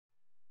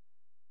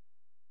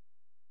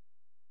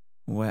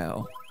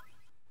Well,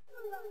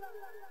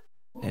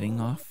 heading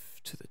off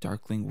to the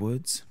Darkling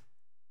Woods.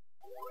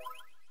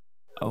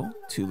 Oh,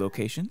 2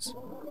 locations.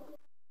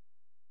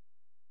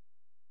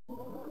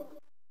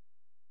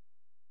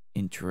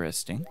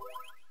 Interesting.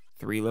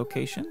 3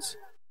 locations.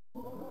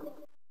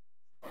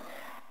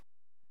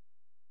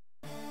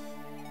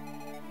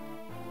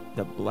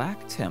 The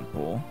Black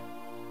Temple.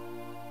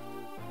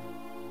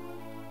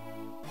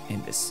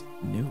 And this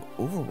new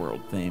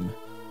overworld theme.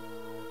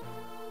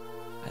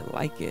 I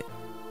like it.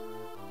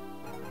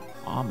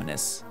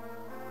 Ominous.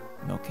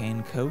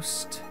 Milkane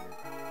Coast.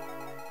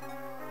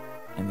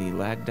 And the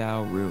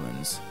Lagdou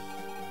Ruins.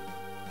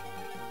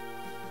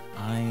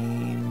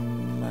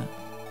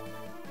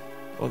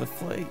 Well, the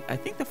flag... I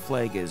think the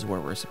flag is where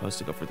we're supposed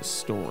to go for the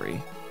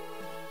story.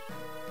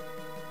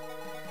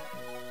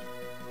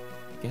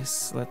 I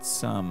guess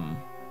let's, check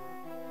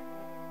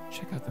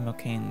out the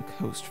Milkane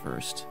Coast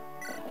first.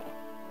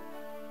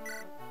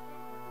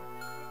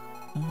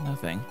 Oh,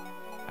 nothing.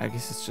 I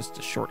guess it's just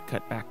a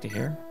shortcut back to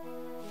here.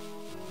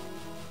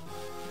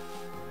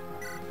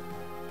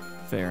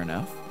 Fair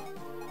enough.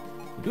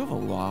 We do have a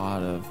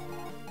lot of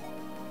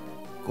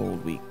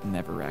gold we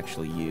never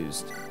actually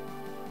used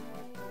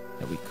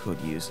that we could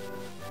use.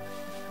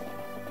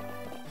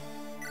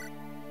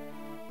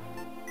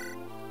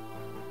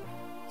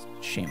 It's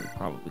a shame we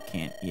probably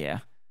can't.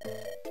 Yeah.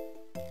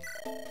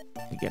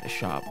 We get a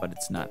shop, but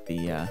it's not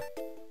the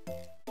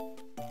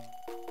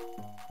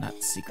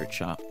secret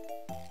shop.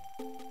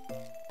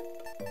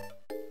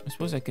 I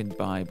suppose I could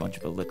buy a bunch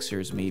of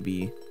elixirs,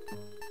 maybe.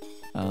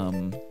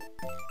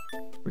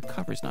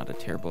 Recover's not a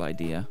terrible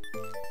idea.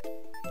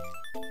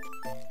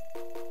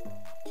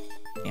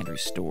 And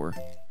restore.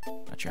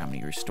 Not sure how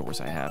many restores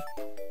I have.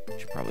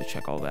 Should probably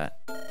check all that.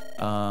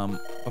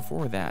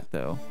 Before that,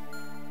 though.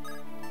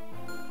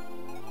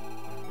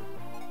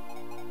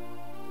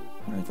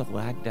 What are the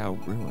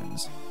Lagdou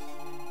Ruins?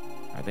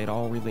 Are they at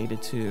all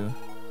related to,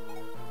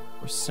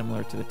 or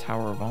similar to the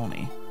Tower of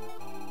Olney?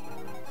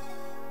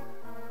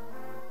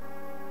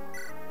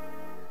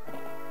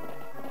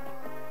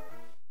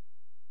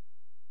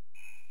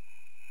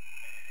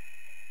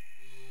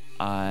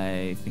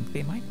 I think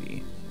they might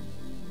be.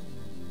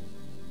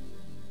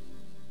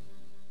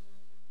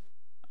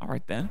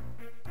 Alright then.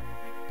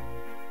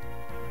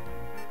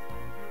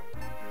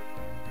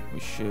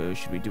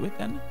 Should we do it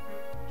then?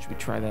 Should we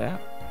try that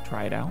out?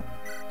 Try it out?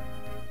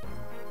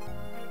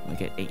 Only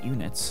get 8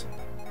 units.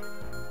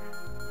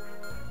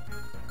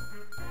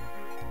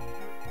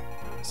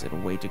 Is it a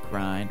way to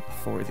grind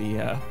for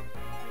the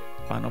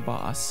final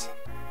boss?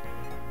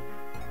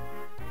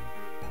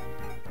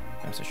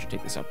 Perhaps I should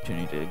take this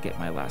opportunity to get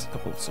my last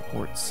couple of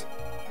supports.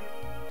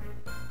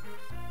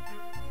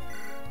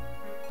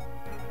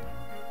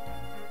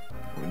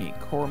 We need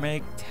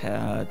Cormag,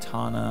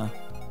 Tana,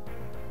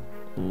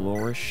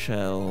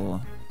 Lorishel,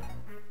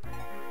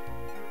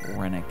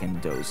 Rennick,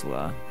 and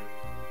Dozla.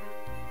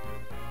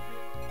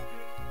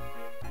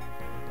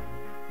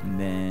 And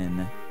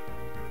then...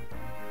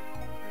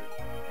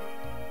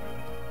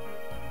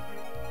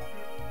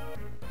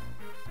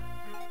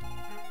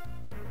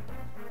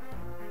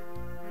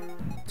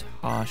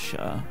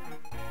 Tasha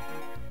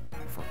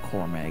for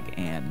Cormag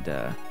and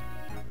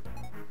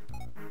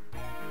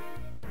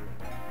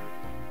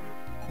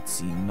let's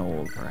see,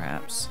 Noel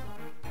perhaps.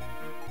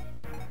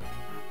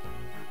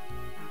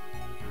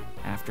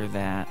 After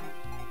that,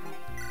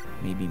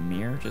 maybe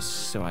Mir,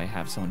 just so I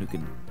have someone who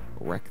can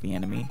wreck the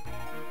enemy.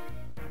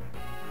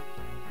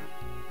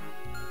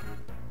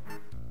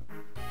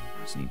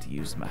 Just need to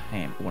use my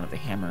one of the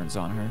hammers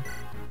on her.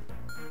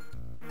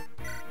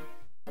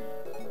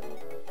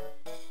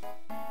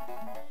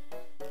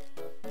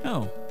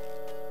 Oh,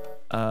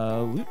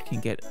 Lute can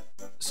get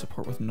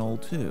support with Noel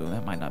too.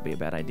 That might not be a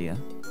bad idea,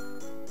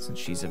 since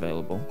she's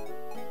available.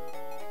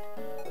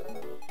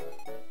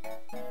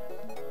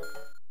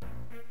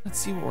 Let's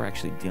see what we're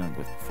actually dealing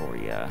with before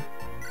we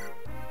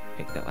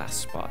pick that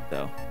last spot,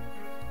 though.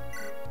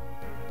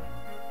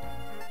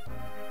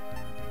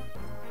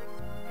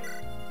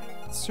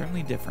 It's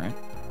certainly different.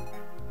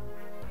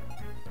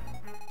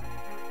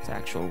 It's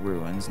actual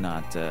ruins,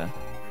 not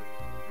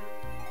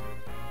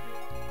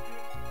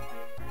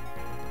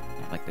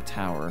like the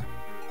tower.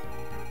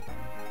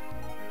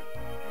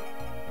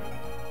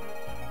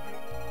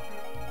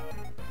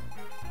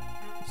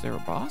 Is there a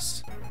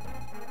boss?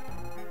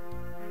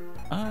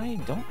 I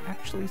don't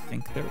actually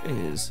think there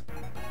is.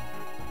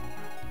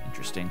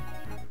 Interesting.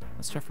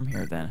 Let's start from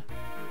here then.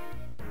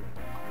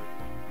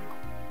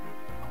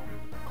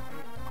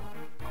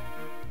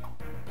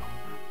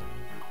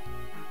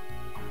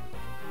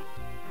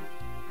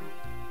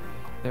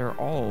 They're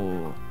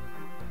all,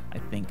 I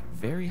think,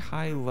 very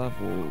high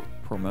level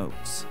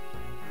promotes.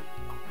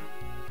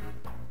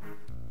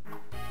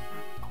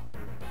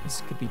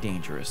 This could be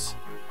dangerous.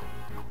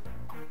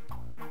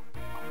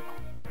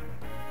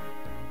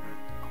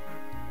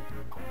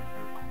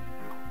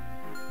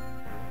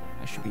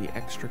 I should be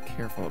extra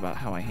careful about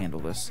how I handle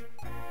this.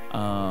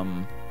 I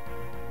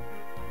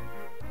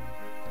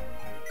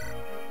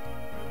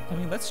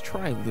mean, let's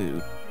try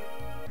loot.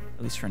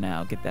 At least for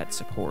now, get that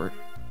support.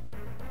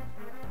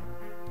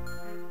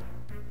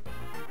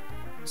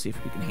 See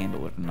if we can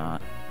handle it or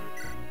not.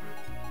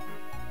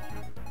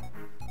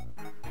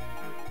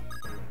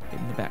 Get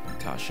in the back,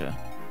 Natasha.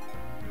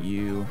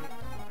 You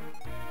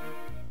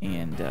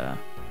and wait,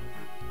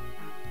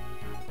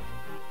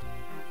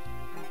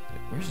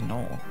 where's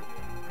Noel?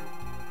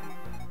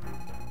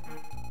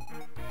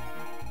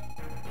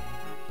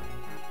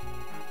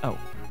 Oh,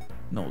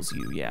 Noel's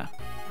you, yeah.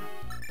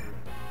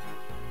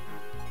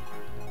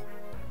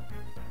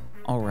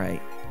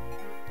 Alright,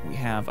 we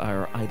have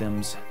our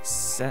items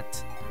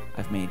set.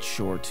 I've made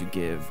sure to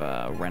give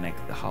Rennick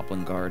the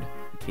Hoplin Guard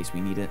in case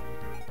we need it.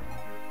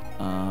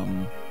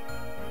 Alright.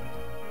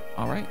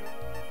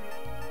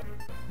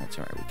 That's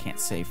alright, we can't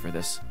save for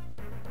this.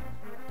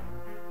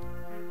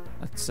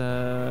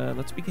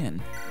 Let's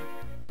begin.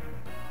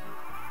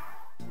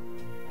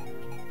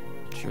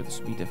 I'm sure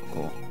this will be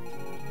difficult.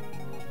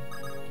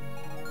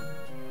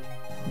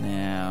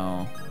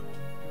 Now,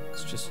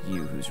 it's just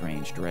you who's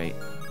ranged, right?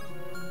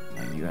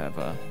 Now you have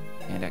a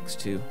hand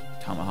X2,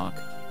 Tomahawk,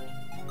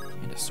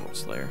 and a Sword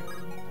Slayer.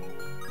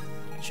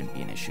 That shouldn't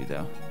be an issue,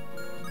 though.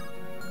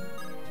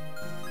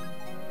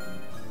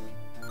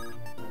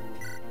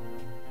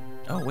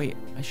 Oh, wait,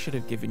 I should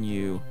have given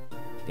you...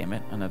 Damn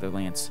it, another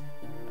lance.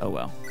 Oh,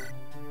 well.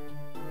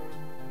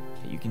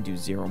 Okay, you can do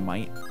 0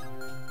 might.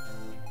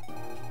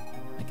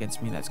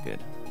 Against me, that's good.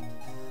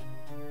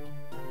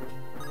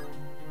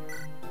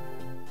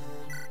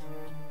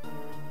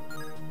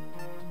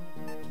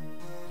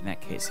 In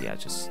that case, yeah,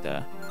 just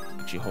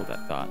actually hold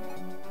that thought.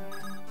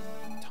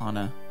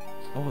 Tana,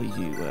 what will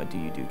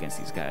you do against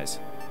these guys?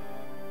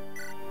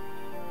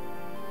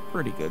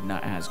 Pretty good,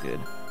 not as good.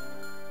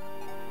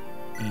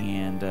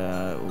 And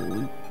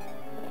loot.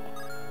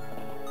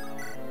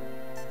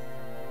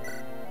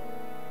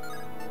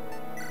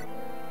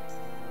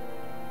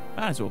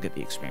 Might as well get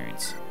the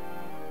experience.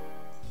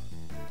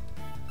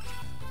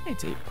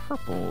 It's a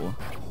purple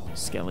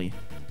skelly.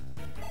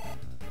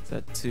 Is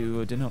that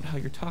to denote how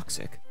you're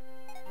toxic?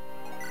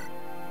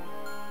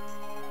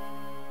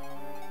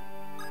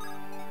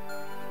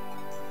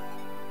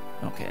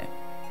 Okay.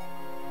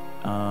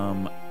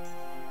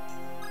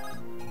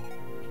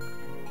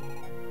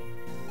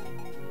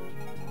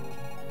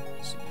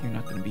 So you're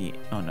not gonna be...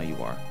 Oh, no, you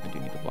are. I do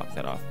need to block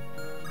that off.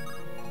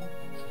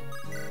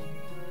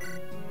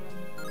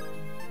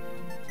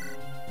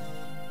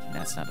 And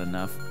that's not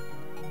enough.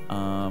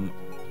 Oh,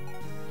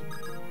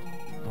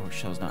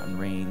 Shell's not in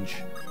range.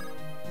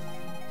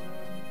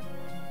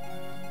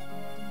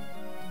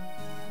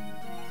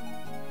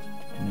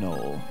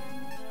 Noel.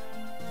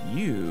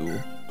 You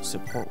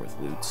support with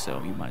loot,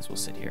 so you might as well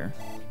sit here.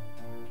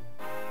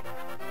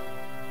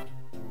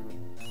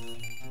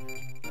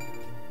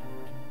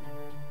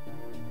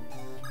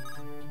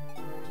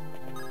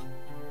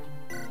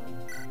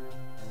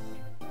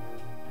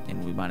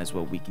 And we might as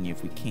well weaken you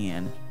if we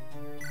can,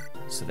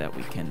 so that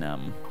we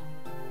can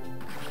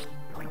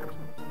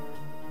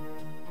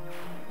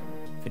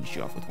finish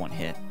you off with 1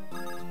 hit.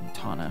 And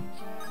Tana.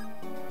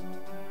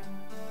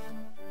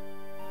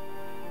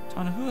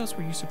 Tana, who else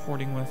were you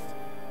supporting with?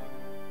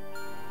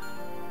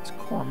 It's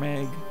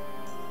Cormag.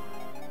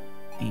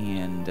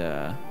 And,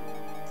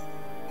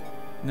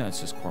 no, it's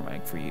just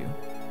Cormag for you.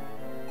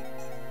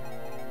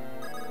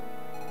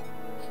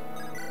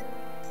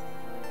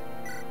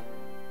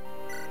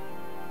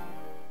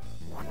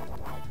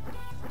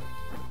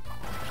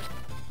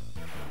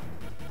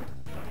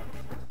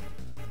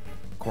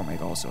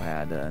 Cormag also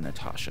had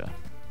Natasha,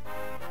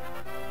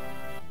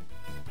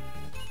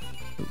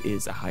 who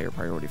is a higher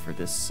priority for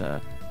this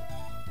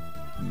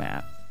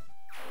map.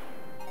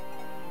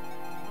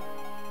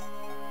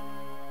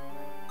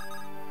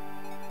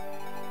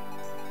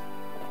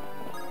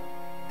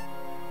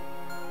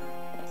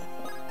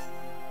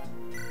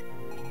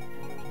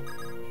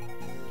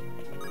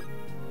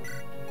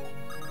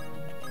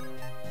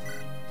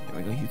 There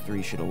we go, you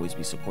 3 should always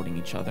be supporting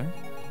each other.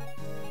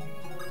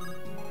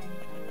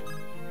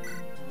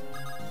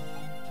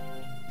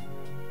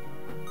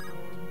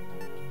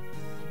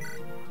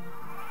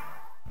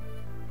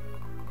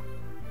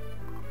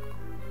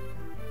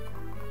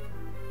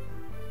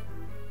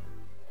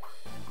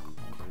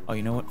 Oh,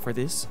 you know what? For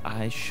this,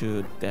 I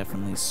should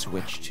definitely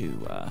switch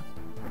to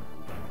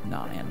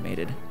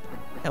non-animated.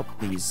 Help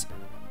these,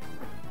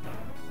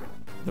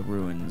 the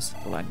ruins,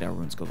 the Lagdou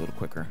ruins, go a little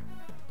quicker.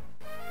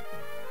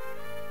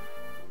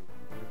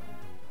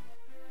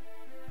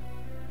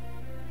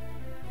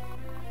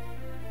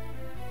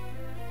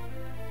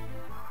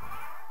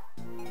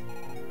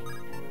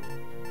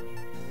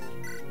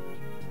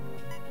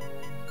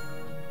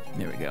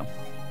 There we go.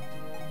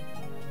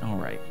 All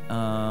right.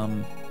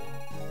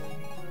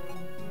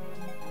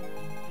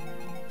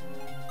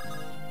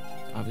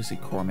 Obviously,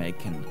 Cormag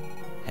can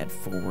head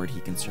forward.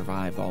 He can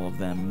survive all of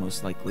them,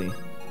 most likely.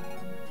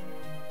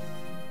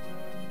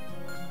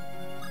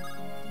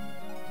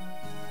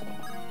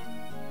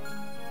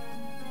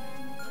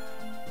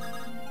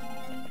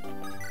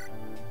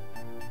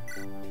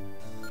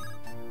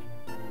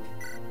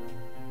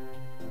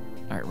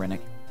 All right,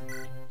 Rennick.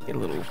 Get a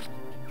little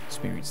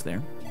experience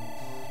there.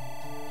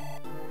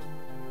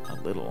 A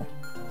little.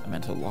 I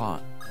meant a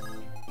lot.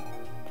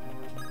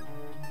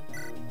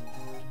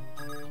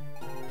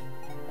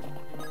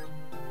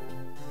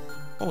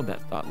 Hold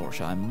that thought,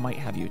 Lorsha. I might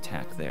have you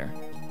attack there,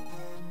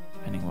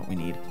 depending on what we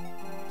need.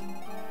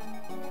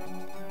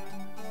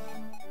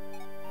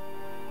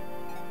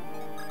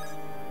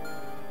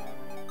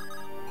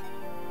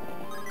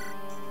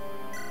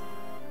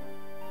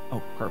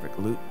 Oh, perfect.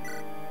 Loot.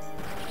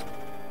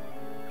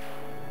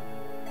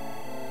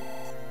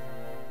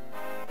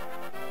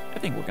 I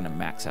think we're going to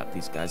max out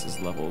these guys'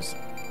 levels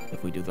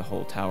if we do the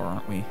whole tower,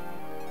 aren't we?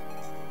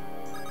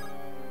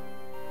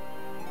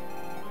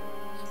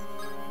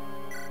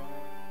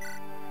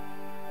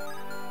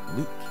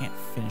 Luke can't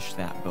finish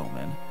that,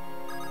 Bowman.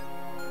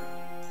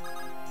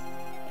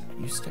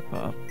 You step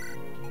up.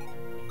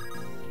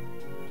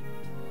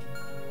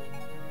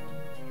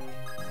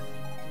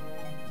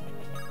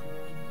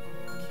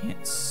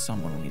 Can't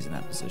summon when he's in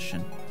that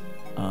position.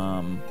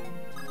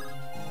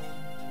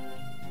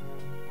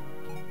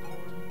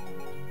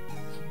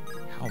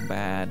 How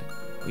bad?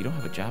 Oh, you don't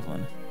have a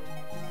javelin.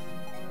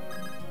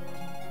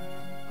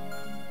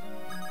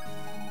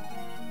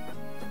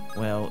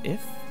 Well,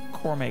 if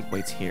Cormac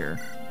waits here,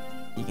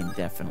 he can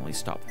definitely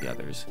stop the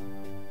others.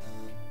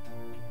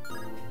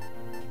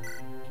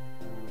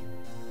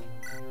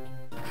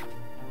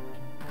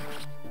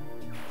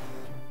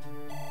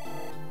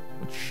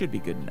 Which should be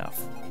good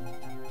enough.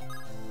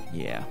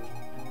 Yeah.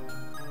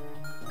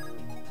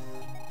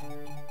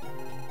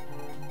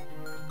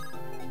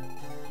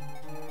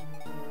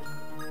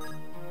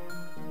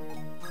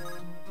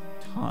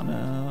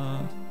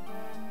 Tana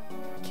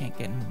can't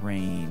get in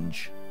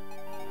range.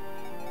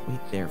 Wait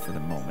there for the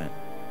moment.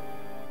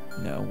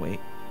 No, wait.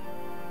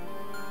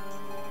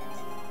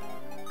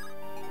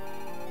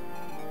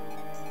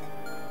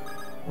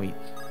 Wait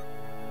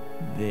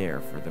there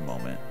for the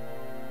moment.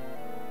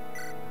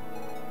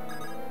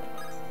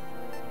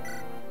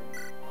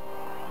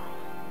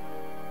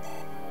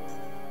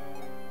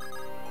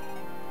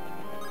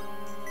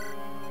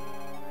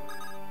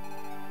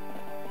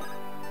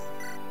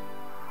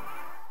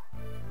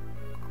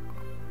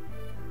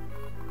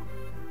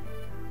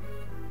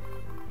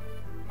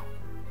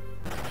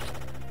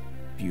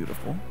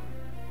 Beautiful.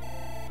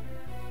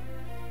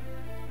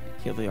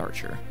 Kill the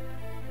archer.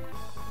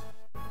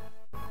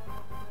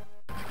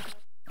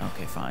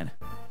 Okay, fine.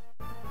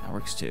 That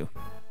works too.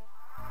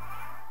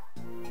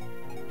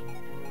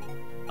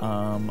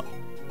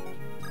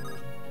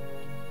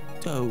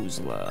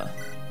 Dozla.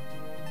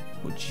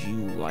 Would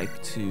you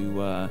like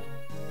to,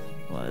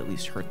 well, at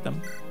least hurt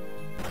them?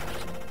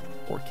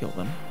 Or kill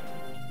them?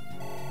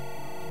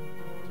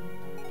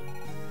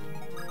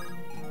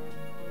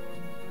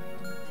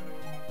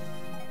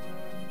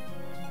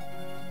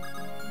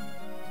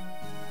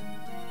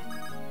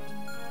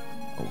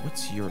 Oh,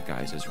 what's your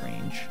guys'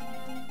 range?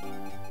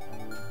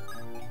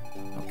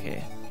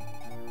 Okay.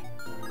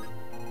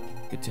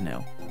 Good to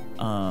know.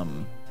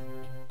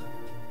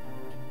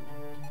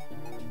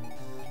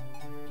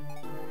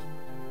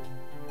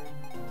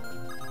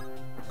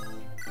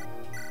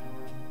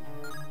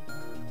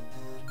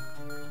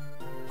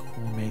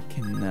 Cormac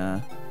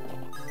can,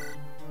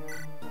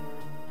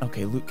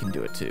 okay, Luke can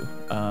do it too.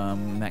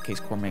 In that case,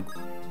 Cormac,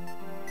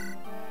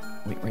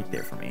 wait right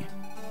there for me.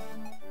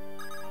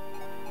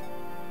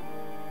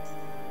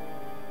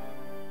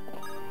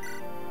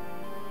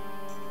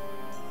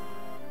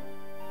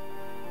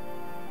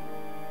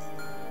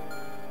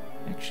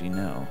 Actually,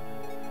 no.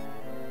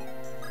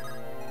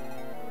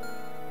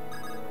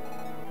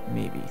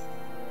 Maybe.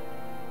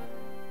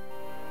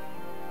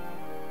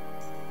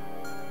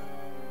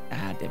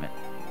 Ah, damn it.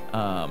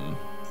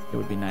 It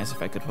would be nice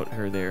if I could put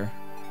her there,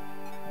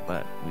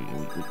 but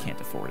we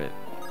can't afford it.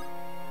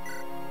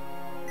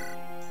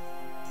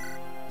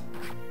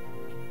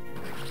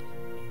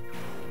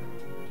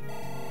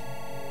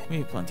 We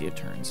have plenty of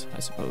turns,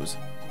 I suppose.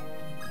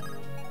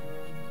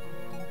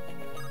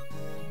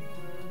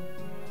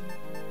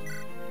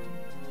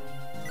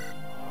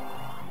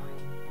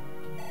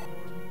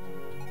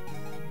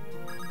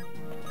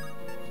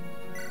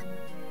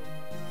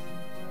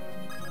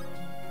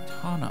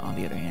 Tana, on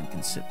the other hand,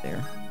 can sit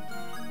there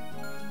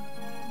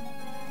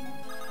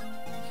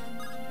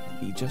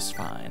and be just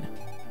fine.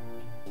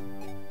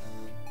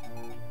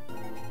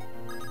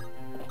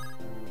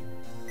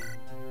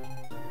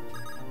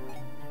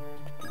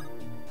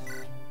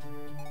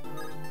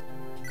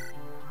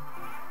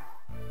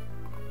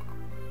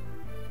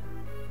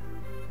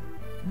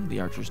 The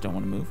archers don't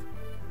want to move.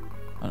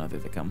 Oh no, there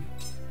they come.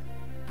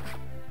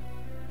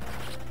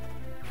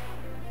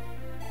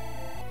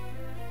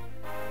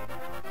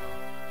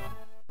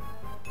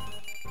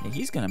 Yeah,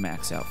 he's gonna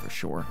max out for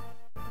sure.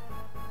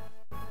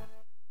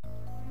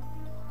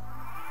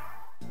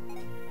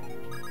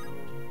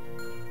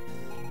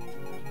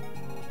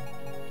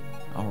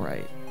 All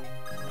right.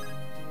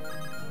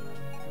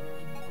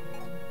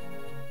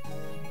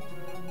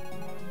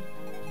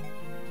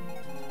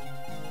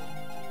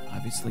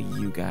 Obviously,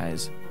 you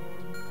guys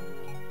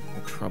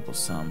are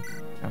troublesome.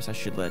 Perhaps I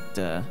should let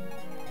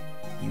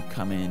you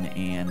come in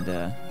and,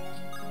 I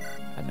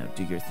don't know,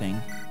 do your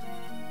thing.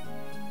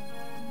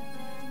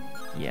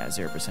 Yeah,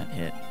 0%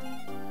 hit.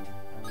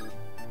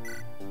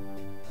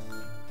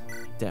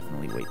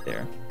 Definitely wait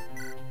there.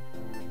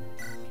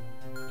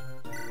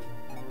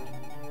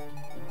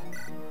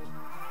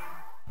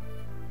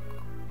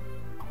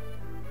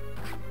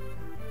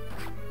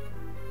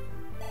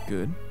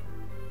 Good.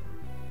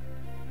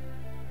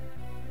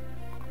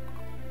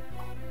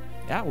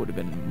 That would have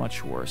been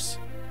much worse.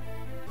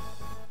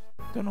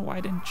 Don't know why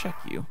I didn't check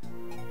you.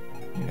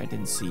 Maybe I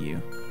didn't see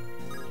you.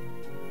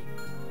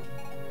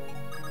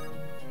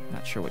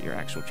 Not sure what your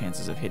actual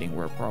chances of hitting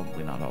were.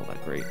 Probably not all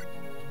that great.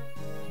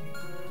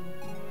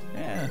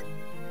 Eh,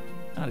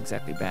 not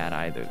exactly bad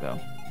either, though.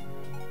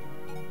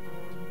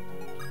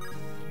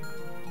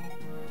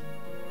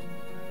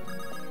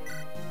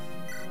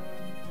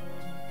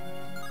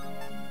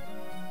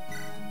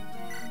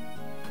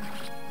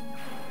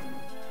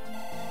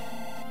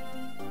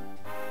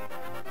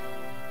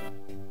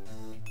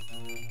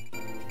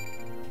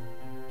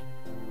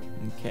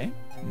 Okay,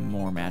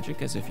 more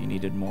magic, as if you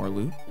needed more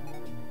loot.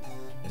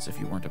 As if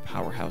you weren't a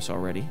powerhouse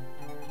already.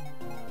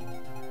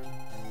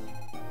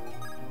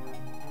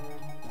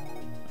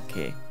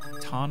 Okay,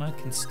 Tana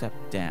can step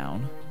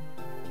down.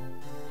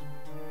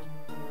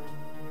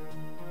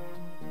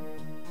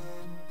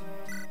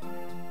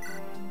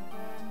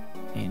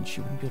 And she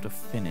wouldn't be able to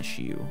finish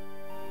you.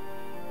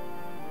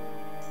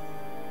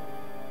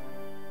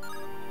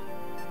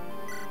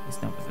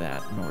 It's not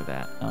that, nor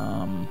that.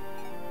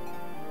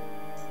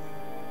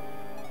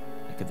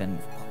 I could then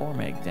move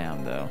Cormag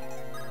down, though.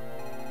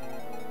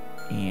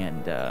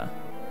 And,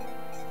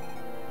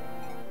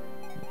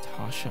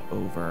 Natasha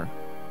over.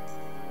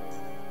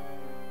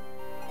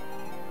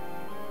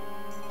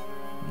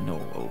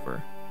 Noel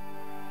over.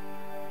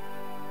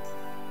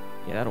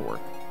 Yeah, that'll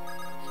work.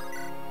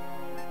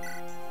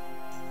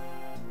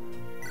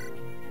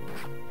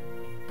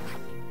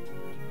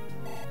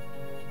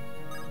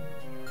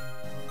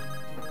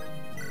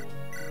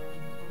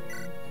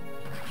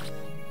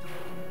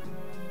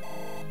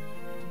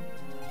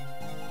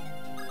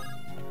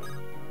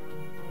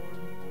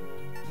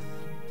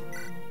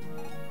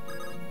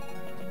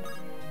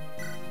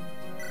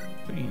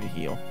 We need to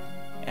heal.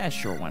 Yeah,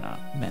 sure, why not?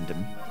 Mend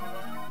him.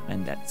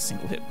 Mend that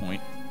single hit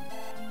point.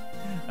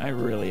 I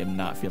really am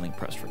not feeling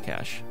pressed for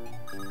cash.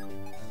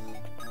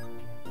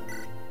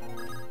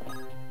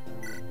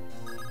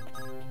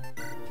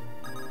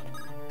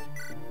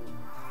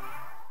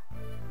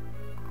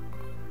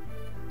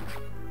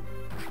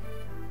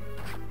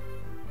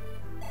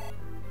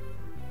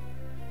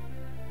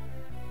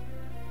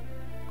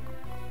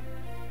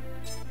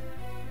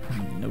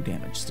 No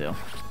damage still.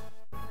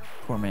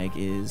 Cormag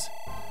is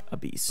a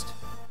beast.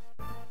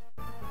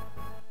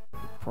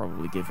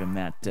 Probably give him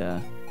that,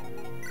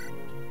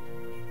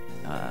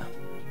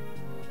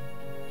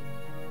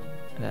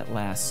 that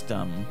last,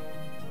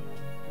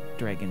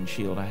 dragon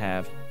shield I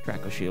have.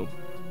 Draco shield.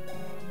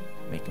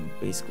 Make him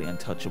basically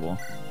untouchable.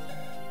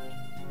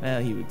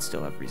 Well, he would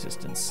still have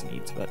resistance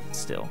needs, but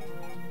still.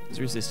 His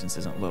resistance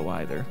isn't low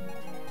either.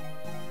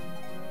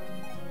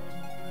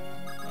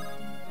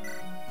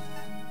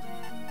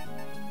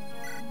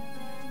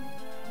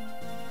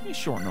 Hey,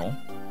 sure, Noel.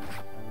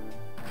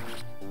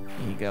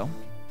 There you go.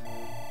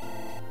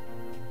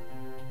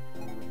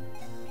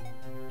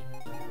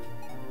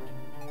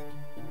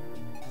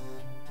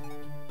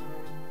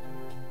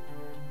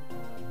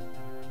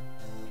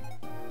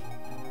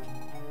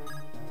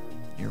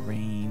 Your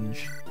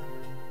range.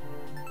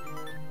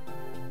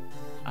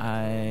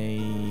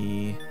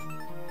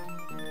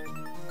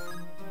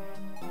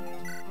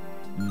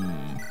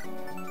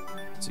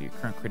 So your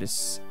current crit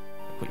is...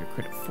 Put your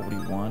crit at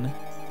 41.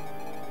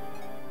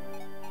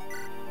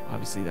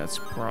 Obviously, that's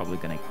probably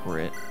going to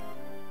crit.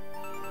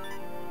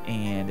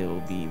 And it'll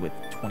be with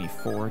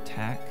 24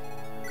 attack.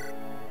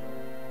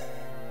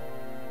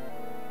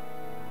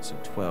 So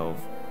 12.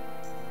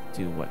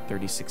 Do what,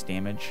 36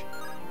 damage?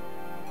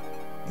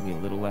 Maybe a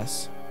little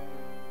less.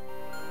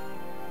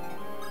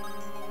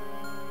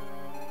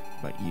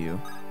 But you.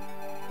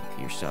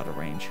 Okay, you're still out of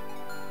range.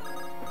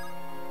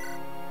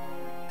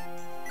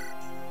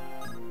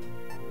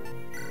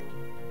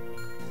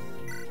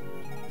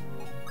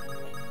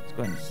 Let's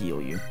go ahead and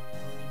heal you.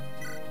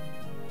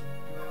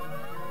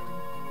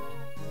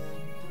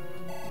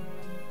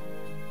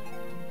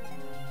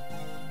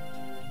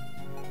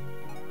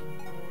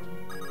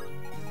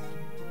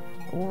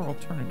 Or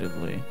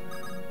alternatively,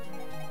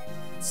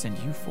 send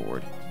you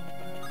forward.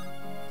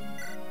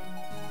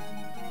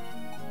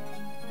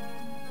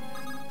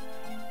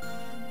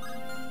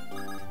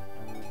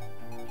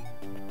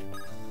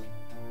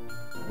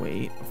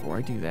 Wait, before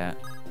I do that.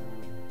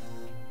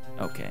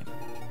 Okay.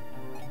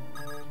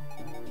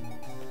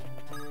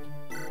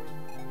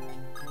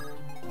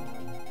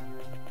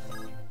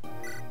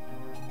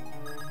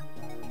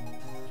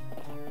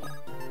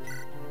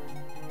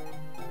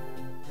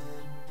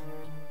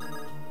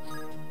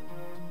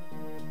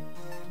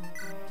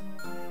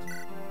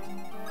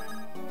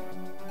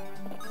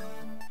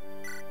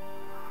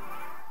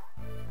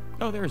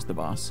 Oh, there's the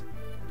boss.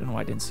 Don't know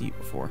why I didn't see you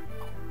before.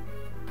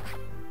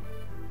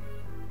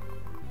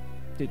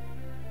 You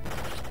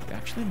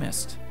actually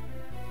missed.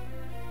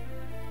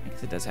 I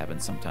guess it does happen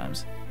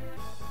sometimes.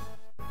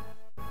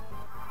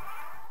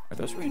 Are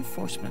those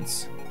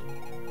reinforcements?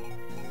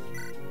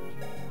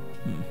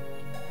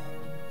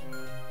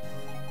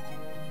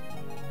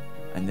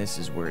 And this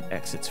is where it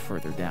exits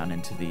further down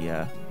into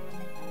the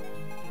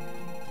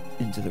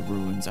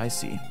ruins. I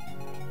see.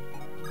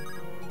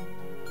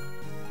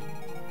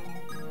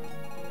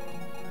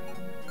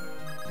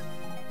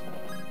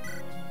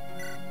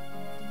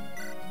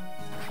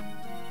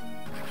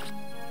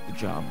 Good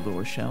job,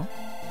 Lure Shell.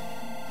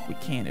 If we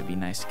can, it'd be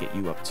nice to get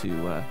you up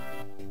to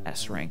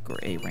S rank or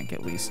A rank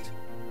at least.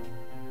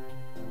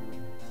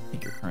 I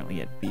think you're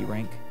currently at B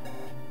rank.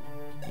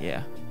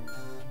 Yeah.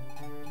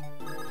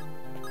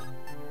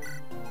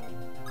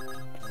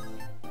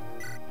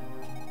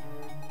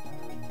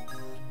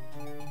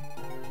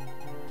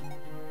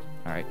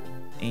 Alright.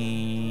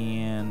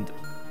 And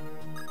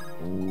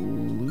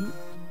loot.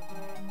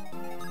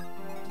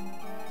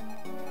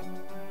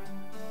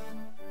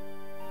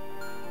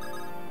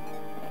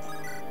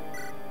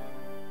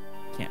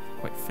 Can't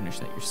quite finish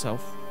that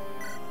yourself.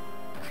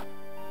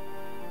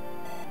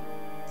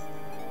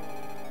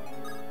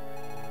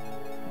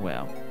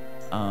 Well,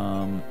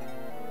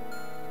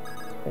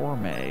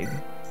 Ormeg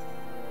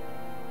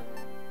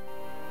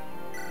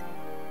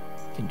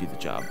can do the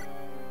job.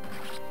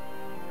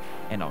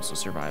 And also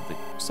survive the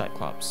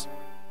Cyclops.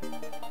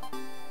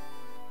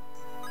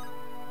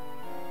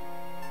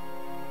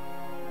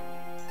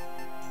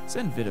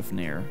 Send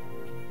Vidifnir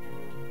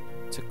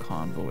to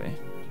Convoy.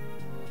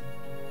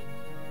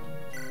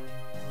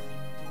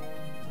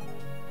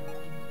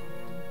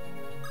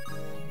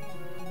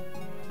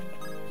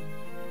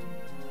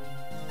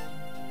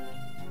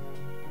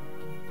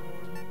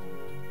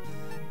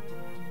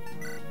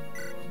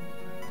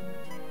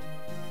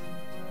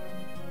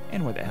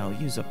 And what the hell,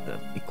 use up the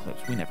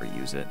Eclipse. We never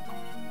use it.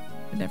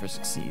 It never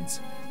succeeds.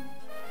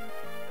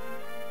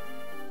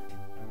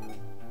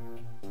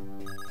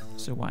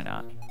 So why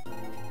not?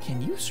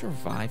 Can you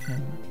survive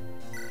him?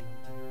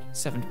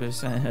 7%,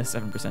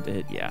 7% to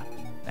hit? Yeah.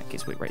 In that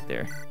case, wait right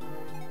there.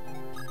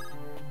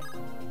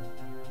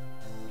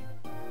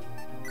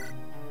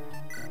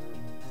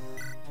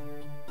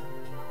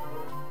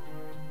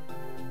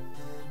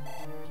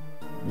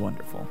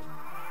 Wonderful.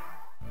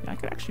 Yeah, I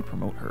could actually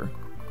promote her.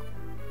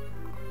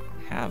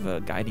 Have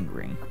a guiding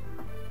ring.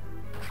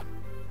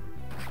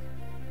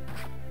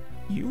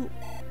 You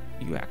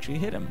actually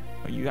hit him.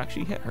 Or you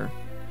actually hit her.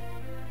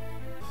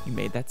 You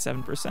made that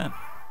 7%.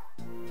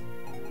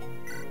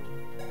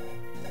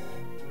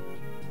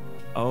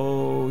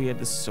 Oh, he had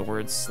the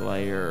Sword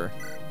Slayer.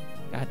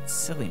 God,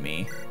 silly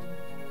me.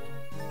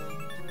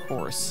 Of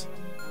course.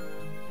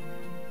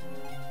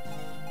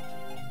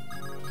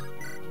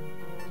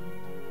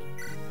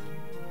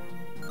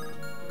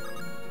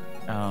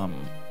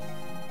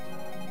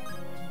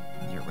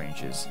 Your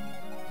range is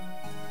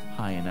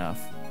high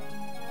enough.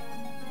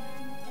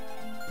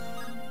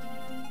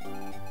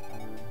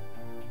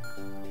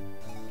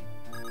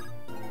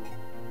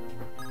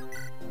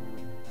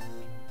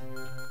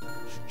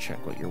 Should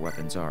check what your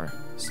weapons are.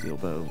 Steel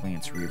bow,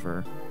 lance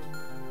reaver.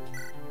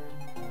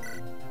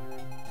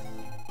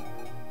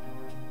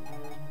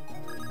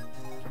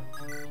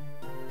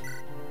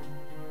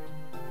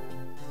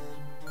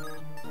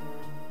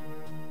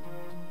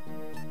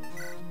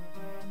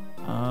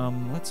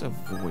 Let's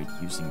avoid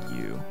using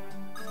you.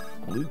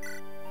 Loot.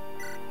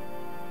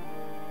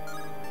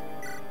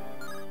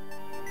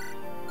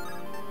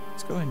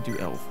 Let's go ahead and do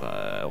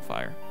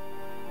Elfire.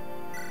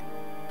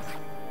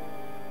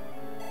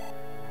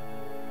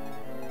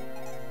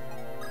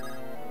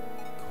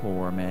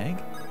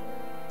 Cormeg.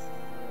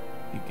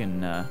 You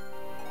can,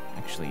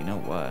 actually, you know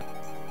what?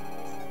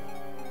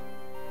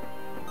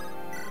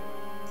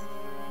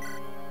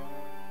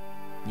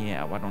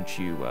 Yeah, why don't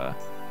you,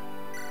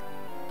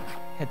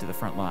 head to the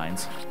front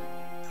lines.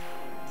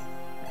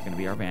 You're gonna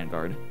be our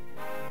vanguard.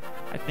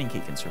 I think he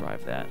can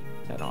survive that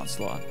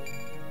onslaught.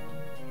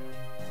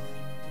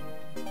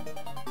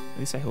 At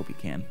least I hope he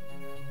can.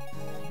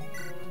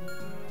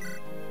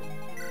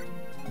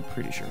 I'm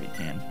pretty sure he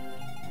can.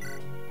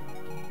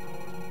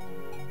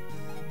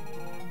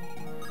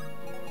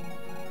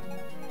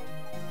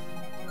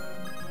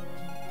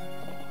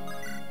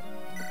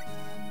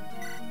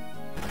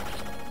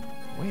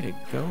 Way to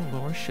go,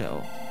 Lore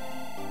Shell.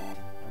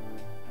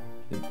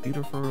 The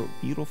beautiful,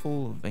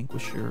 beautiful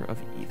vanquisher of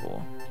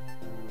evil.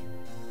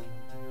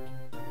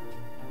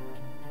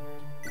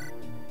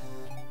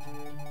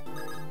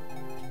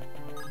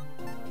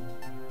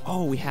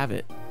 Oh, we have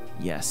it.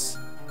 Yes.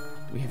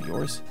 Do we have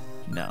yours?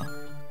 No.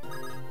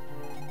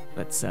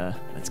 Let's go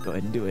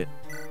ahead and do it.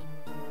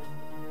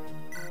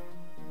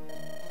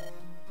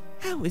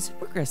 How is it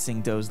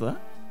progressing, Dozla?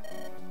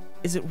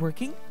 Is it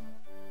working?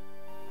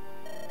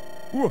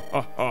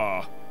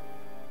 Wahaha!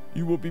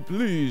 You will be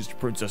pleased,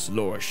 Princess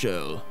Lore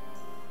Shell.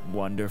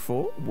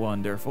 Wonderful,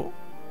 wonderful.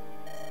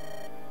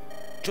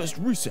 Just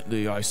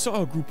recently, I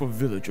saw a group of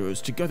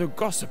villagers together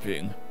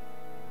gossiping.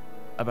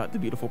 About the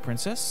beautiful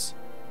princess?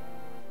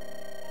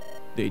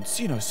 They'd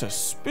seen a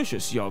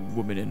suspicious young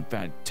woman in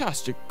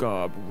fantastic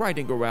garb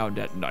riding around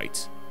at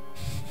night.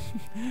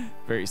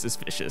 Very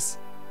suspicious.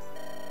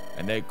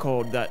 And they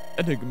called that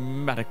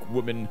enigmatic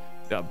woman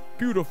the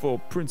beautiful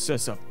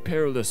princess of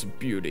peerless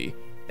beauty.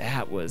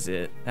 That was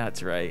it.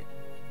 That's right.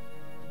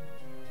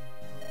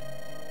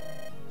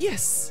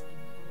 Yes,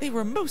 they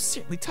were most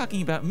certainly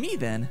talking about me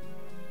then.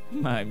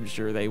 I'm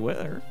sure they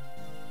were.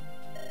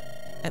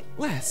 At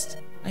last,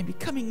 I'm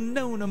becoming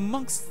known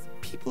amongst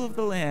people of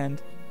the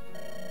land.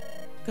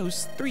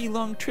 Those 3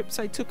 long trips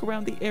I took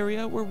around the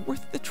area were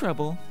worth the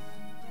trouble.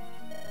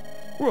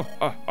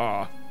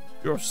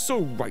 You're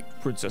so right,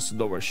 Princess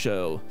La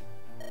Rochelle.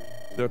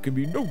 There can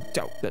be no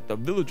doubt that the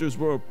villagers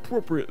were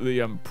appropriately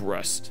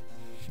impressed.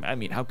 I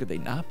mean, how could they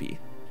not be?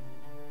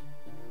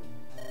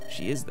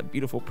 She is the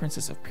beautiful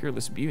princess of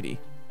peerless beauty.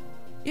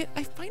 Yet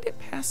I find it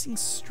passing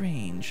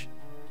strange.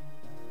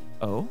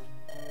 Oh?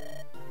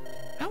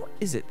 How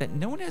is it that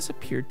no one has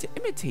appeared to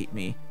imitate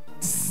me?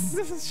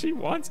 She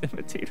wants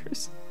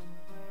imitators.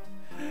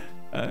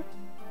 I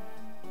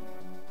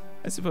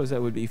suppose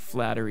that would be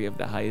flattery of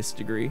the highest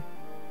degree.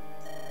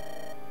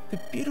 The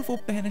beautiful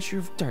banisher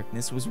of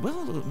darkness was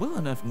well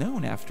enough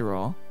known after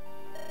all.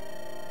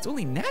 It's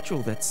only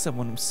natural that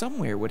someone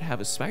somewhere would have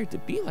aspired to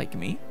be like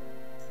me.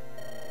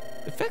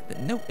 The fact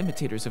that no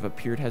imitators have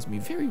appeared has me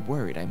very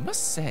worried, I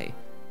must say.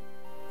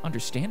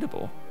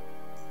 Understandable.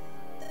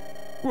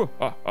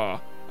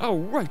 How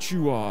right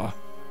you are.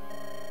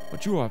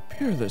 But you are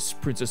peerless,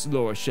 Princess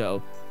La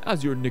Rochelle,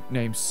 as your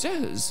nickname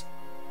says.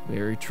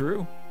 Very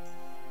true.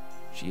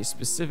 She is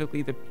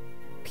specifically the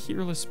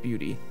peerless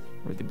beauty,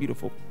 or the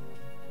beautiful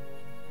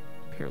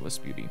peerless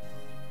beauty.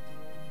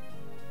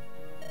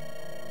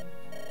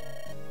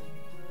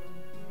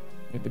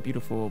 Or the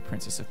beautiful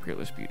princess of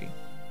peerless beauty.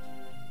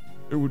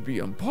 It would be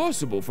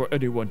impossible for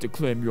anyone to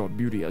claim your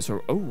beauty as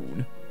her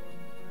own.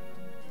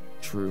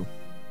 True.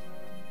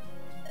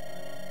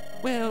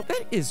 Well,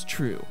 that is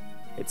true.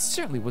 It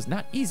certainly was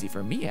not easy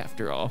for me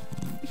after all.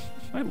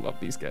 I love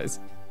these guys.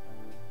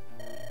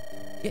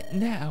 Yet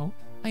now,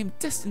 I am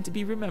destined to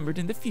be remembered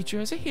in the future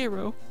as a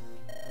hero.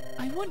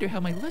 I wonder how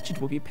my legend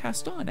will be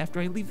passed on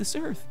after I leave this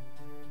earth.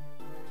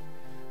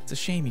 It's a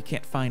shame you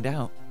can't find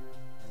out.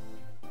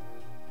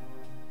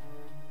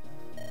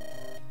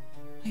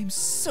 I am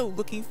so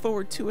looking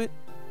forward to it.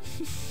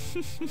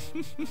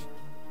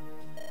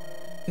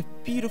 The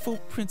beautiful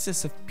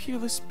princess of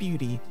peerless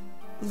beauty,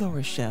 La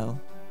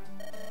Rochelle.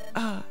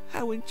 Ah,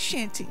 how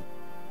enchanting.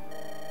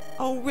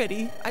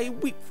 Already, I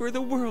weep for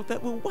the world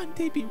that will one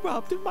day be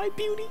robbed of my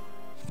beauty.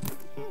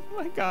 Oh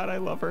my god, I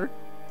love her.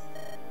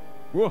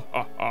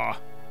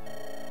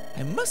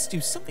 I must do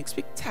something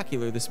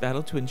spectacular this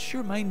battle to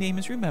ensure my name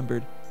is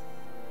remembered.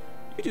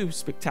 You do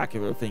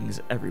spectacular things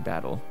every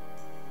battle.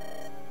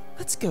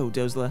 Let's go,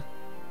 Dozla.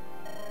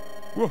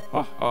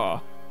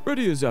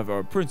 Ready as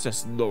ever,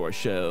 Princess La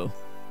Rochelle.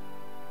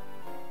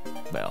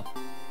 Well,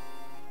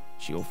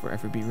 she will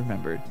forever be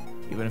remembered,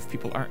 even if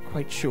people aren't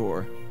quite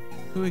sure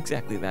who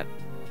exactly that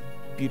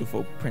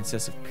beautiful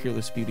princess of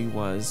peerless beauty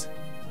was.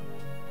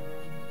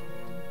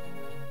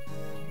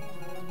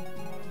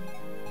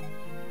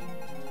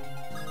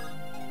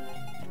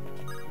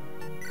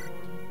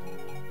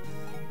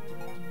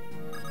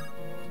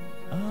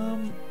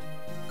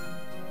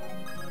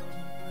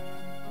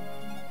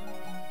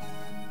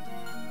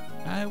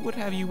 I would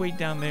have you wait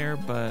down there,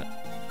 but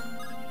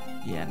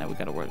yeah, now we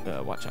gotta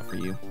watch out for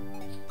you,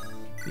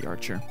 the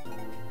archer.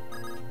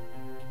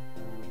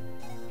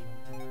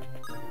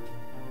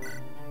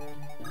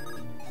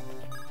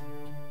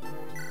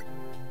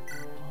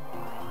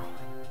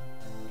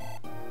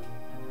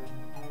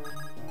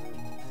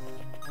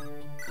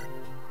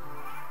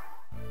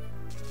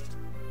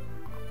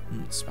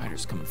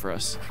 Spider's coming for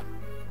us.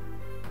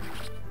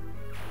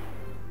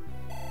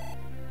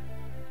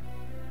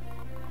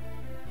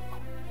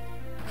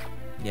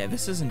 Yeah,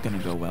 this isn't gonna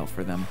go well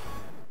for them.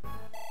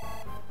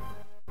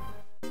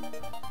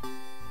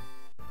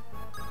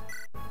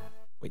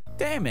 Wait,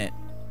 damn it!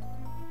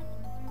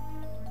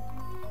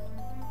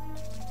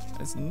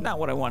 That's not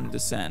what I wanted to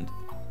send.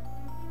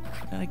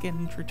 Can I get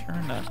in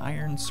return an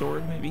iron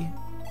sword, maybe?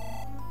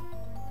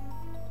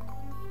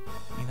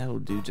 I mean, that'll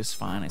do just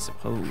fine, I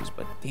suppose,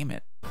 but damn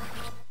it.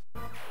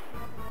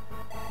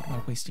 What am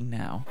I wasting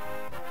now?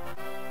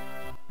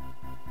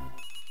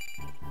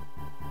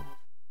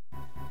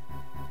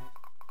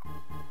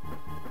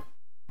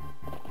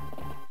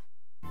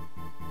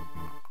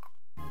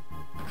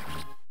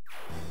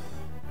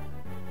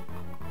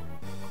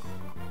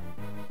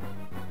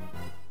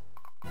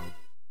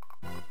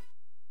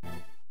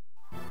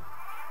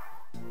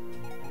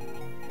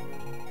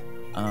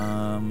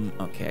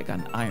 Okay, I got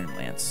an iron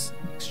lance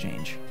in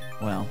exchange.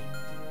 Well,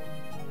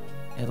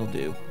 it'll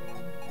do.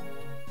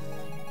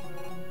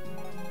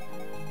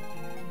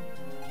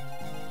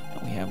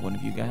 And we have one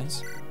of you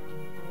guys.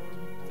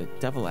 The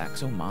devil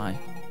axe, oh my.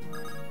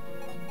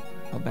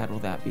 How bad will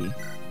that be?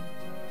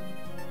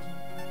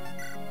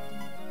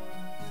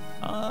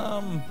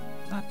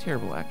 Not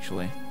terrible,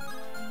 actually.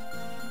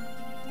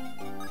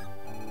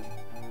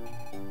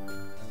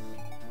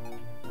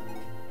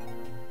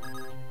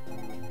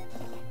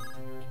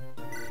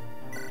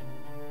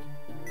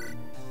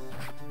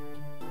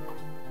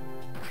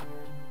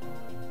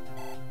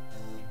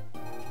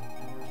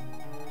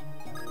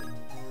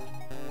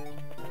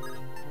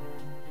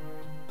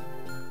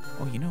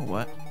 Oh, you know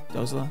what,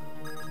 Dozla?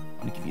 I'm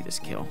gonna give you this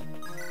kill.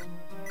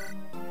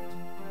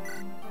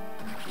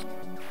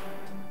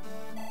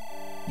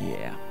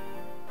 Yeah.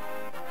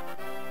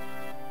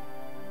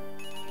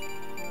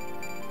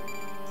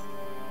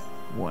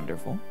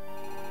 Wonderful.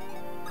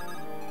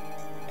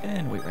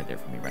 And wait right there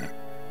for me, Rennick.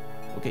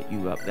 We'll get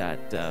you up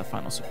that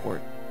final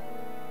support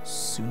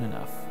soon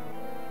enough.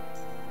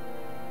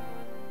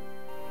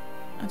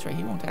 That's right,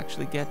 he won't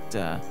actually get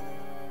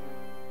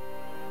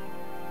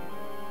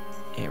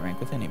A rank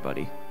with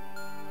anybody.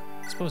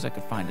 I suppose I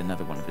could find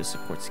another one of his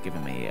supports to give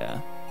him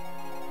a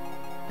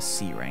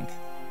C rank.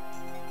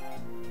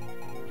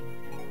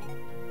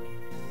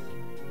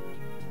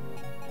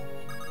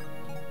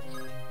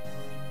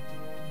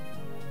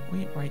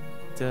 Wait right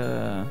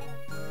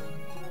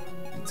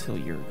until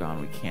you're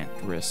gone. We can't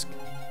risk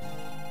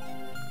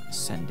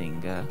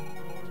sending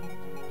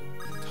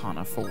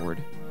Tana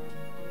forward.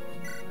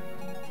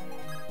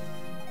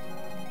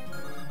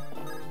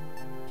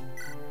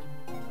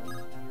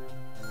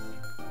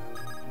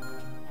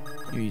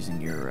 You're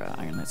using your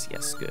iron. That's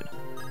yes, good.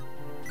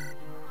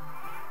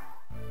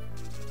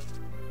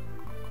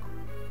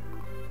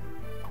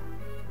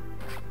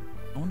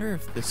 I wonder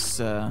if this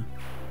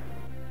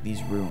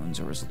these ruins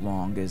are as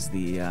long as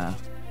the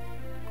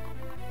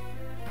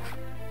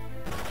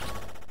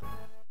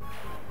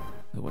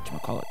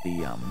whatchamacallit,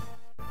 the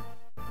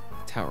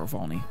Tower of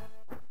Volney.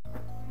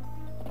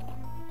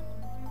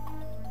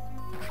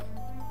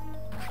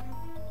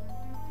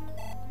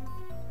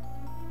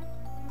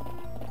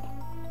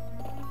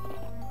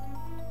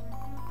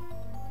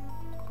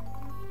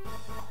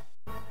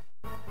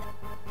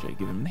 Should I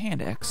give him the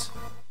hand axe?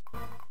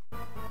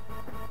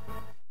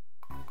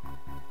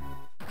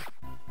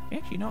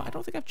 Actually, no, I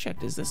don't think I've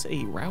checked. Is this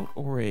a route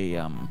or a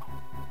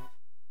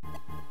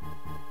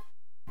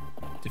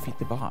defeat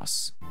the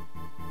boss?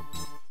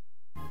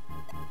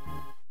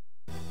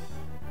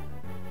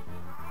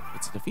 If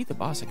it's a defeat the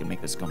boss, I can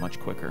make this go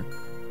much quicker.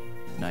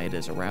 No, it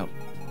is a route.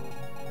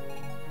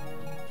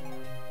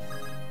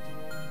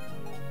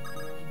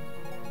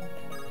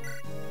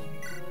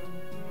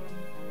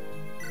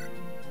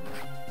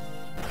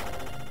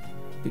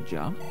 Good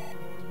job.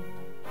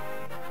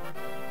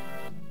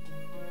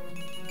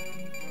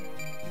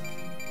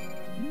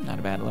 Not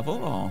a bad level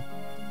at all.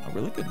 A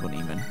really good one,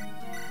 even.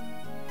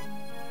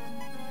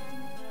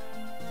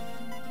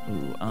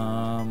 Ooh,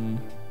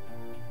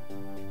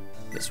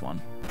 this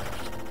one.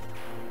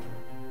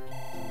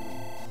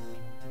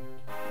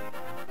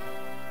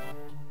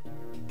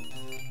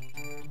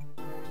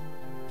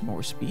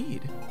 More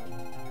speed.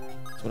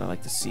 That's what I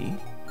like to see.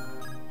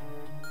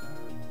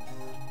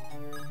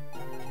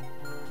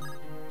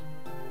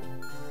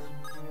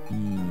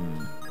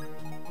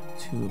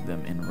 Two of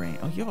them in range.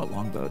 Oh, you have a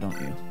longbow, don't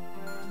you?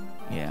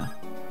 Yeah.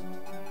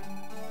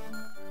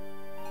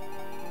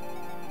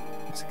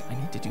 Looks like I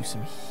need to do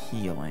some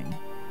healing.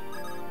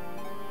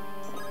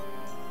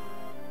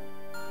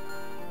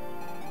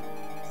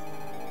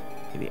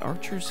 Okay, the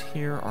archers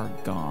here are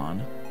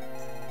gone.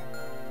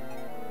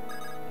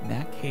 In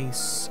that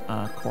case,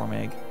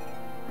 Cormag.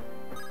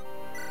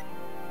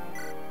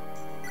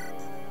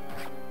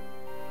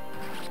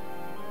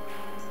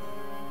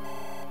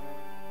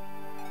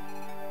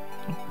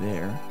 Up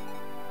there.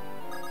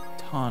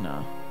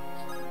 Tana.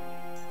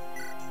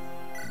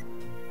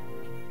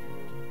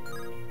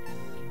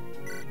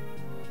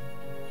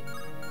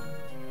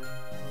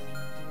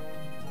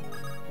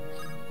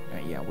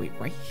 Alright, yeah, wait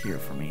right here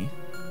for me.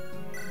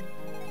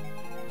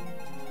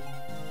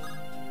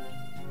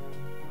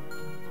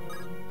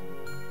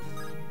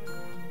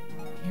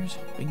 Here's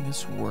hoping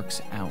this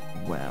works out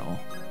well.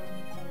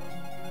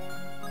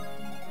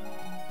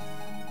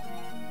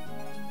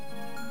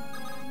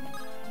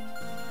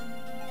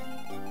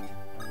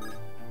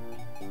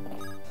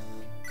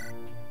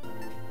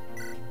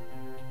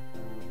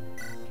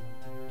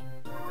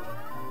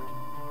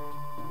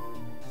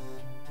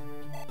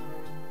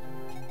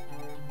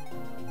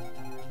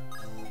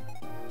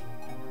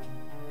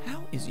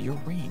 Is your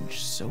range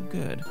so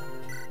good?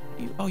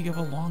 Oh, you have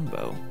a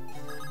longbow.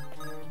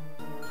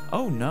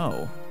 Oh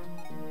no.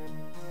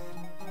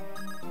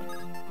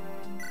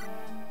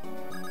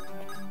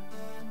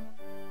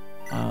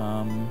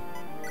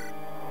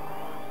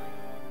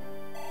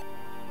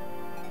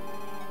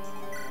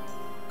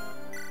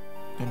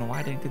 Don't know why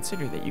I didn't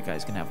consider that you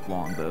guys can have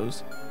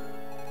longbows.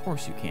 Of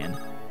course you can.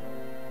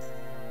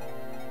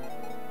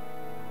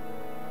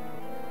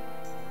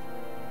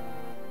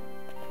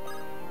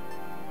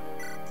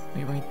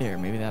 Maybe right there.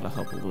 Maybe that'll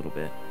help a little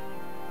bit.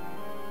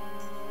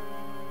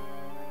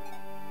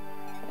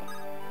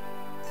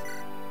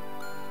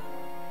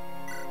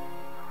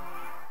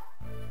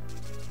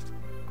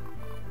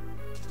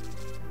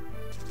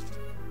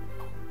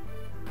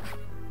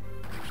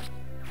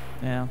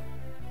 Well,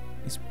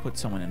 at least put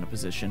someone in a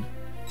position.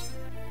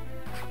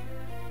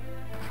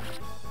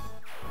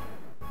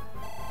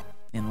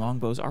 And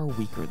longbows are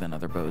weaker than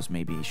other bows.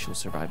 Maybe she'll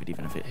survive it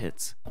even if it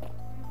hits.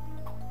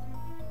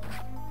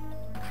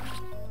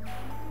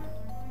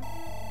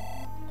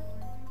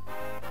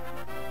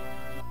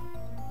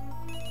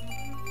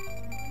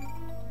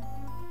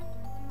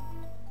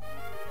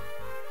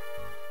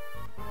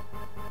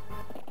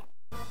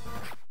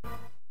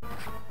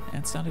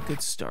 That's not a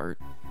good start.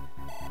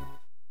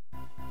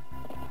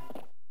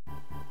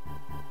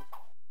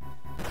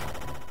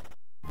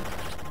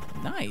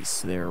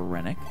 Nice there,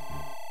 Rennick.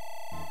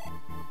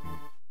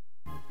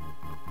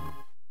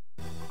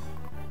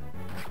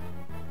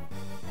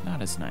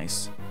 Not as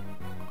nice.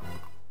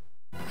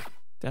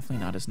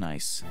 Definitely not as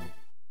nice.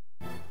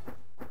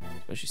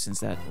 Especially since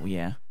that, oh,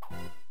 yeah.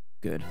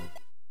 Good.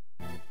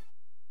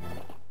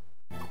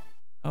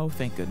 Oh,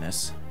 thank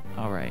goodness.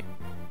 Alright.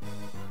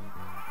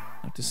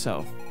 Note to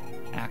self.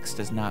 Axe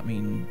does not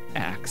mean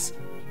axe.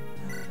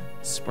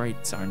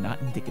 Sprites are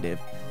not indicative.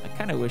 I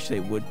kind of wish they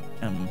would,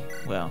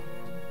 well,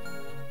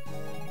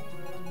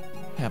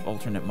 have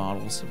alternate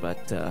models,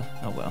 but,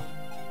 oh well.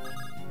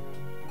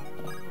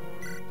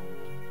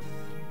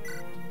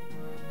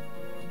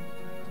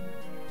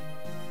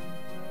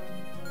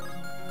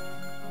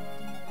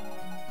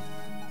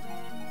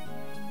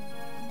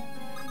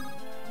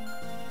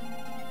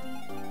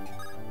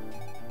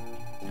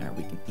 Alright,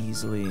 we can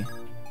easily,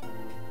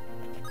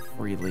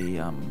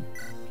 freely,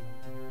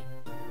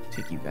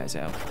 take you guys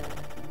out.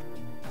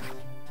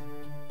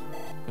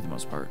 For the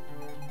most part.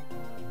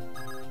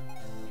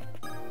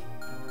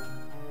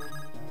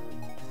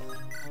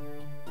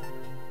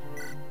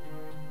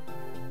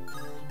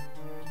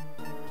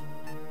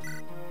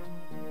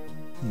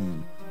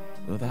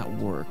 Will that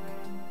work?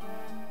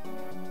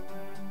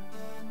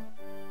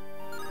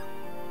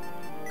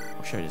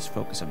 Or should I just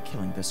focus on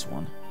killing this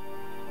one?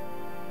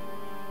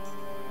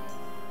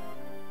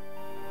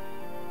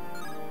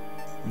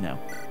 No.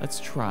 Let's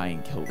try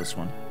and kill this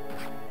one.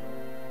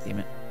 Damn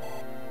it.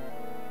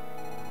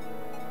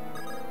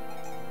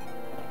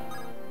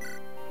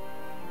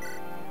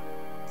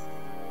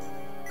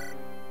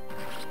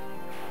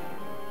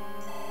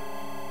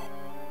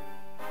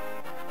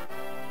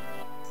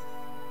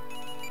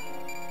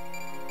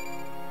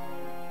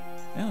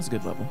 That was a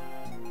good level.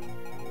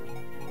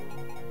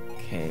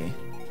 Okay.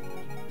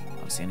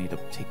 Obviously, I need to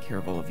take care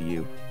of all of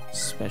you,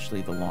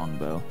 especially the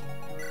longbow.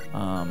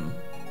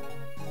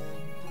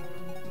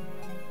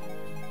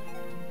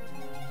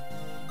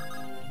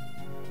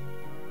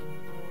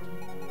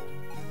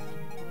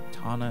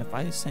 Tana, if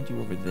I sent you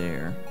over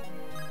there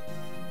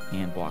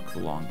and block the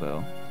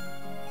longbow.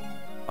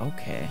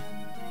 Okay.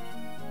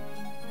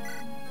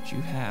 Do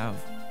you have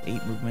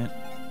 8 movement?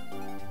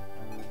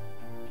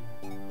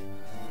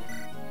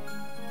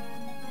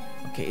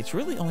 Okay, it's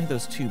really only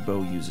those 2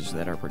 bow users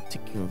that are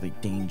particularly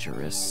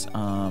dangerous.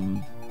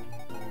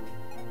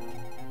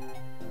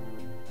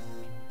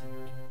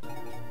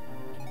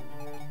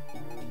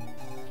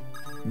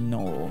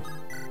 No.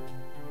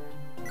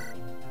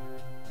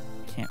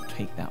 Can't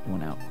take that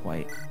one out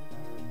quite.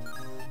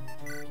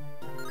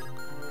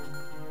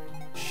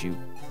 Shoot.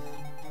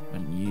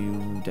 And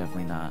you,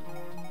 definitely not.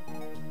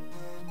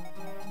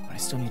 But I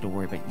still need to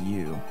worry about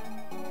you.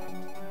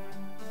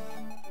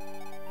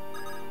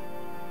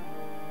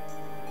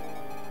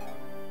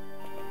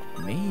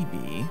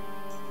 Maybe.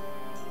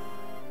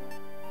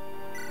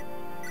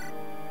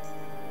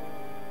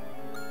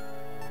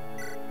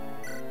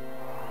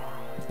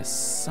 With a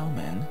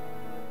summon.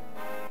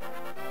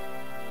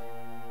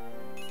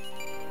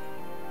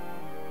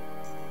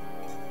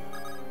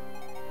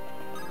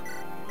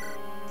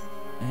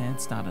 And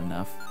it's not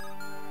enough.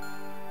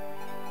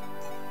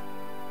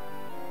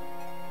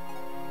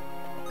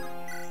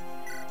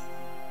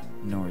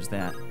 Nor is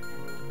that.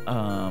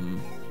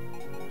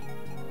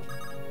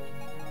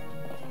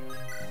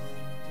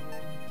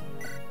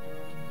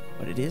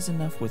 But it is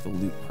enough with a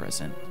loot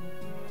present.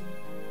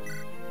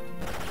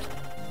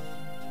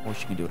 Or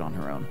she can do it on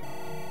her own.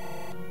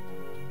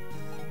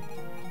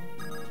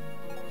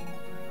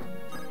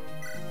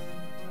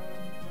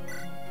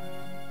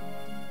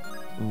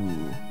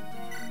 Ooh.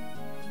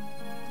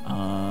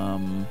 I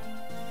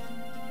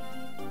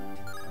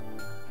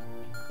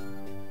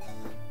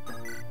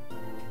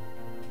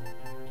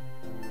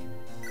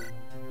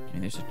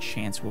mean, there's a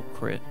chance we'll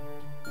crit.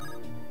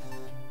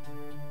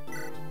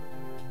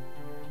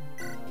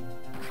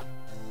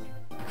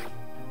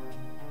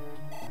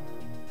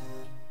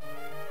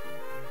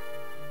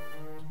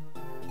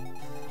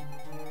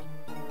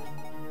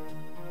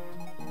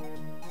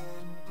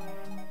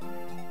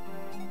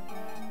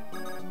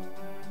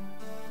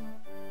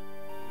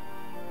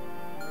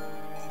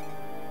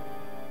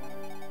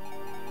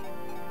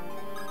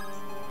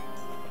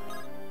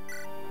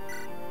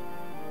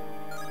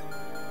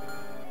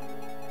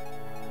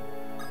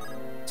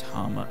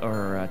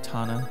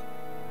 Tana.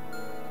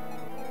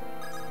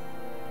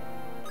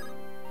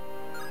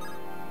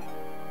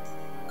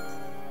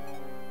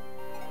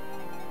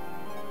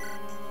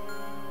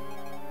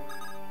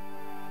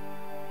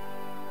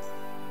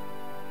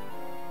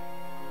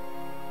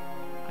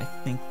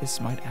 think this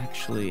might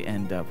actually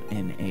end up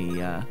in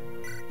a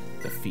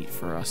defeat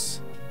for us.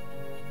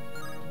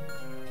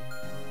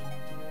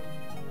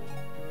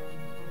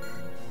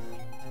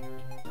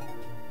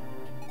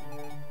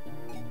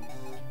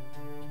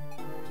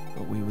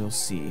 But we will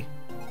see.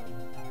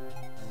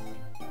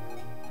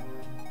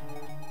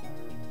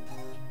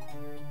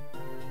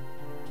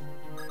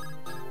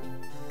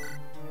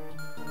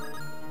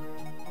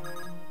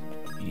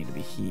 You need to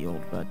be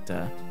healed, but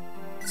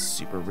it's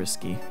super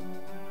risky.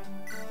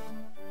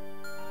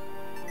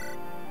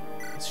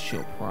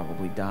 She'll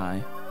probably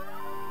die.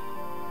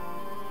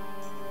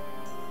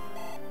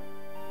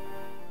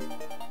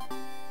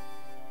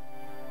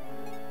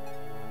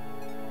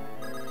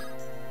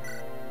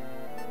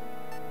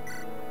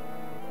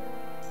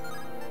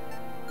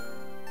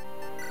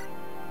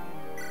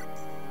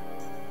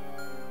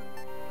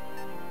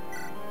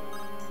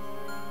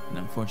 And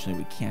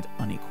unfortunately, we can't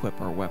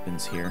unequip our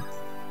weapons here.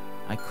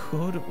 I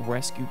could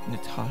rescue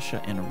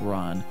Natasha and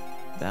run.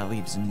 That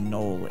leaves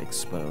Noel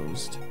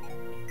exposed.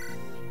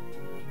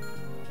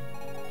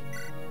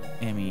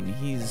 I mean,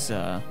 he's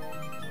got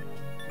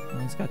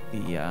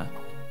the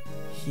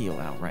heal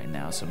out right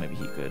now, so maybe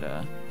he could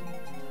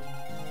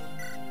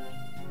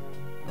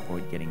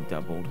avoid getting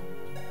doubled.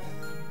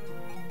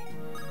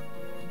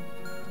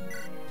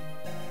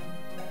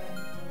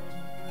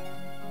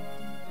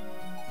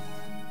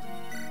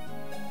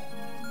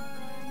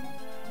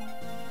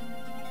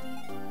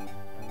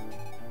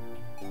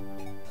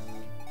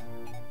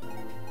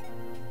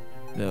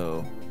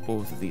 Though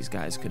both of these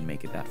guys could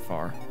make it that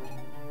far.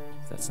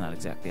 That's not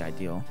exactly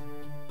ideal.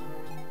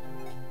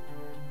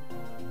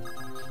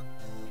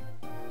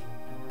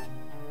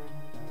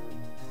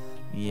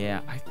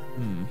 Yeah, I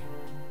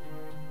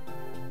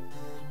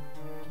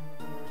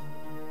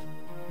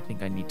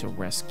think I need to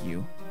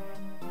rescue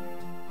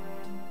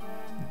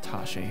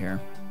Natasha here.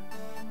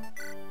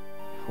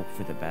 Hope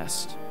for the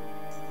best.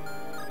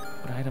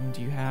 What item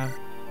do you have?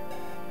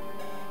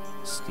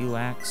 Steel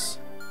axe.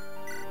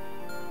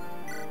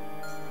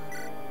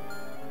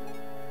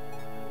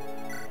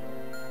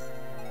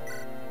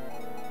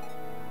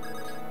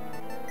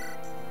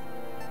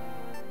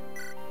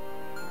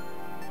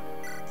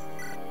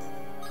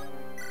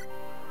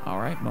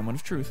 Alright, moment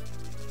of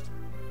truth.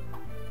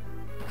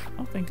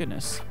 Oh, thank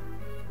goodness.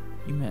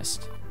 You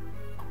missed.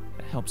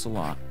 That helps a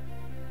lot.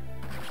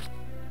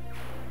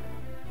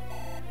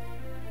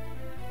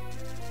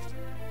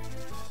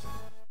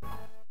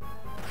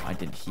 I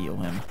didn't heal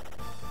him.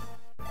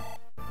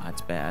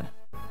 That's bad.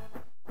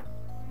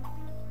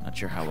 Not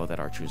sure how well that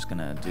archer's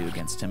gonna do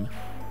against him.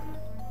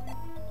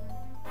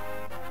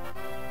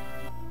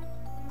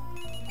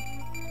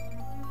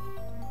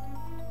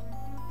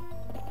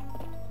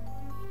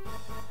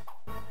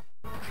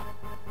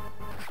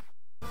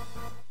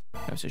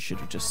 Perhaps I should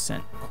have just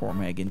sent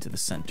Cormag into the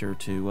center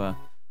to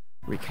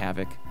wreak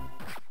havoc.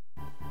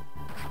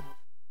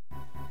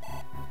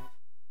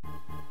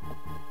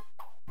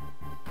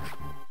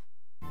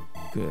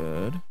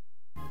 Good.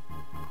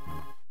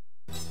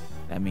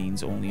 That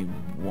means only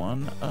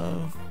one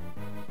of...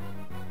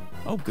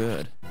 Oh,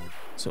 good.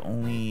 So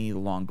only the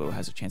longbow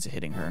has a chance of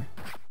hitting her.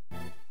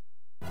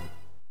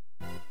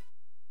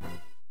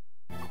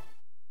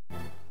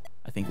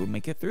 I think we'll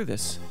make it through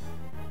this.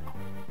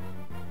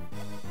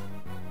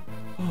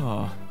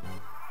 Oh,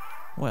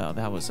 well,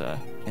 that was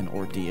an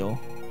ordeal.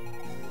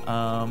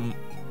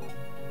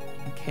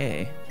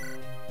 Okay.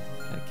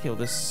 Gotta kill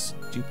this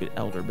stupid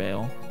elder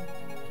bale.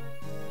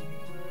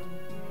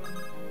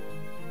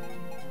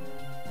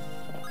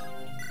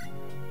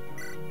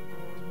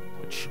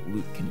 Which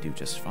Luke can do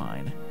just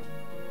fine.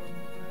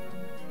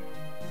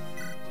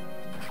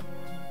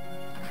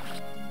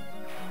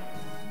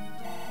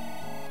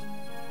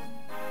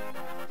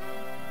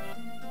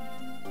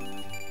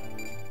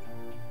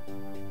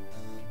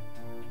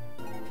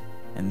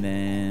 And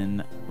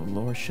then the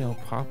lower shell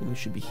probably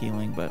should be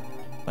healing, but,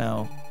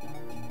 well,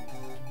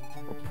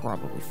 we're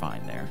probably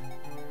fine there.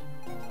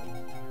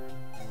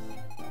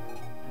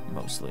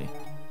 Mostly.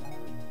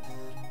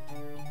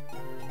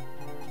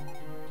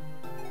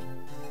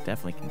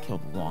 Definitely can kill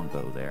the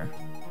longbow there.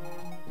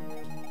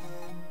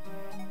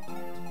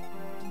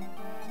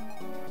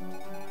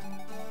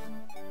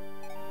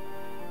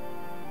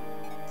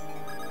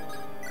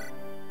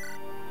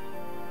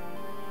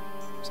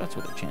 So that's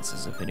what the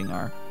chances of hitting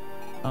are.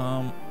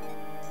 Alright,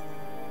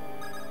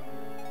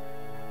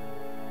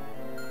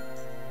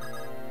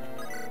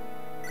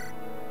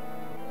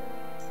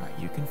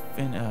 you can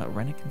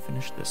Renna can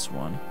finish this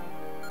one.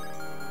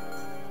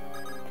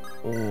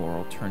 Or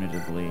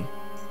alternatively,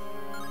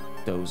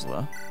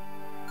 Dozla.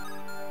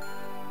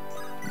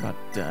 But,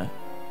 yeah,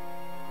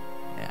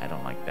 I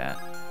don't like that.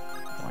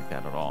 I don't like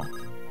that at all.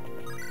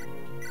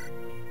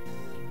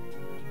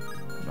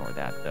 Ignore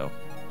that, though.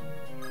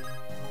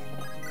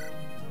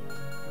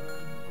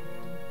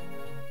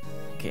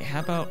 Okay, how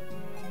about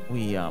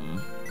we,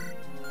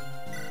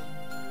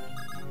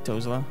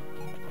 Dozla,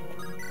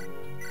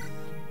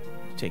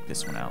 take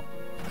this one out.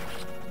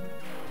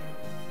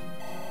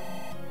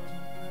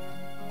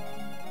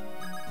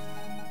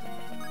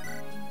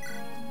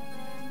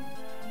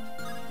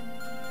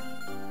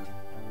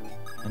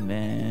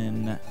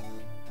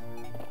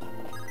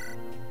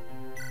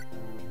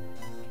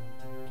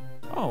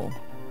 Oh,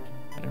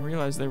 I didn't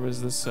realize there was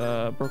this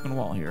broken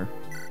wall here.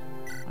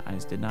 My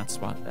eyes did not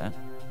spot that.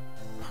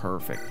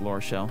 Perfect,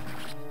 lore shell.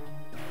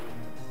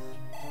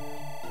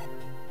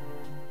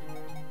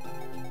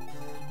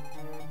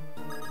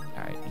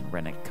 Alright, and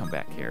Rennick, come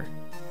back here.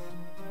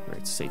 Where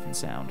it's safe and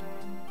sound.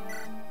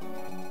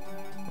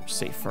 Or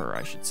safer,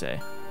 I should say.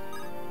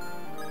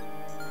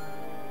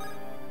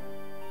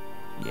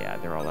 Yeah,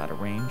 they're all out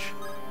of range.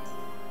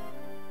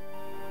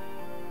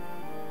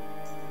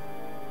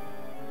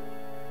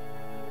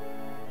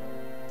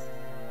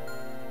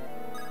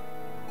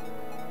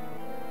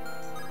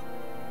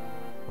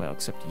 Well,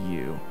 except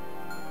you.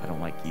 I don't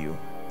like you.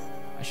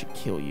 I should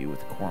kill you with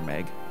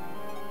Cormeg.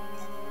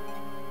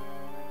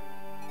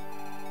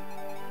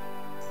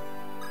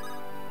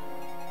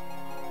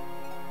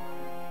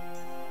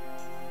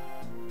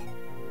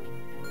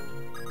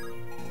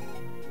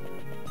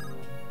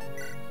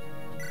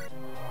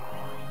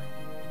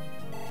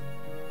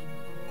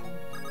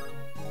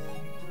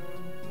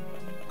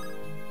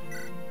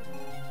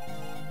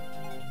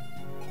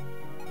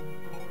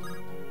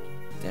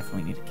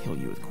 Definitely need to kill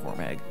you with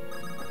Cormeg.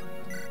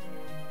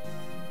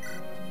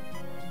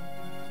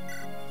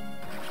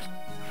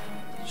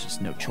 There's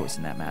just no choice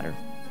in that matter.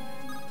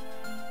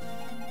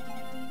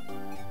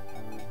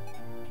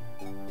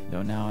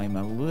 Though now I'm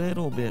a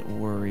little bit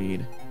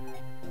worried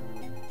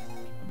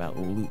about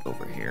loot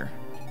over here.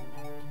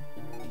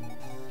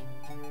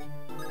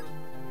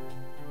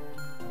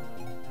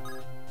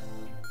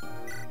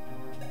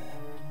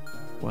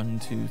 One,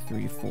 two,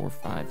 three, four,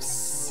 five,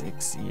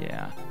 six,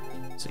 yeah.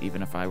 So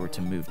even if I were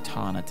to move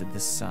Tana to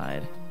this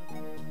side,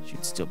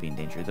 she'd still be in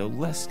danger, though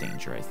less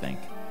danger, I think.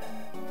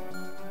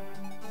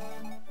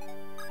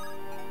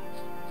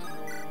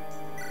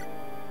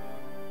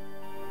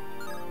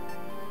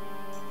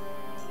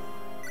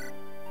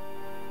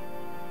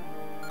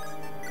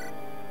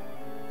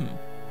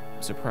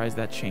 I'm surprised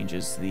that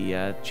changes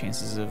the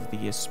chances of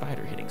the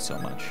spider hitting so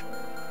much.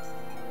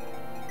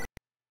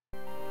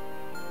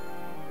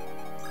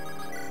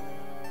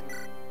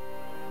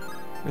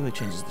 Really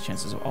changes the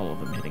chances of all of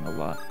them hitting a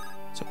lot.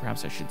 So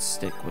perhaps I should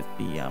stick with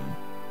the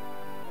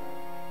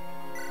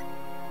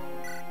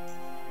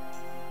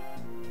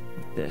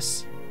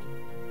this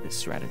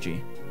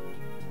strategy.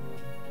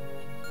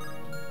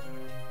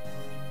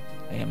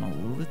 I am a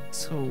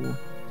little...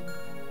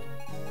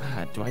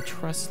 do I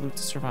trust Loot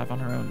to survive on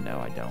her own? No,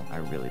 I don't. I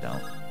really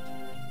don't.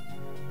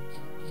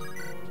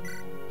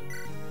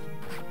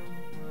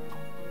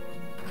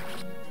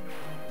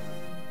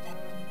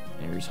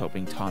 Here's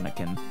hoping Tana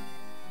can...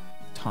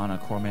 Tana,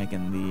 Cormeg,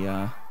 and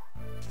the,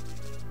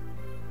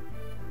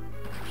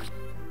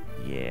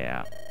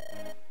 yeah.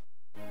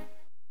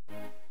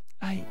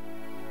 I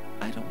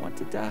don't want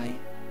to die.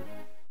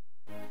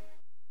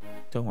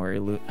 Don't worry,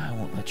 Loot. I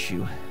won't let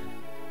you.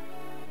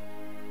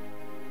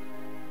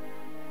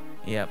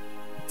 Yep.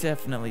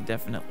 Definitely.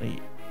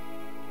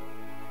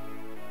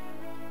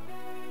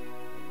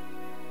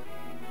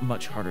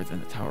 Much harder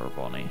than the Tower of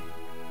Volney.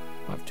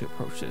 We'll have to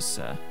approach this,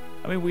 I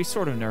mean, we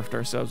sort of nerfed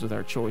ourselves with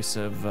our choice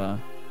of,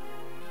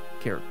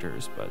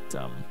 characters, but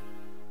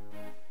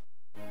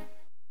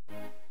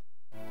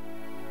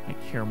I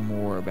care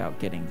more about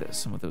getting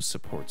some of those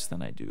supports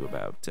than I do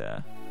about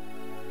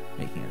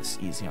making this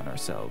easy on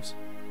ourselves.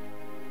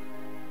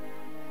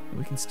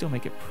 We can still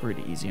make it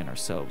pretty easy on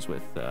ourselves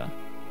with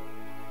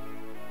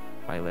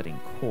by letting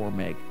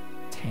Cormeg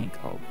tank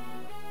a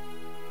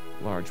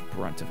large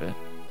brunt of it.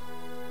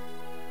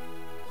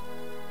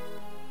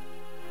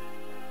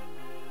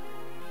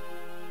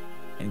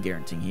 And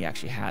guaranteeing he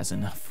actually has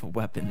enough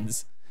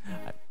weapons.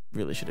 I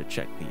really should have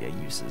checked the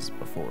uses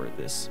before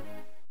this.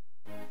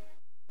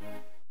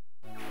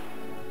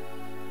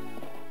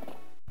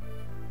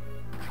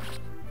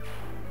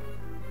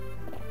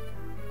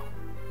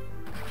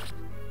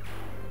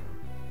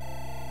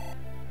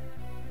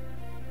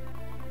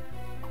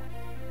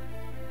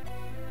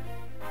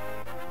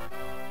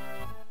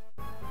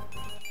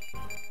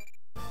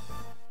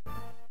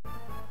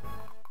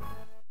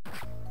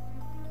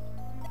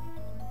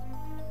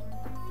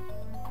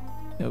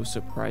 Though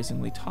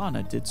surprisingly,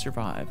 Tana did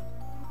survive.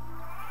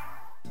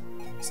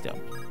 Still.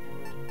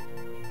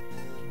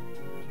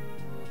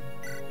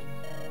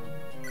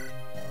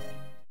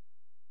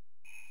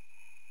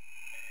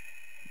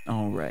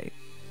 Alright.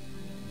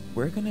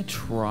 We're gonna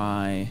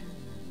try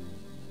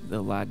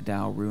the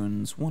Lagdou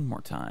ruins one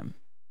more time.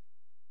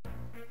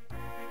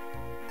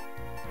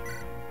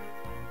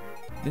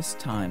 This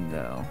time,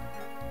 though,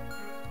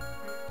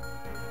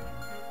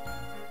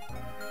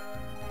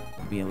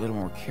 we'll be a little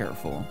more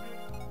careful.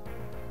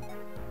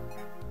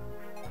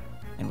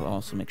 And we'll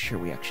also make sure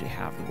we actually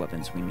have the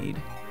weapons we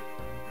need.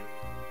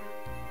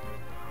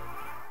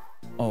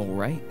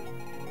 Alright.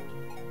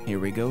 Here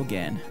we go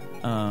again.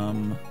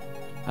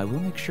 I will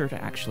make sure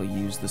to actually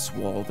use this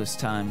wall this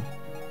time.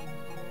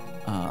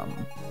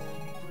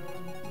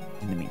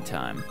 In the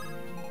meantime.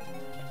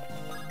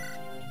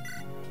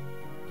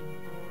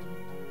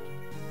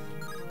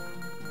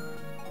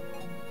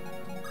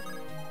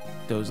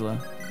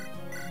 Dozla,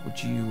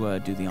 would you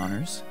do the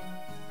honors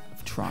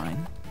of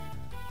trying?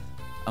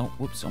 Oh,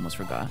 whoops, almost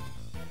forgot.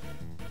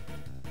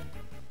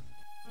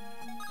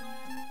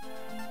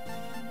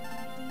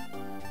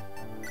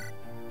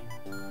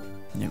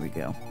 There we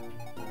go.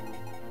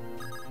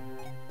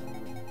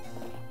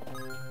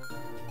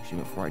 Actually,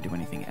 before I do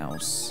anything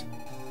else...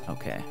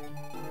 Okay.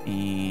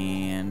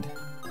 And...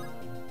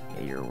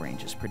 yeah, your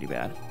range is pretty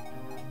bad.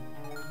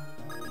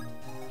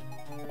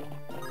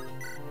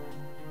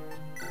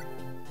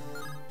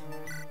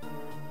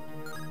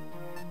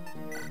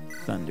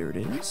 Thunder it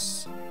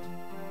is.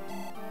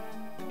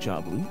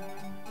 Job loot.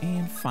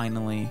 And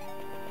finally...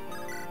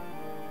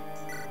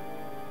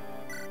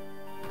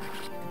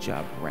 good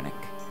job, Rennick.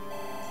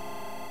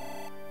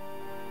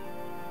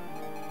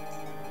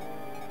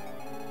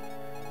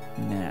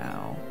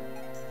 Now...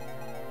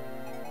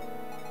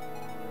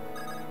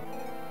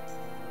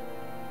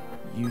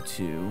 you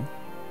two...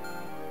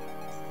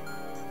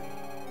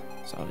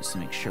 so obviously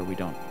make sure we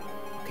don't...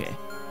 okay.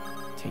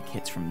 Take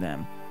hits from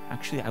them.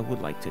 Actually, I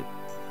would like to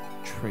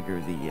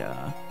trigger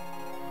the,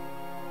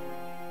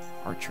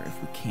 archer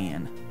if we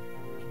can.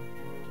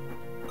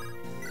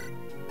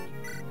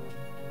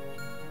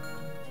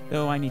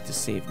 Though I need to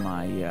save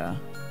my,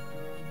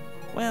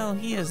 well,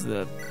 he has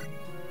the...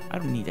 I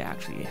don't need to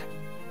actually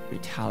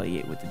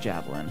retaliate with the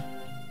javelin.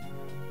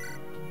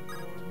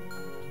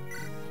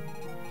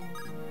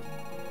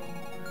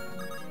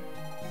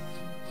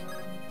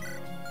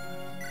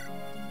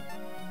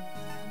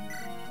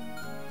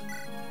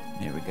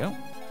 There we go.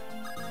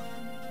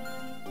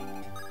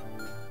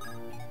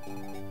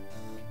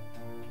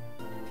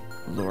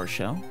 Lure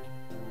shell.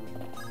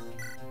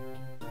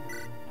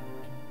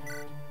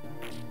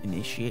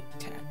 Initiate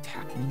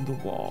attacking the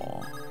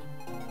wall.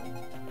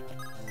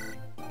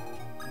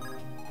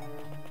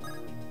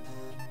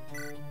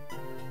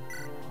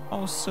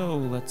 Also,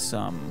 let's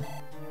put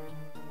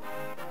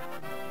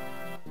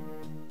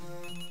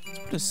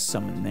a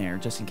summon there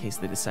just in case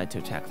they decide to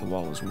attack the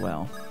wall as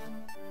well.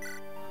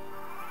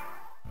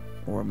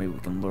 Or maybe we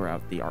can lure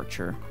out the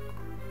archer.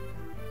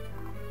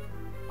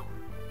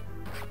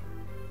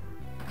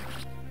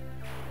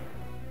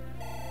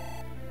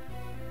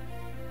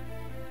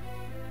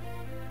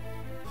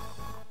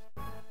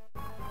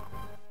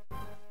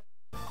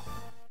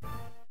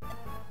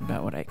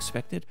 About what I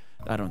expected.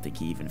 I don't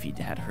think even if he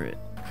had hit,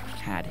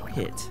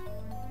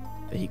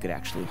 that he could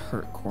actually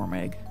hurt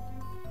Cormag.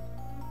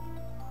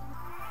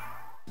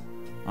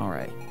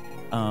 Alright.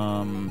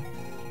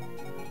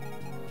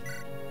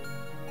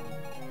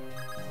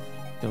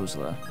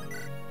 Dozla.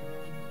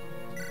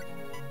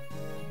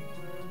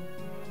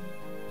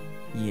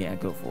 Yeah,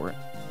 go for it.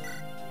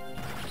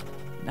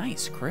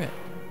 Nice crit.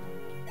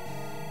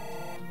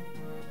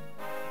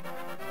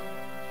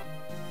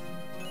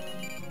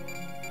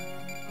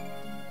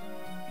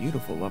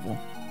 Beautiful level.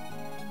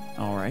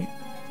 Alright.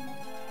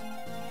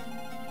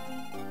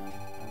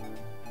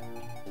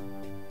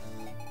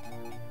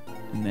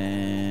 And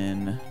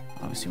then,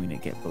 obviously we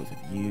need to get both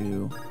of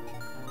you.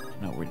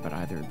 I'm not worried about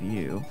either of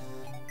you.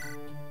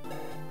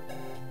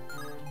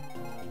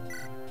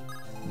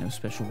 No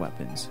special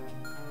weapons.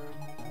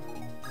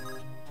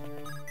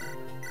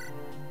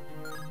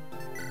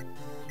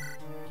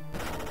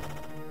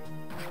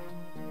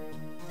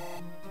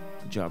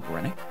 Good job,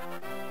 Rennick.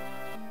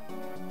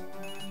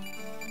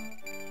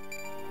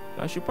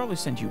 I should probably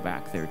send you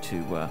back there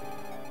to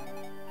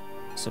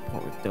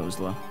support with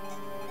Dozla.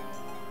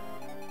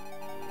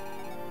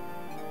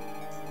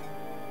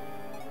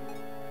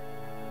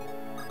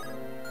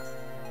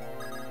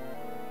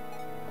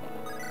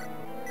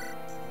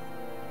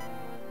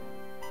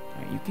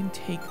 Alright, you can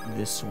take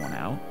this one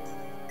out.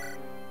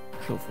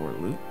 Go for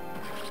it, Loot.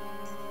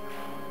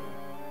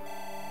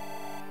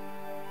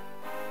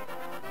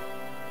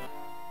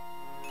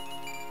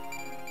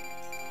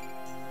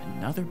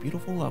 Another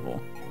beautiful level.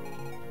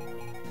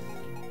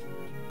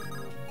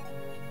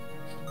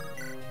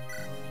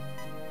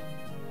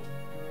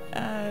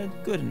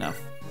 Good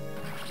enough.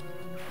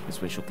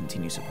 This way she'll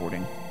continue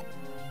supporting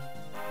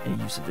the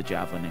use of the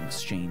javelin in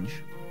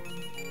exchange.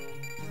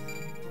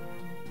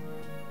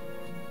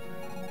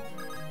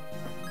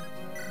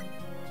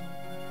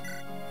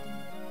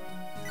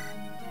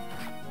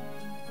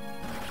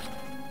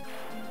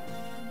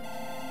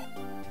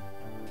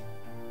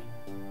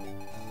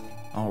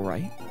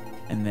 Alright,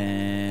 and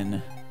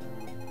then...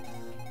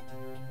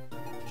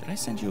 should I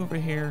send you over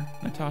here,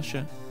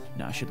 Natasha?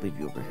 No, I should leave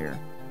you over here.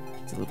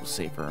 It's a little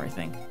safer, I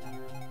think.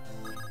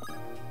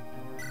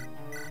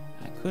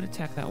 I could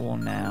attack that wall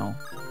now.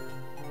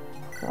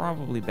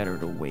 Probably better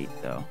to wait,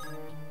 though.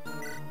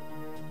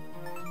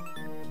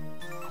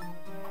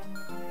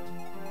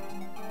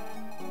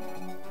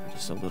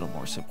 Just a little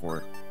more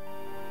support.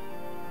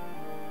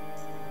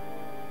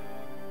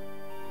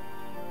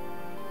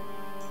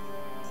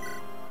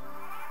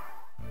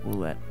 We'll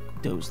let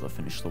Dozla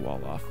finish the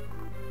wall off.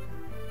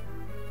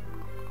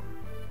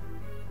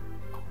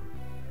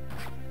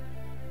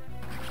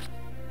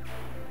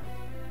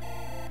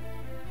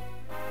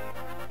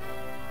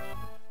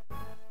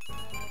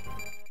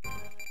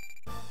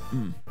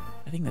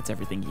 I think that's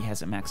everything he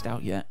hasn't maxed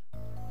out yet.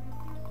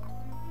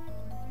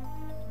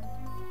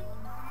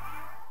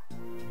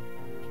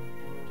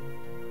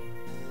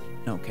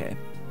 Okay.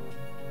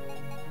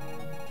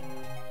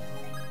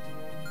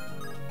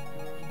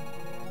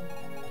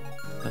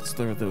 Let's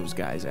throw those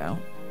guys out.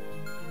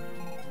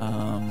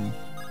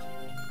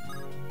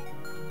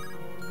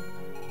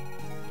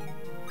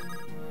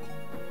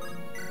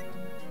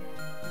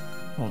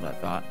 Hold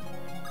that thought.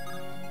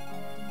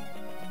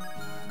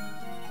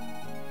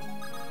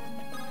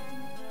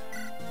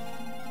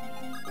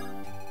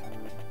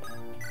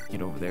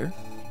 Get over there.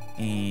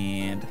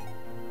 And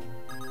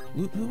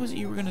who was it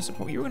you were going to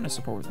support? You were going to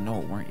support with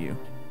Noel, weren't you?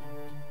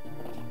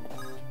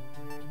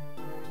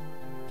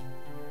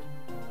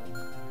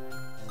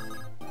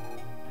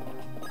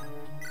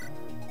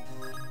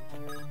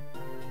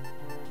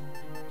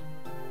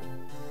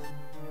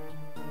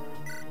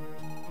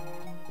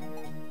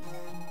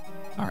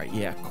 Alright,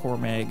 yeah,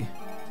 Cormeg.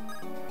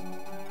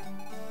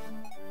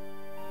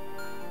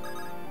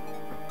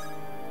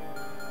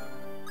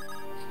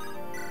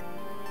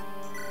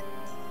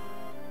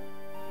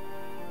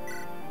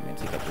 I'm gonna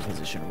take up the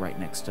position right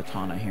next to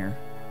Tana here.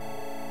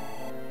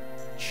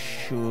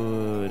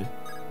 Should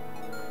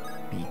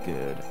be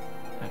good.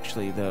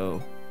 Actually,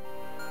 though,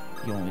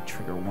 you only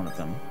trigger one of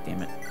them.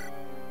 Damn it.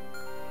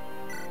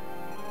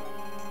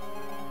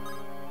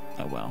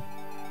 Oh well.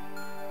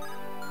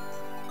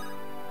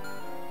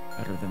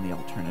 Better than the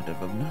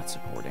alternative of not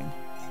supporting.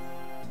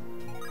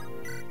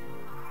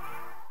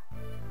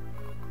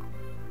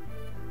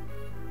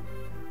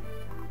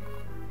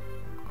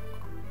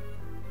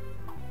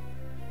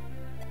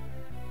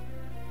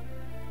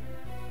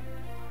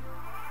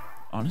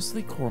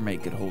 Honestly,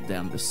 Cormake could hold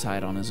down this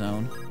side on his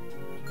own.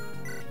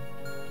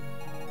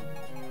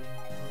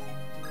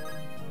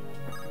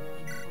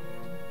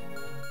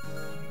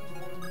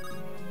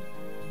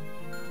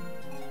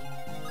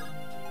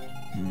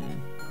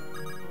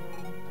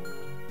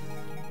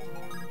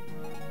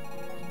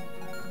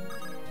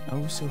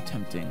 Oh, so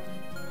tempting.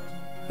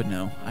 But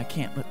no, I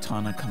can't let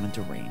Tana come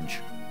into range.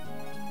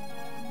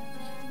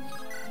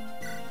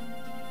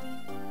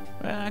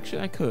 Well,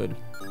 actually, I could.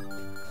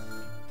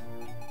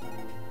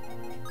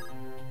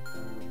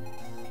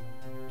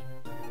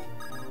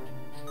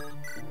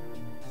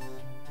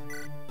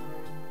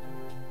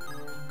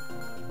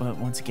 But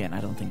once again, I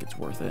don't think it's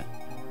worth it.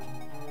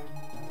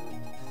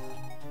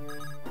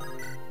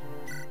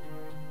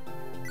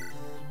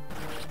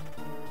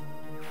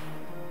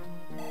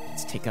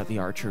 Let's take out the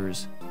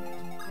archers,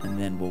 and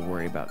then we'll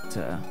worry about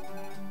Tana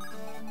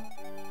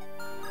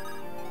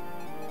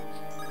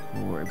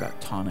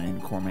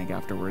and Cormag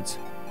afterwards.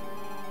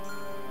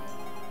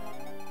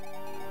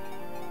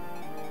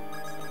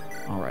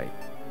 All right.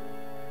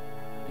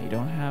 You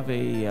don't have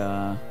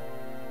a.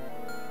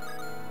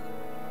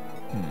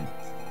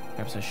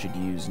 Perhaps I should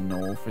use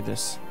Noel for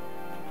this.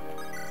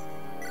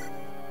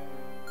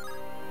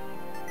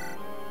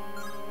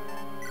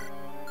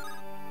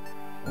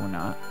 Or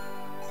not.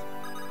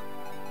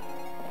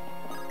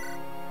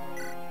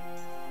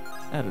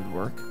 That'd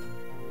work.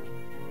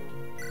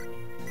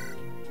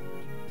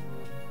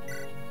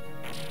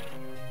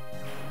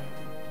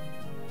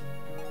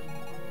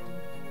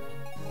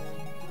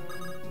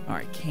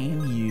 Alright,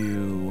 can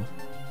you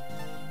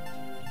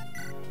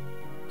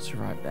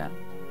survive that?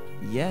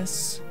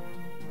 Yes,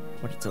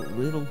 but it's a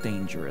little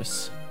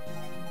dangerous.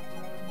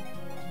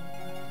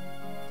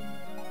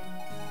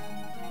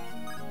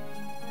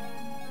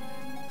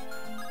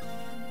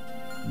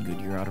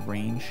 Good, you're out of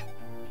range.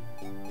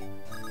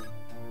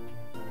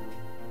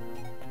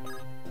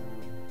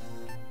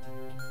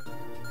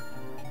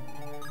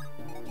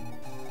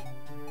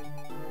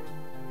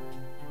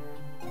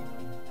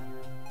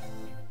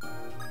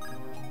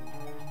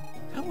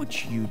 How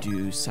would you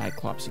do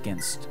Cyclops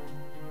against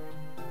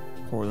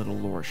poor little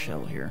Lore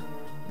Shell here?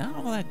 Not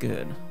all that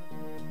good.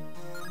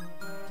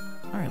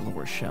 Alright,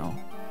 Lore Shell,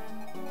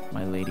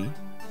 my lady.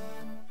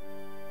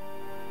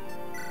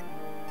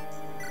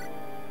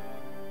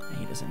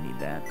 He doesn't need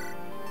that.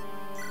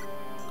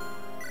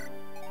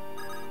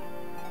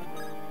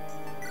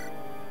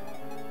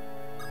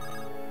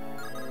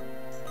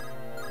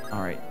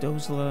 Alright,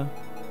 Dozla.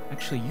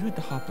 Actually, you had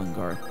the Hoplin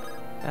Guard.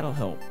 That'll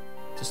help.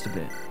 Just a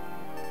bit.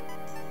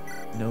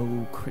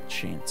 No crit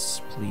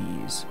chance,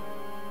 please.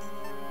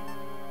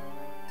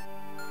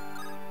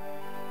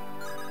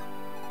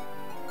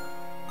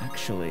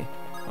 Actually,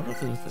 what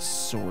about with the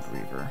Sword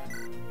Reaver?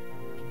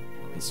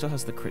 It still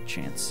has the crit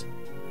chance.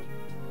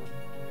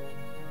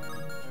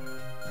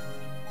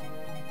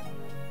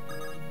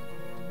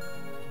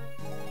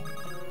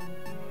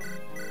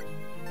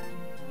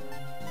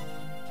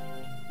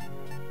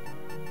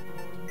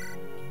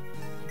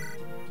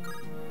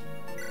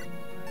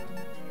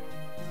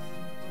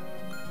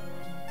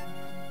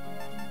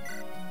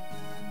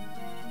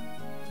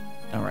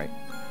 Alright.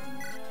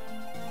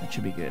 That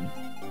should be good.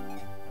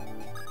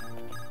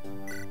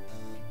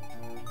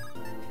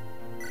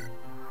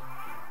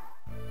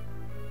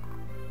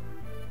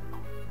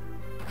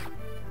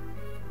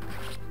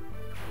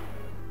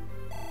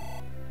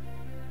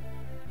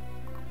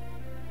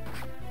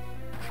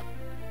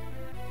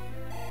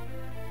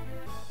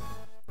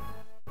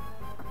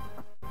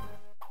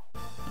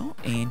 Oh,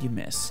 and you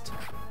missed.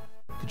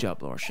 Good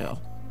job, Lower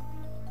Shell.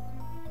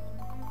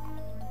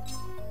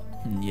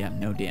 Yeah,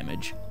 no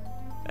damage.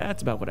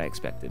 That's about what I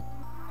expected.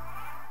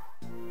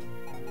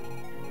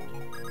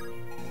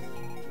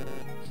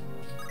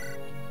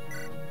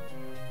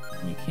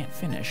 You can't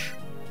finish.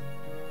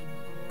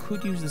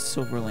 Could use the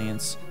silver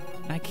lance.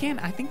 And I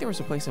can't. I think there was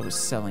a place that was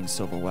selling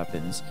silver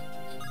weapons.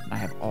 And I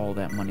have all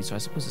that money, so I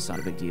suppose it's not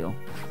a big deal.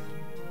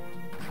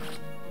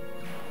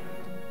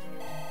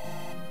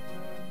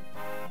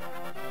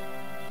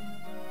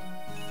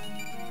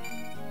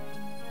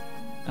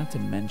 Not to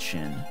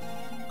mention...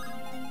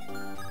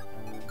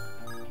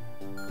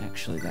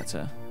 Actually, that's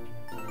a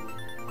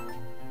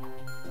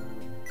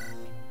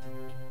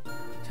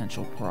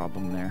potential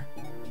problem there.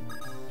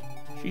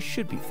 She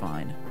should be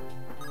fine.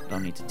 But I'll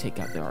need to take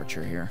out the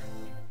archer here.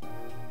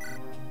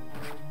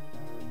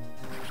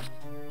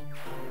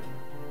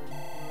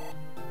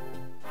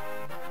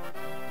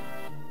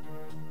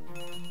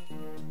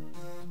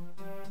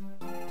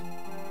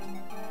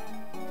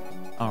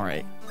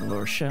 Alright,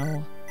 Lower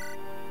Shell.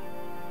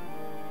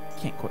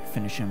 Can't quite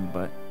finish him,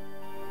 but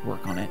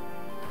work on it.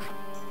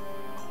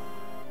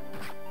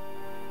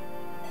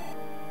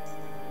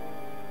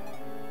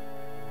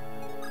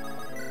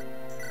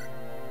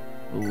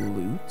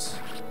 Loot.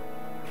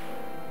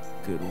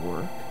 Good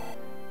work.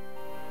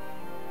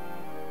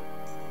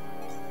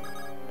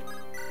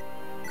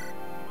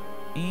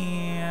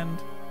 And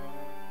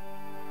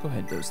go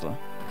ahead, Dozla.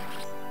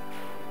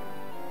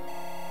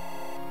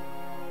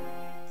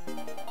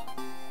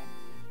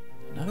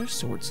 Another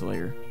Sword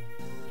Slayer.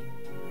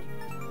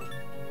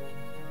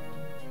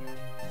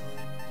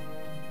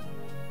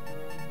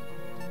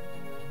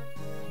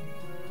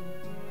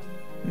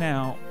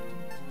 Now,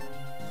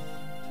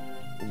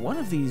 one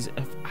of these,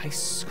 I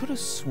could have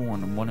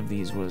sworn one of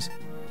these was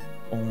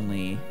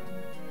only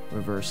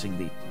reversing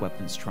the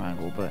weapons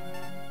triangle, but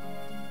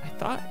I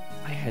thought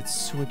I had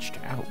switched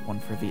out one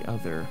for the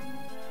other.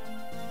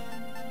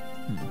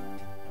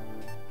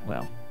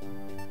 Well,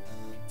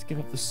 let's give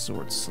up the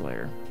Sword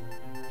Slayer.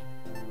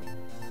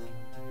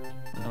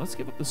 No, let's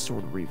give up the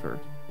Sword Reaver.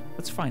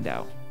 Let's find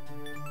out.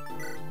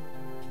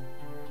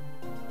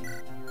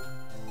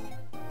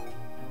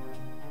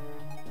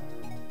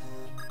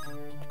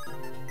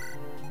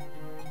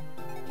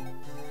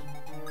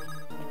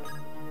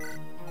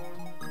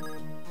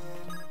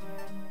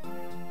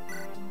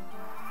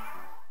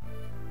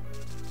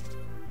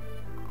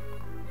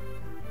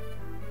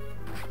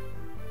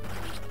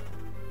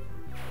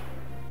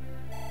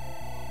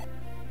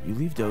 You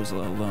leave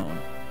Dozla alone.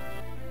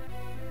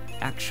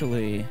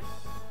 Actually,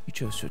 you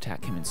chose to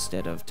attack him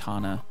instead of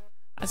Tana.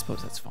 I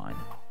suppose that's fine.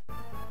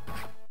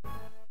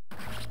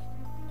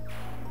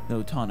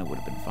 Though Tana would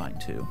have been fine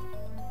too.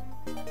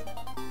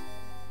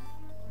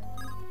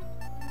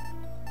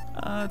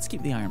 Let's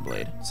keep the Iron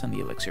Blade. Send the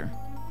elixir.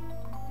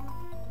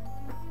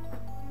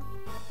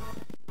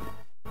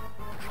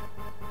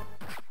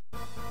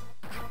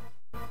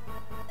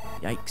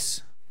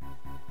 Yikes.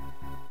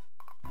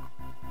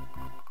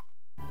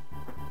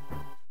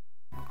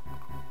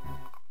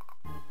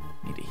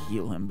 Need to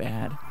heal him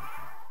bad.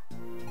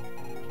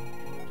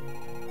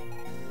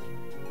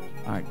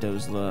 Alright,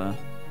 Dozla.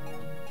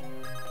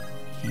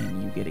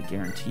 Can you get a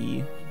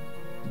guarantee?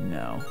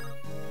 No.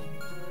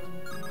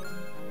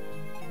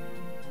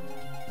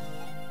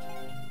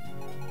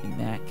 In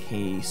that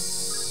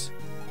case...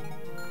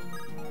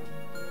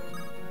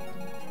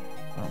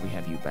 why don't we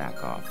have you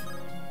back off?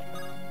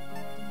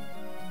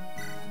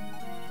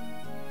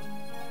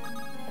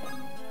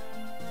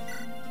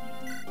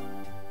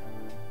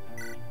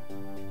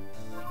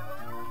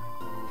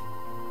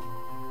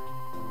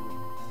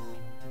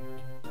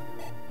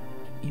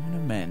 Even a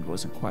mend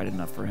wasn't quite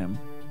enough for him.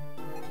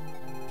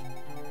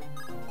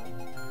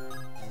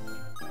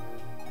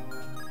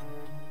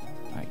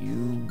 Alright,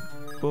 you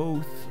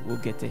both will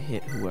get to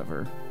hit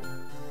whoever.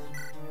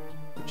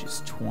 Which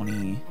is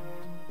 20,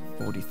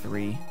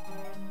 43.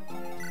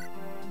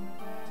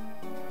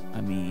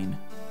 I mean...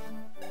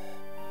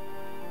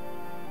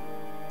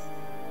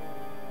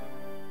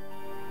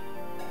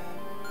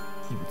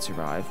 he would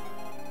survive.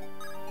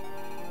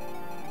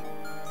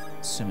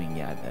 Assuming,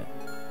 yeah, that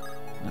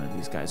none of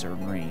these guys are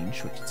in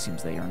range, which it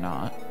seems they are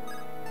not.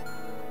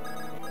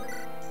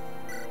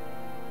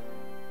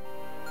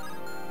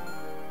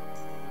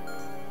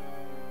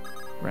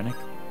 Rennick?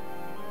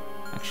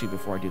 Actually,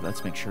 before I do,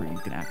 let's make sure you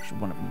can actually,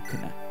 one of them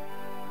can...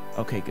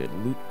 okay, good.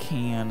 Luke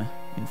can,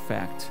 in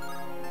fact,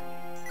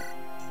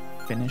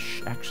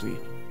 finish. Actually,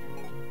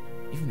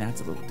 even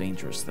that's a little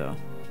dangerous, though.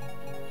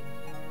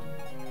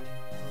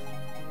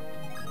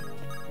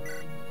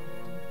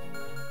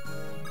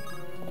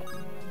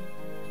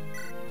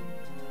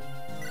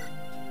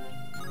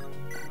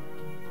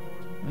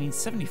 I mean,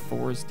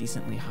 74 is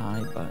decently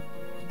high, but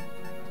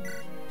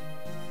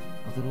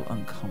a little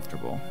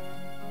uncomfortable.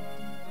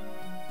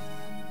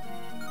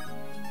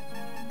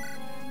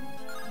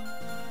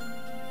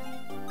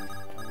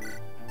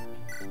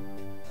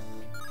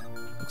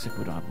 Looks like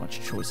we don't have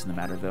much choice in the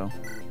matter, though.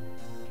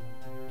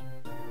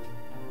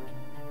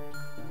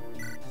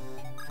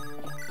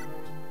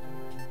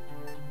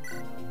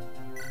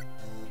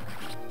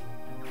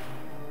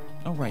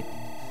 Oh, right.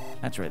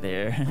 That's right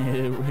there.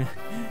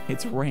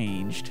 It's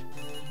ranged.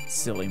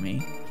 Silly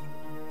me.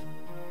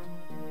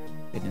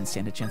 They didn't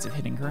stand a chance of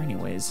hitting her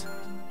anyways.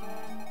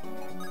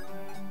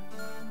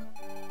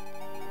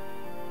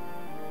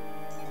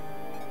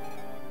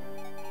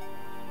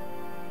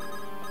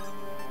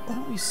 Why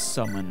don't we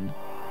summon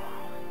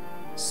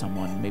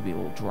someone? Maybe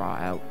we'll draw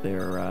out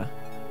their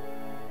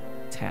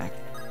attack.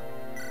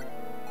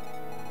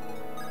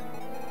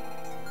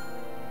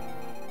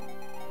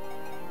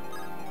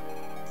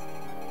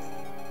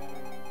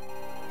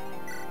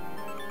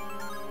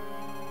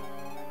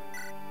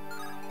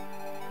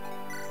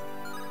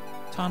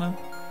 Tana,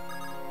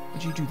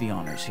 would you do the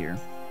honors here?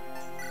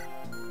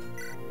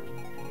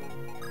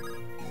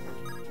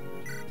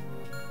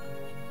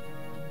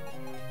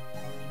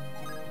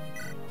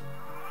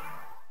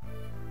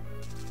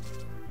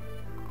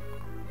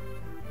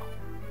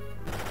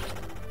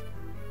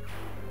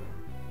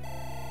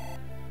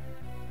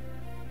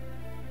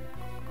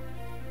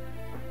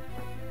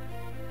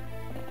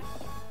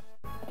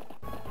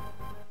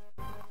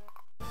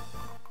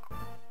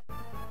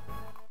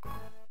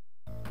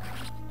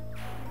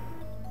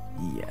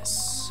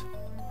 Yes.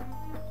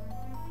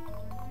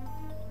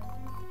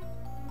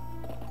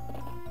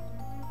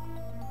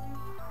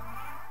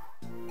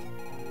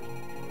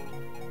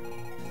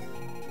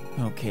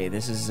 Okay,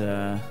 this is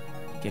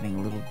getting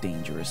a little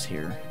dangerous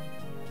here.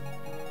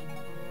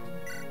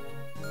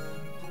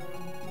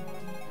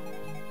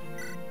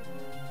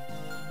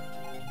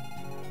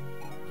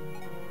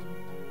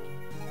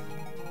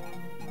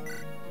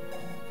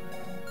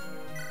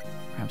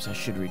 Perhaps I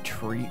should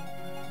retreat.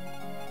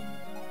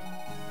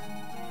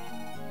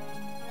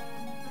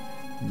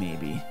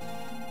 Maybe.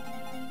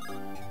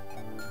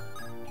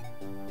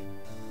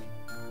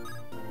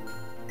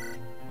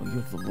 Oh, you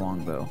have the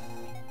longbow.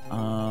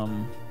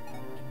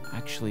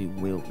 Actually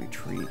will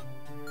retreat.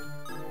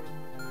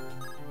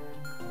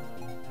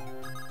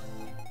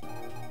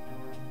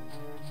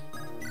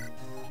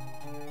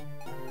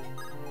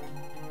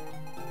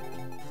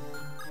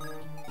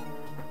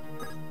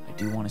 I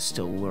do want to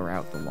still lure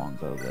out the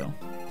longbow, though.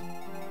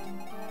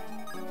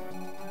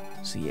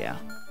 So, yeah.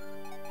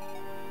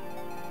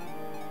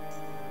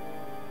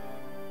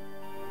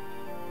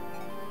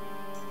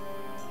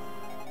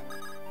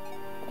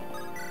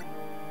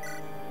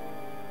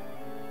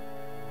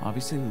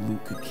 Obviously,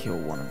 Luke could kill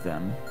one of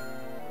them.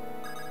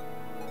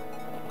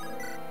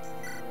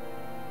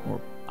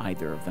 Or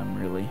either of them,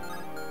 really.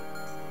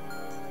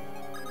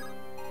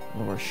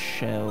 Or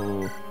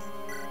Shell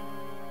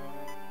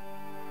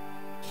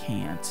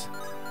can't.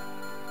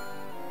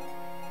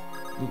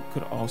 Luke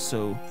could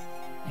also,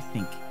 I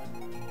think...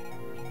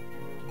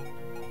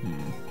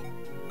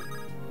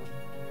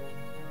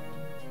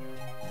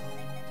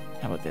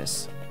 How about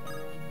this?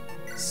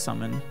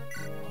 Summon.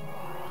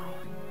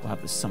 We'll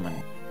have the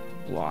summon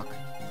block.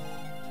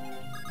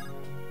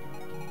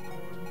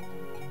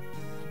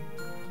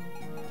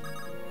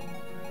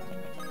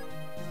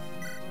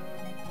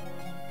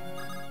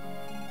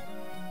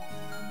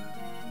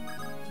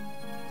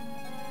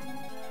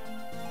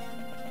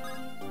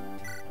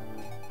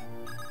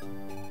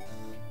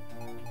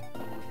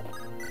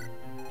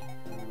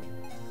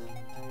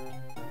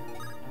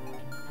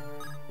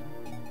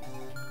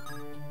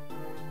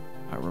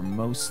 We're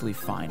mostly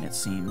fine, it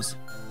seems.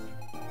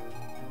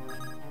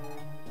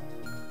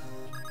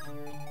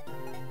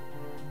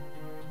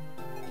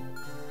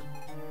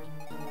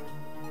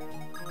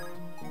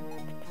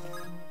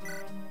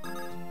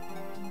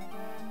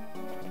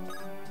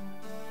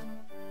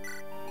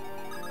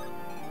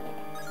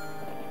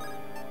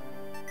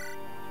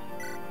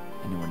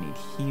 Anyone need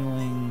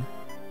healing?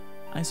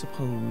 I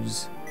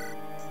suppose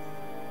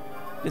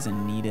he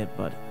doesn't need it,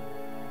 but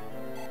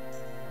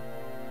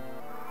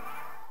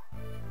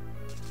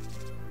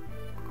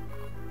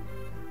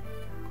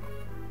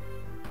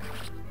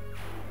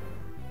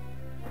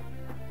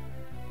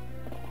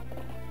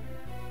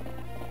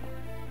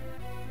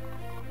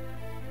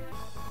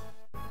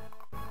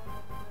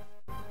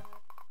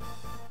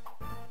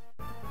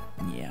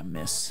yeah,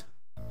 miss.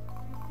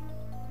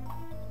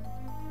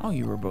 Oh,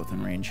 you were both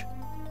in range.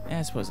 Yeah,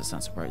 I suppose that's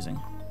not surprising.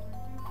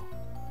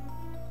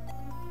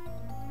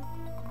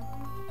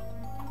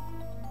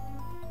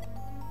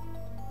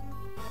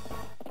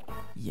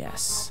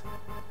 Yes.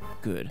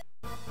 Good.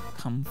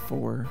 Come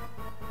for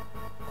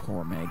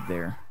Cormag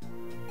there.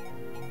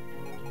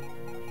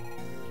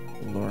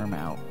 Lure him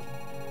out.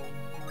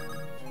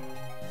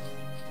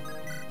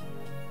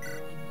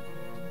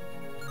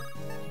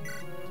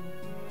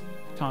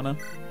 Tana,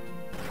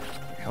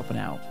 you're helping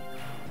out.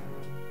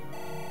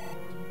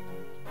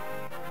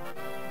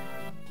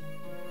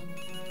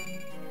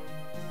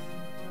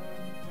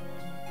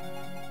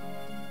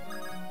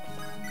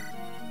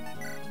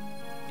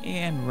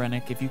 And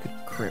Rennick, if you could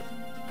crit.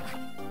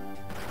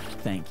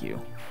 Thank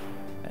you.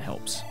 That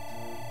helps.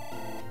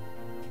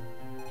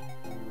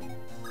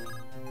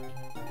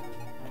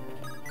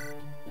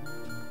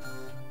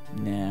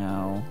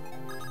 Now...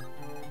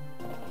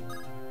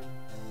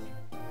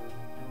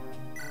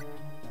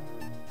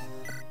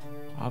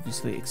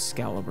 Obviously,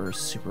 Excalibur is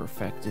super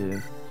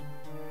effective.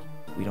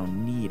 We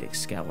don't need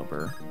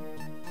Excalibur.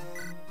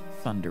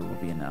 Thunder will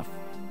be enough.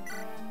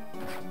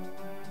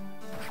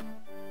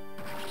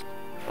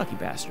 Lucky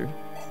bastard.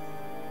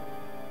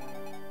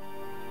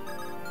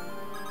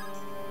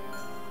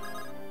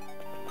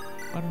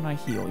 Why don't I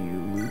heal you,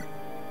 Luke?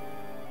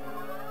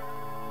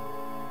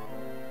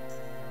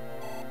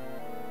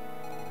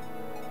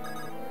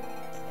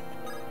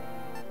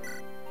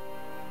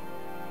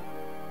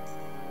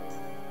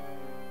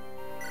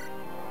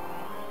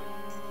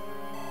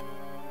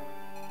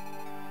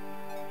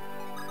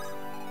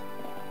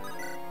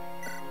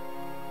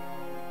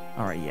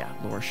 Alright, yeah.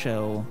 Lower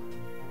Shell.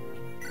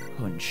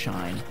 Go ahead and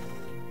shine.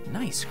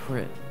 Nice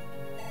crit.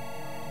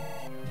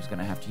 I was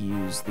gonna have to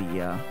use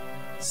the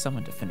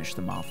summon to finish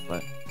them off,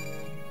 but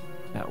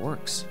that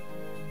works.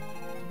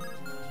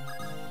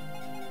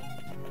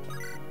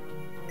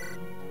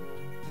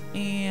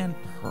 And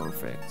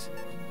perfect.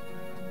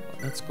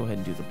 Let's go ahead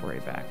and do the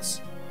Brave Axe.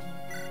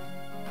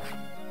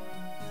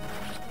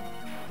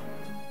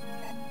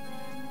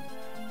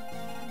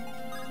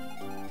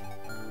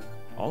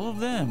 All of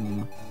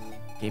them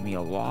gave me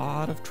a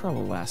lot of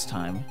trouble last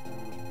time,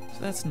 so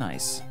that's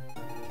nice.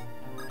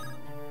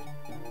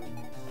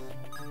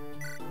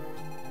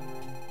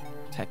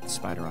 Attack the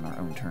spider on our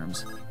own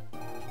terms.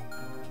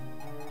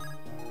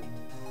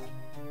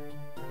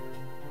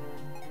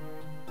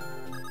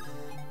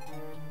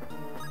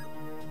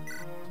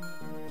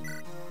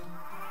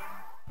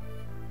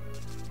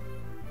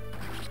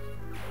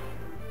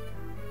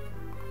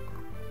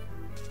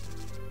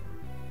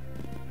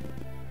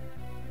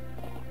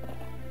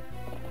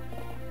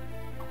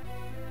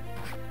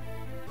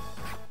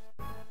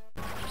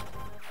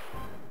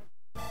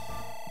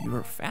 You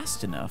were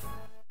fast enough.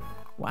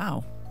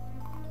 Wow.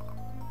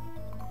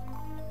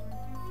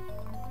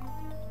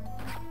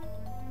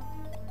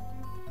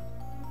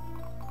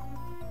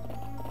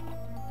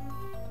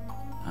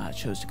 I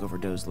chose to go for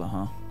Dozla,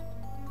 huh?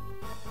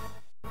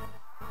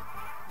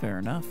 Fair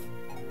enough.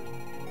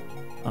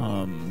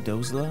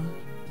 Dozla?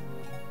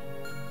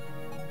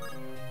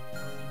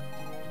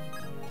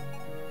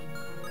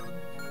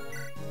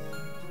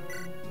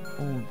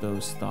 Hold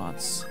those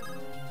thoughts.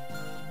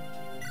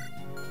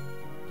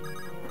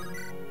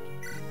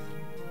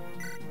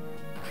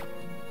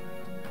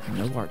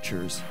 No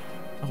archers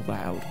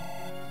allowed.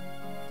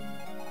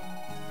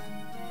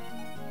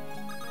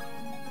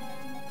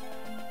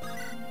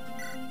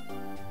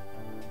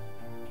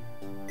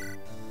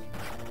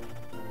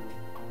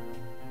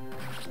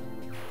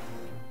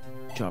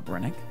 Job,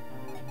 Rennick.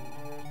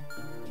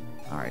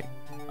 Alright.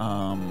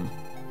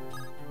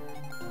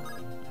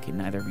 Okay,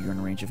 neither of you are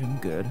in range of him.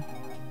 Good.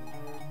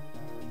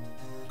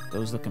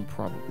 Those that can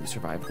probably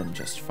survive them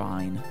just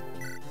fine.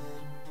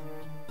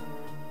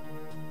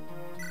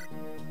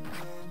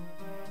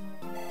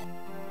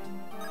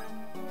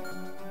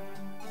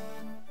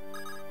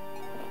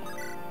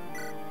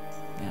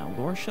 Now,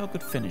 Laura Shell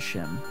could finish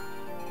him.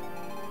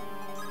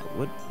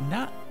 Would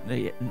not...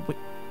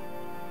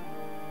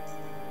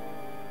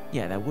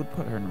 Yeah, that would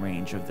put her in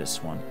range of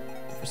this one.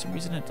 For some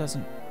reason, it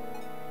doesn't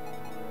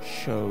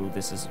show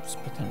this as a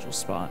potential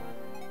spot.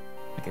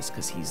 I guess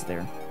because he's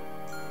there.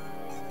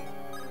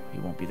 He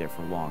won't be there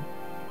for long.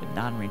 But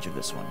not in range of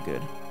this one.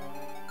 Good.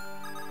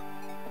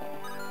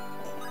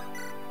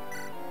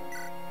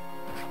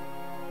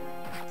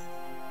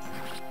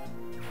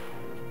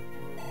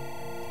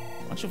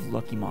 Bunch of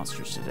lucky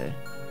monsters today.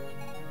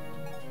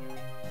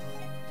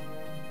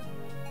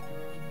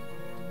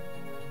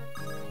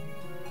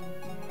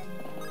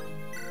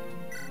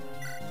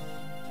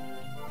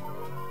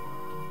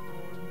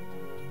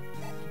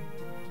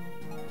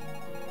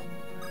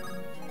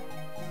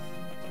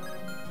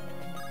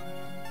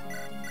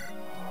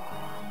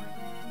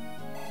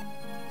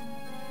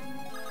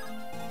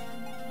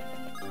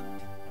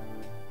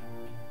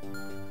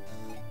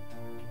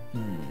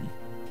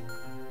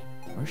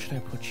 Where should I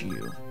put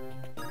you?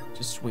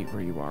 Just wait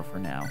where you are for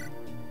now.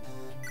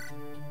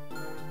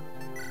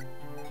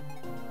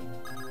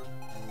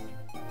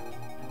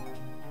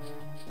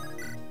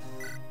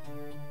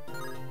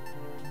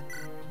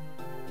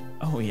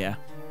 Oh yeah,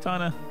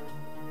 Tana.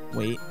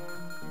 Wait.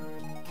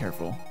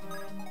 Careful.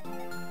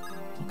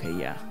 Okay,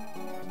 yeah.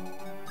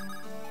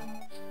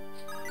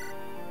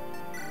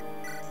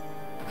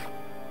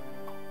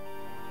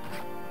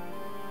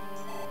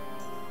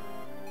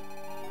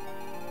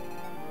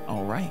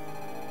 All right.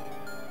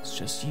 It's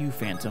just you,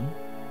 Phantom.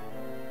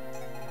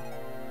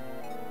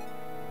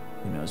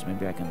 Who knows,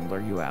 maybe I can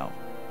lure you out.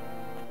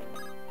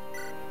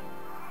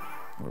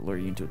 Or lure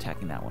you into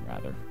attacking that one,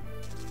 rather.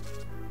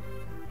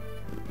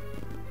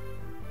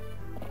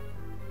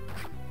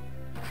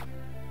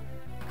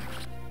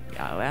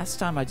 Yeah, last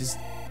time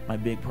my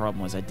big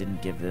problem was I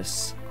didn't give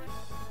this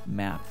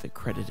map the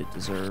credit it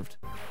deserved.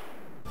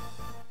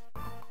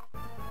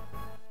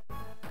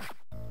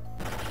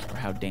 Or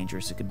how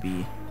dangerous it could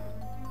be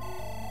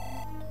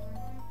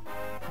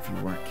if you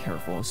weren't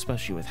careful,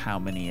 especially with how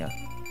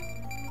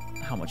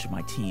much of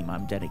my team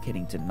I'm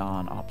dedicating to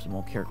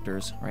non-optimal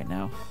characters right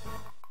now.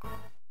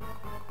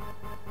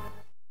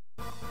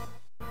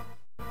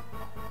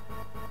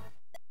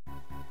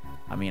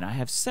 mean, I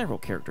have several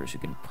characters who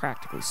can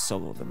practically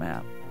solo the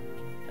map.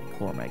 Like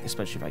Cormac,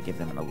 especially if I give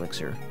them an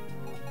elixir.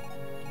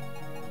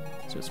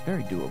 So it's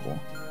very doable.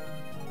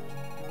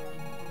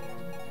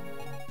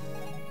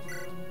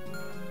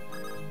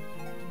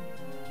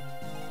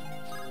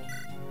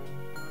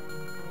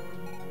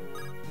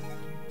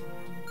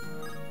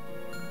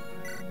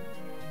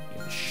 You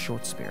have a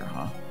short spear,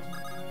 huh?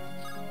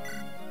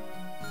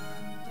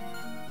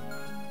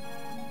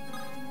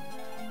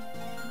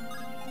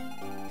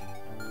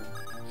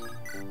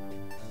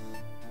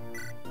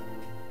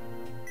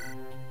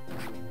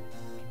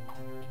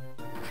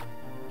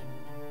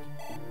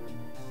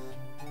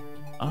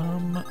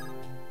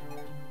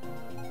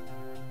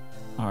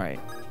 Alright.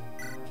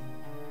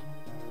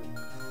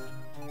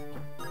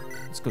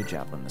 Let's go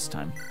javelin this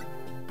time.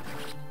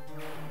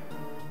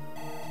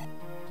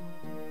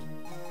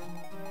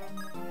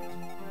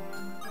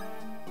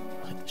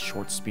 Like the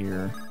short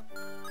spear.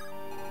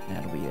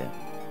 That'll be it.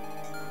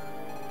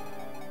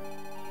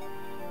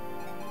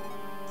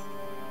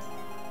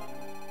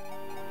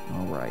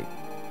 Alright.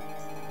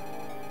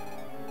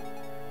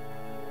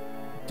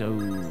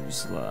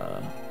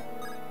 Dozla.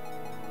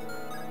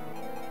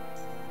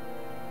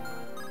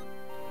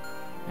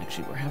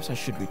 Actually, perhaps I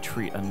should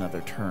retreat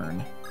another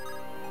turn.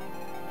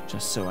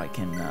 Just so I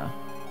can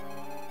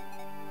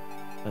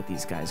let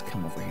these guys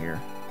come over here.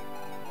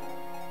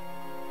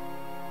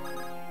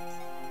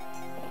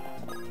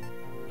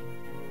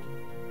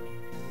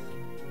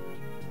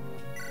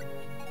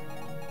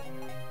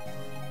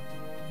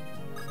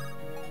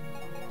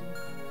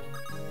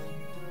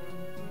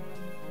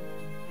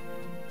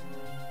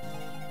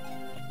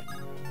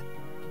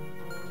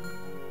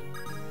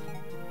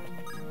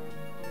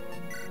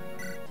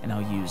 And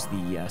I'll use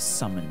the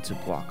summon to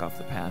block off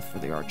the path for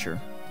the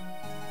archer.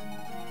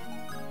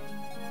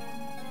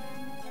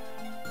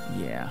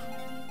 Yeah.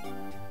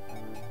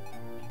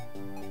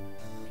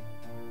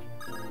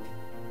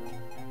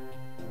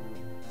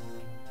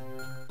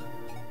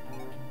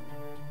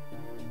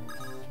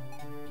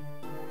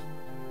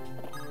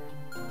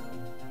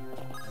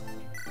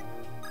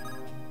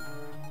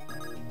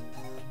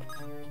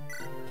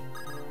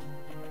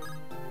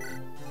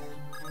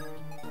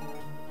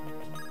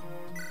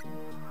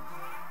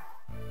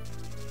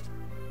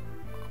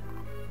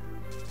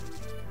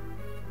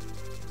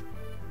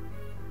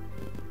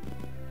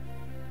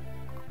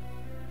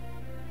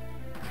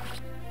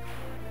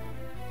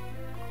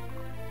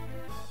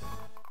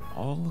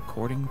 All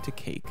according to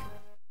Cake.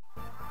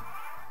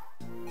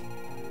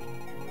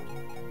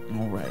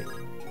 Alright.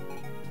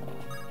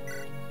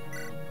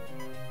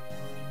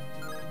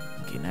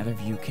 Okay, neither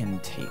of you can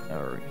take,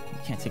 or you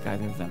can't take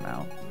either of them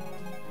out.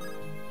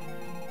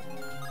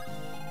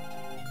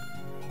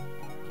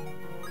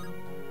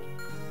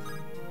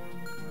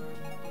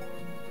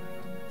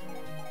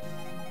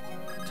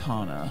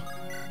 Tana.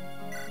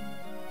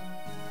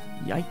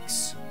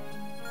 Yikes.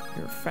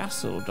 You're a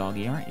fast little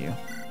doggy, aren't you?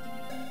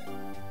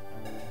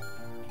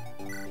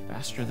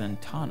 Faster than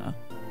Tana.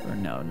 Or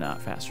no,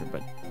 not faster,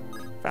 but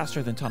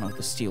faster than Tana with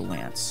the steel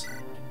lance.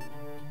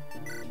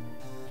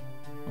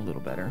 A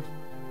little better.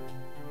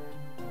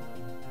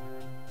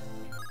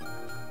 Do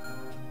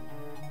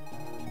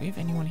we have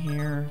anyone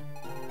here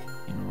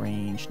in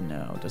range?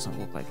 No, doesn't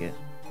look like it.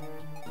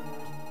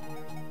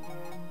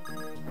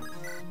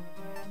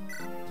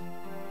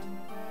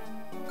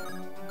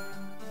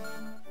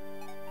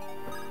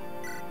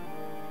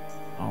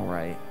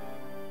 Alright.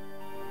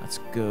 Let's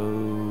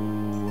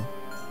go...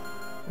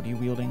 What are you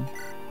wielding?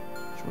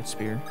 Short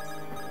spear.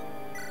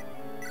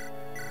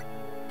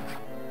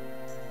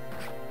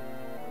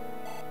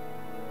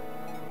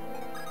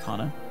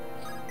 Tana.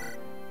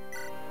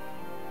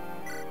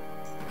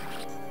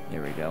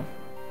 There we go.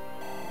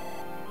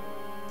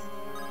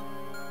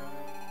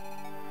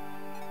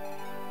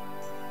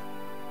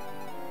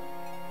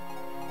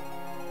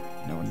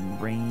 No one in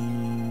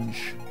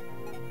range.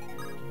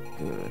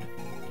 Good.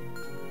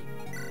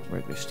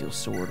 Regular steel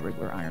sword,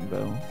 regular iron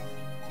bow.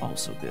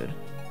 Also good.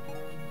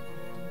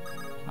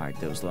 Alright,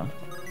 Dozla.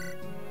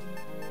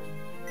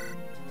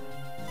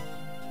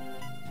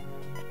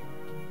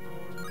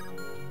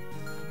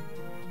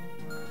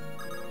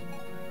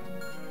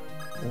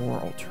 Or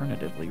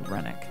alternatively,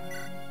 Rennick.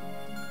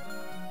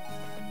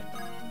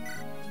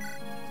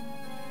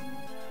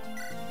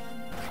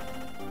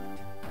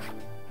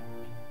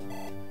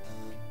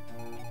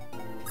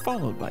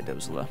 Followed by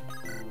Dozla.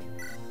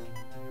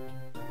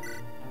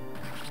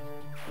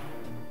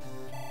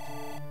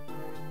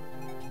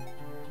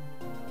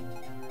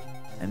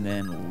 And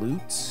then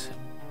Loot.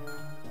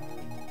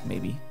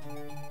 Maybe.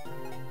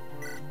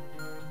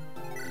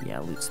 Yeah,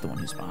 Loot's the one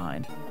who's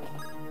behind.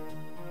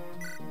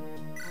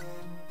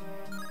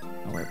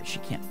 Alright, but she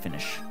can't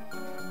finish.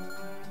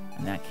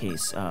 In that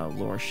case,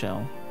 Laura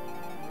Shell.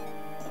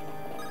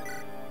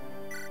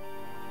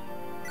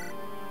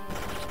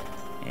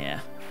 Yeah.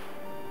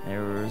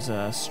 There was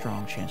a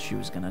strong chance she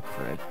was gonna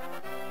crit.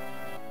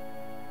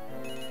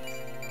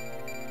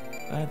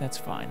 But that's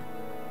fine.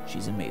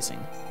 She's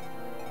amazing.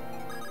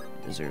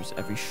 Deserves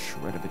every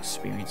shred of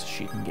experience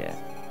she can get.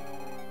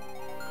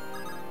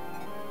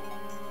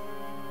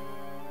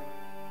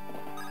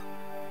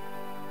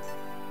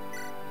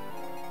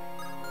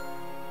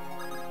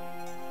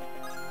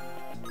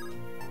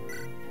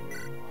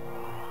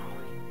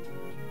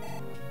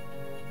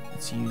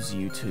 Let's use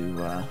you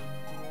to, I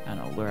don't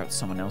know, lure out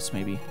someone else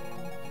maybe.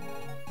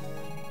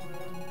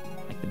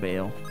 Like the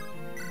Bale.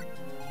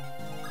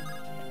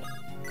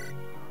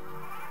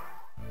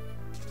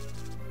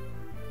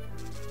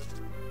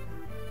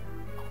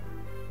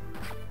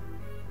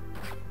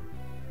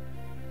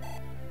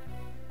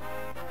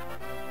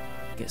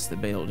 Guess the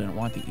Bale didn't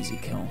want the easy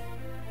kill.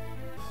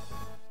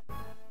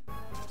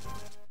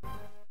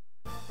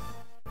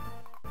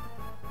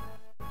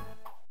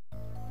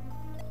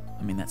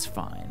 I mean, that's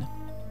fine.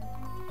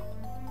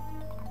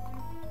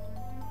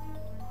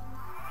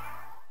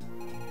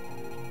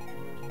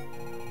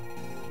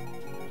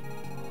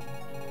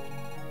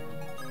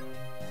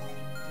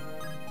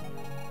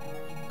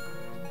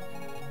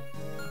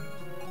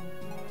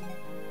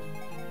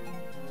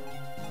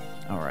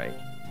 All right.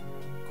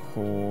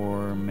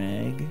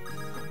 Cormeg.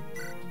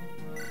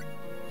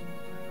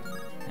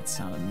 That's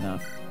not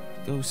enough.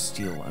 Go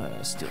steal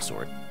steel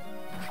sword.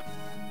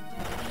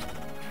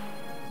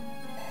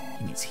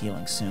 He needs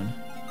healing soon.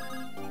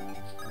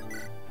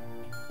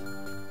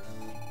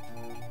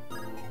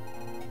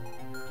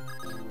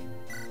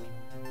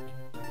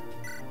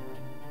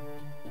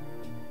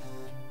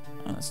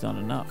 Oh, that's not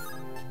enough.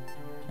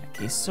 In that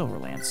case,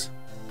 Silverlance.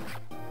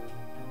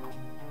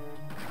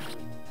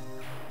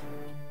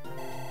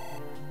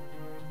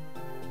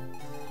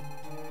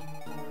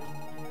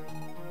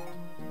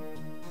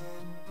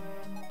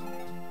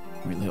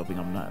 I'm really hoping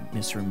I'm not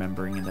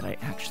misremembering and that I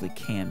actually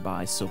can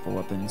buy silver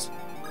weapons.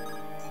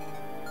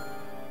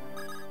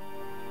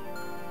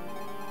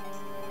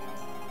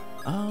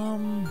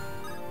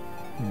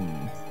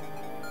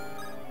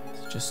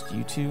 It's just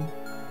you two?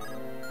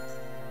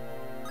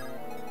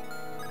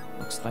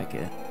 Looks like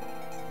it.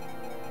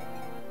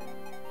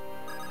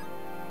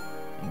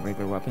 And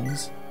regular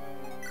weapons?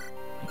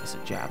 I guess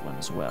a javelin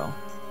as well.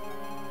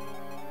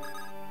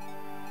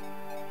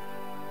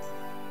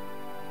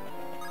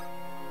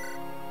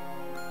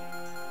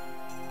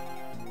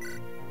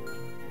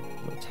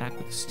 We'll attack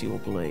with a steel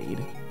blade.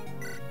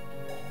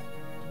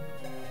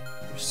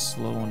 You're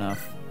slow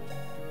enough.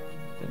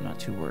 I'm not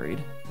too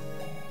worried.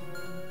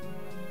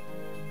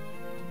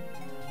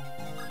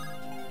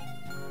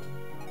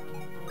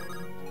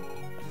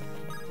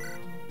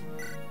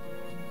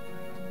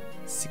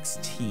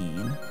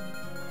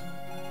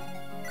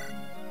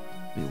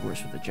 Be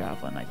worse with the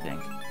javelin, I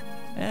think.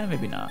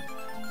 Maybe not.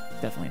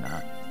 Definitely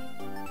not.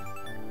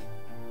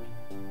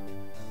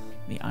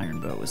 The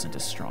iron bow isn't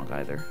as strong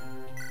either.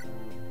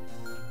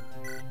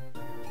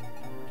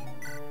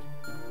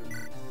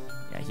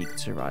 Yeah, he could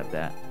survive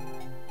that.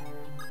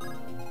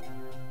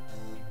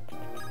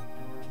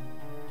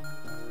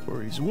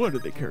 Or he's one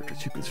of the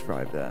characters who could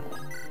survive that.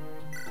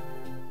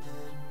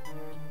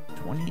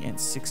 20 and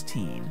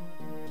 16.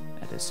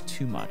 That is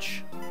too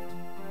much.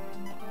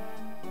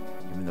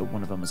 Even though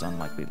one of them is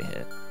unlikely to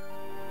hit.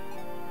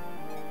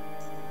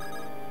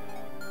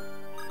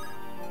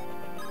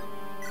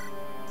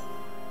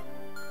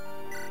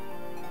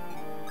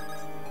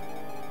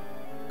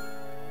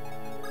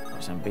 Of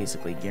course, I'm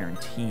basically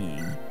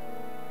guaranteeing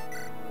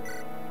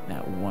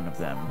that one of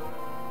them,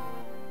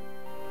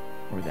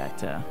 or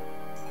that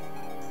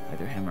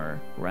either him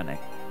or Rennick,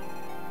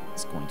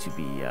 is going to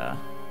be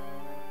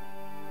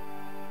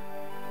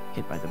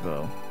hit by the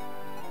bow.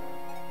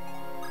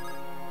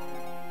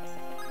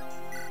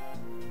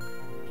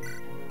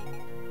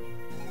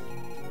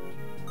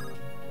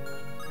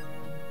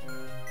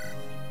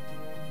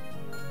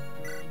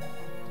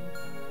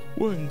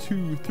 One,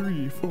 two,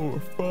 three, four,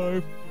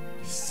 five,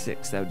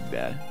 six. That would be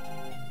bad.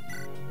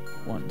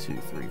 1, 2,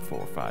 3,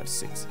 4, 5,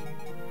 6.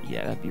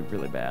 Yeah, that'd be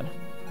really bad.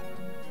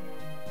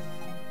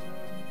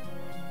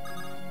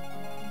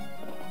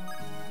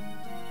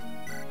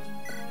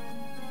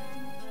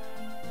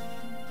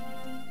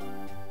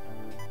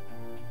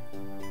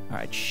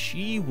 Alright,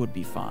 she would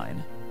be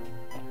fine.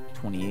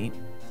 28.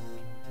 In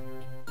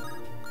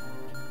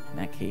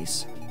that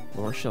case,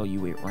 Lorshell, you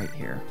wait right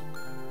here.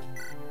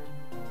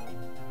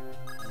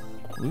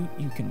 Loot,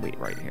 you can wait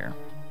right here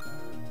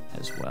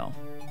as well.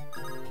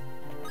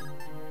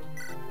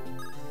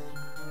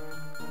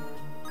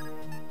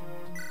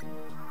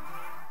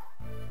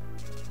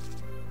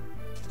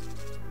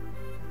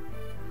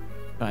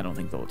 I don't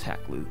think they'll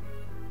attack Loot.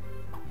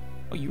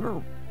 Oh, you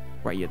were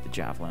right at the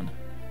javelin.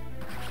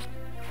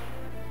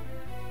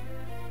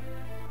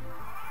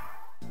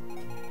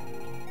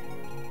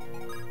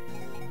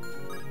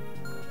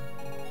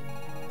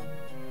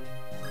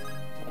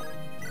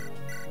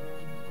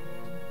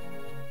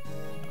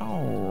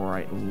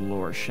 Alright,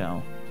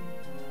 Lorshell.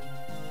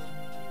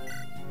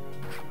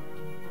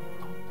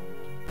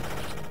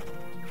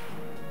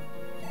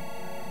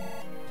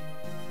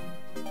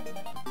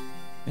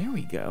 There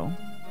we go.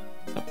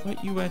 I'll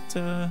put you at,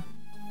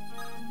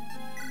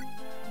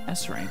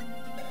 S rank.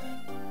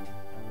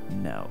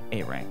 No,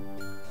 A rank.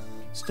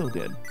 Still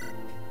good.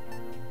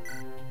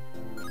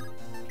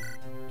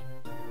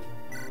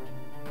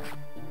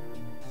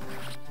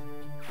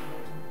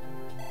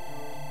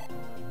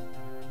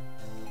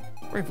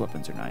 Brave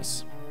weapons are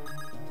nice.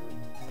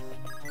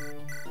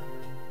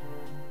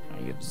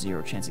 You have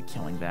 0 chance of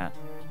killing that.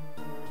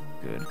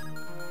 Good.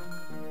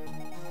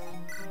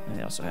 And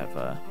they also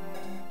have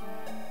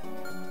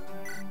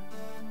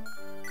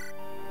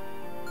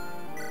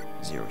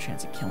 0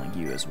 chance of killing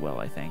you as well,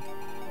 I think.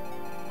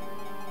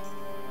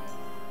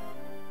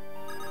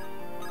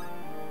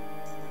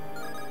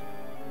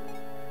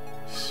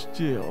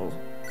 Still,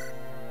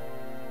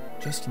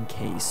 just in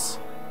case.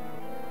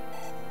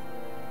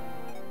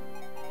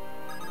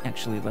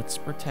 Actually, let's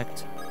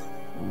protect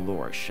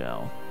Laura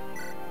Shell.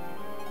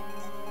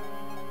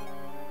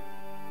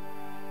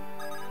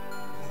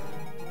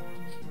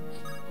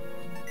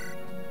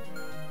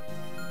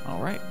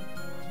 Alright.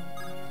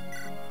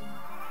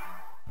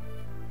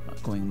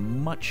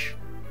 Going much,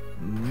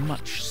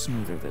 much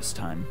smoother this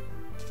time.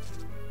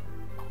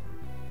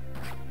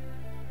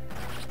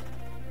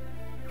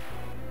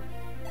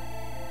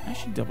 I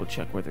should double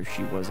check whether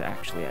she was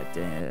actually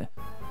at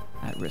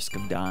risk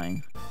of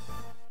dying.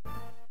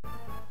 I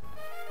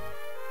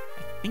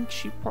think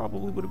she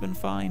probably would have been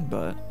fine,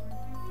 but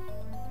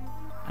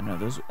I don't know,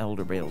 those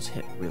Elder Bales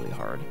hit really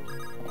hard.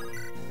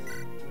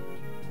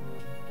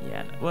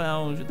 Yeah,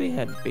 well, they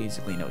had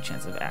basically no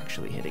chance of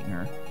actually hitting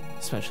her,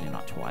 especially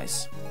not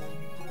twice.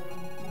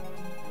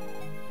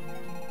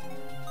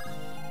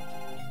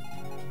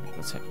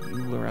 Let's have you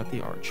lure out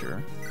the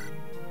archer.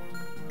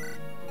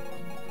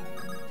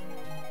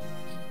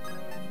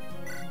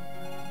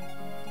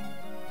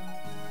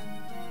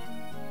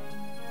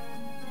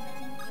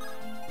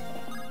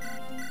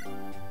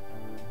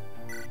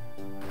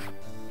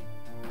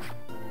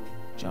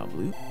 Job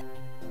loop.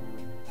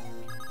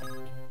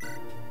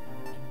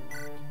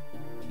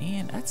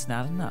 And that's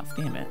not enough,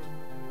 damn it.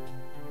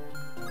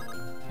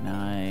 Can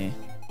I...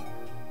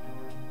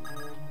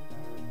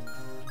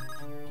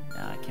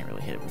 Nah, I can't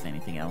really hit it with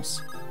anything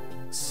else.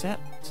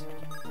 Except...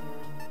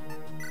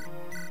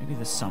 maybe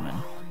the summon.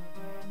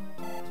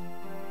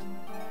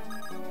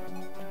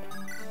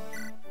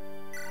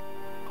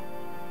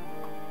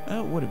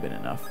 Oh, it would have been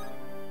enough.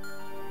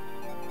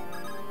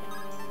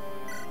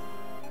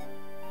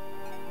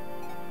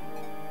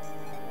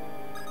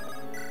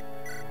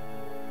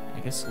 I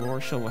guess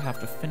Lorishel will have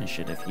to finish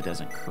it if he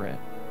doesn't crit.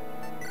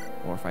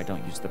 Or if I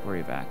don't use the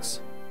Brave Axe.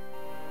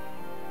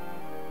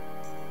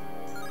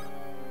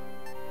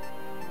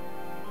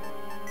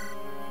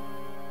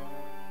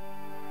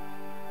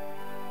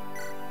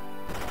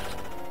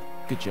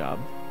 Good job.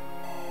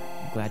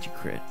 I'm glad you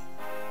crit.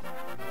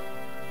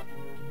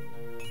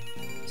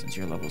 Since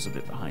your level's a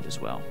bit behind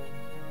as well.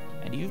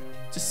 And you've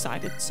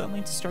decided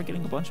suddenly to start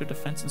getting a bunch of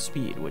defense and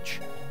speed, which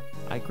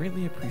I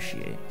greatly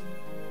appreciate.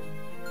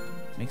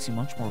 Makes you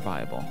much more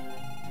viable.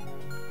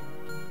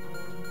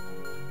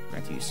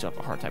 Granted, you still have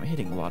a hard time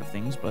hitting a lot of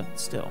things, but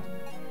still.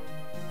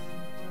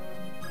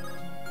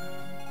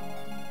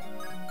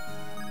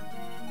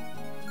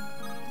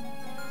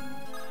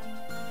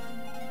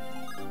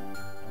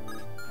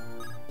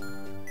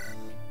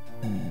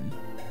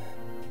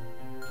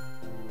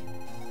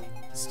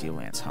 Steel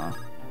Lance, huh?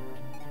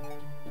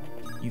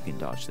 You can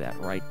dodge that,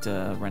 right,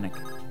 Rennick?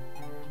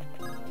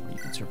 Or you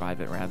can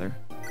survive it, rather.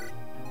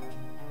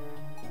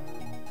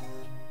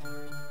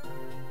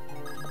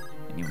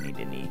 And you need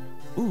any.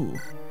 Ooh!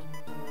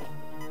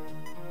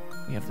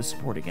 We have the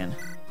support again.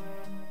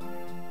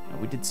 Now,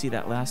 we did see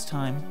that last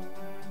time,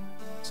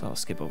 so I'll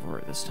skip over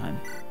it this time.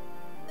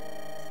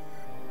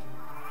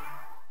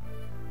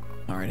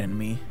 Alright,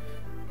 enemy.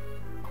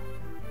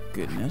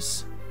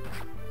 Goodness.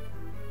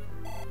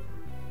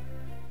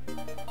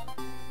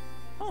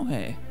 Oh,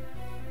 hey.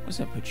 What does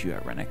that put you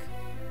at, Rennick?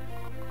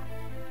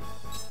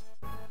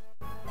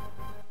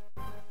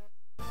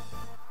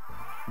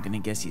 I'm gonna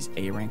guess he's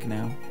A rank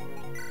now.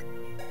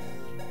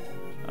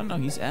 Oh no,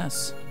 he's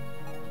S.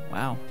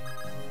 Wow.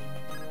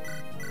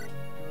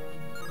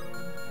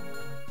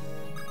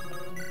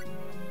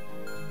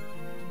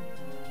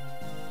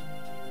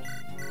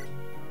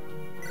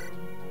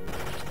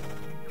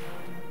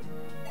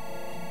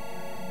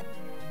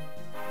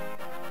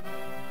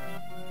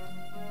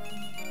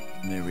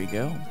 There we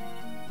go.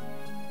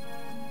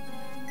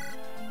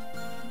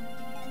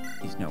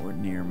 He's nowhere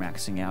near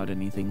maxing out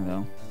anything,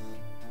 though.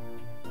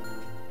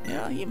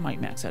 Yeah, he might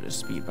max out his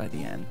speed by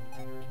the end.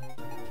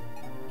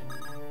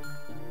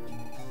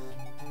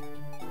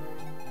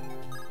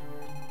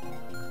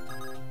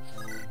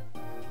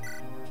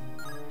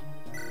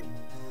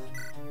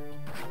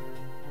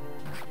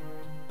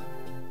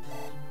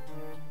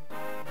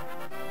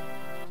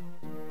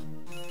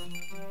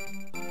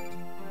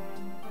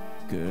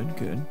 Good,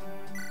 good.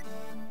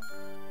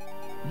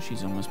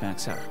 She's almost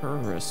maxed out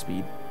her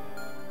speed.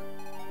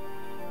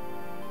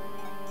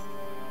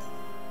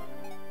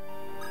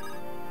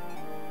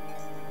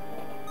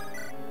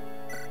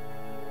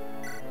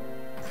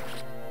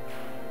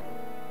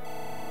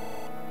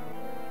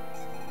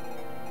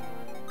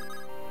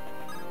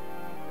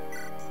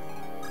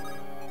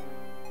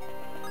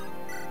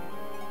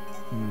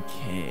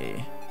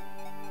 Okay.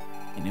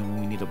 And then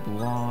we need a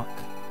block.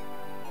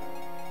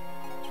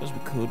 I suppose we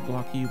could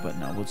block you, but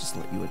no, we'll just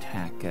let you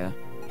attack.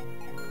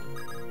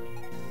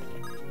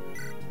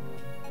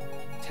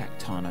 Attack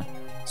Tana.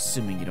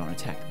 Assuming you don't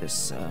attack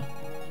this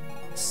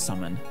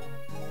summon,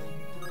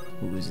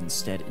 who is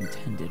instead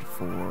intended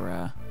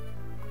for,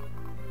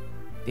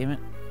 damn it,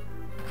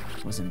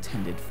 was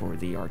intended for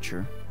the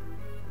archer.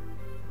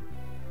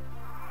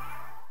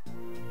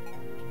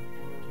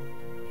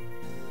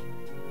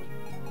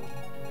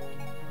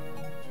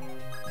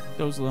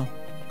 Dozla,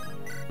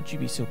 would you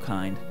be so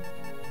kind?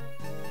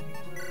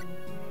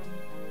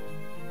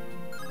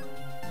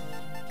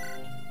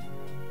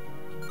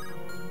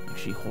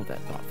 Actually, hold that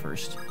thought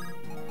first.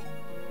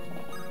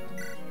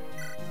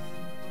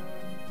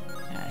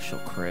 Ah, she'll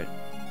crit.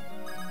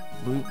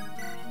 Loot.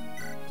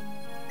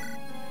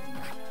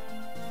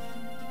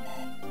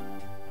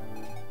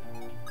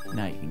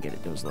 Now you can get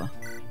it, Dozla.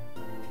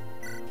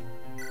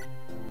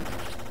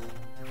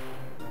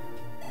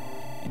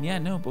 And yeah,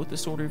 no, both the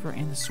Sword Reaver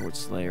and the Sword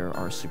Slayer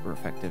are super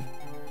effective.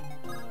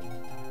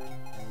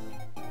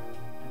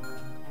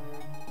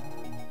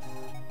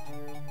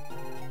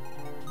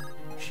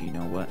 Actually, you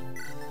know what?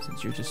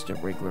 Since you're just a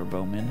regular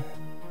bowman...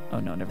 Oh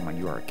no, never mind,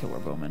 you are a killer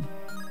bowman.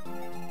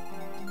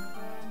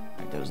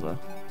 Alright, Dozla.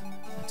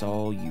 That's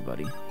all you,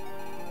 buddy.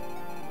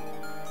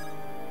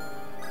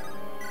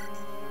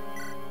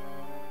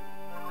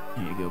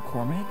 Here you go,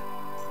 Cormag.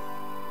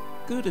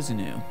 Good as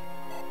new.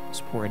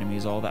 Those poor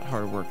enemies, all that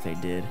hard work they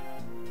did,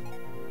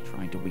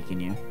 trying to weaken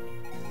you.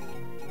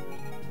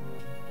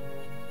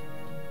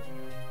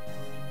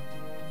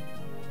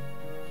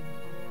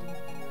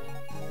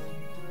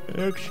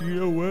 Actually, you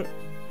know what?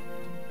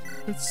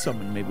 Let's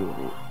summon. Maybe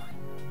we'll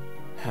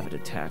have it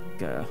attack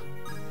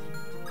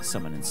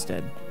summon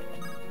instead.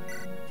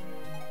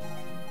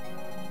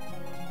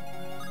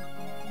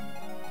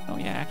 Oh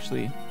yeah,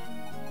 actually,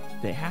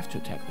 they have to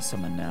attack the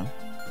summon now.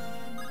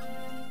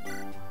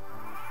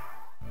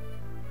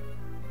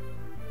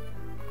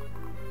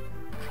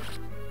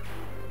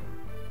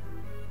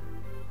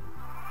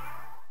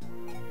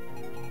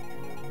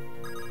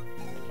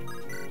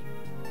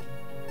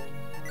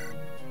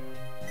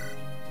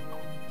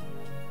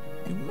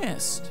 You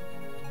missed.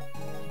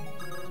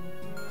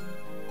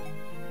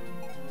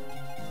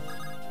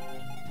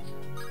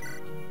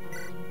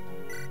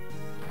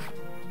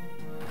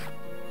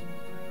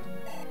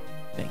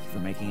 Thank you for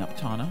making up,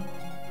 Tana.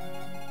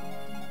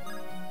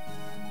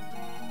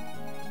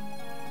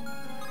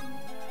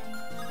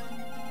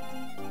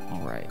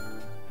 Alright.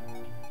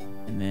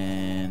 And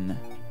then...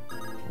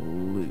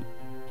 loot.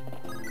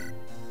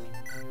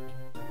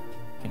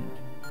 Can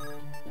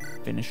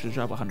finish the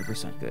job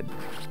 100% good.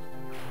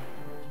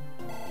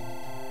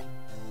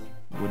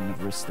 Wouldn't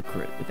have risked the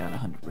crit without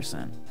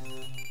 100%.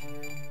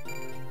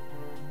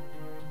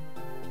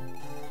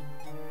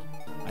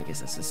 I guess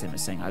that's the same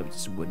as saying I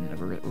just would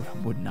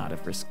not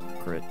have risked the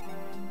crit.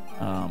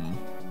 Alright,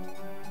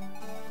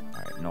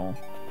 Null.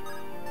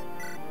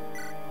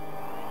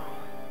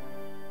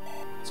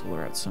 Let's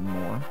lure out some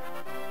more.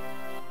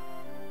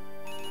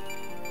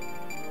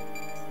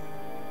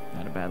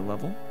 Not a bad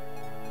level.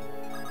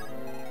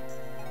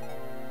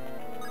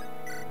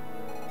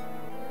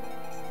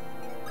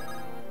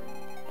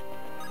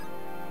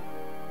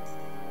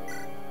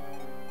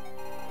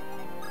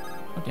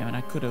 Oh, damn it,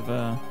 I could have,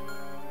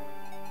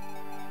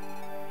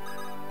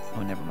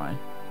 Oh, never mind.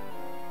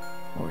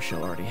 Or she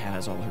already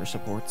has all her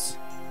supports.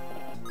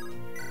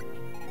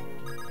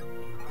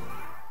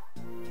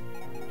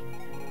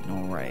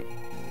 Alright.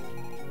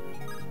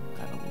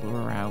 Gotta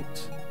lure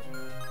out...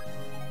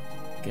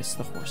 guess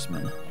the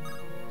horseman.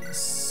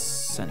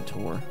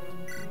 Centaur.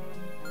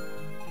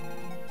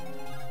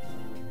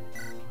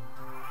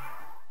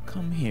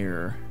 Come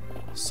here,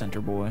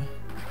 centaur boy.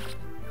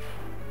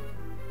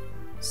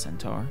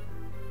 Centaur.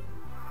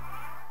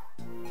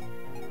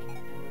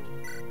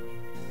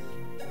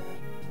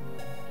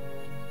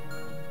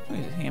 Oh,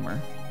 he's a hammer.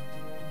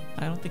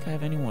 I don't think I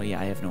have anyone. Yeah,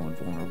 I have no one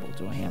vulnerable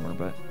to a hammer,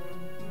 but...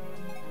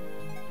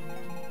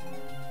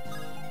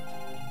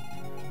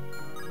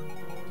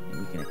 and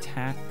we can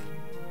attack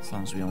as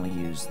long as we only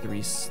use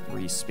three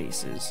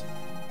spaces.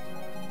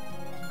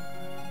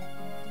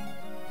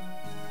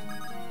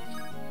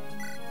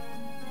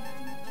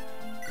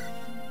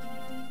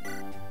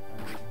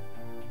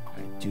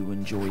 I do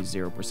enjoy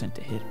 0%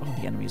 to hit on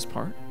the enemy's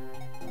part.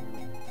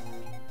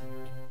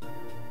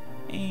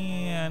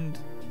 And...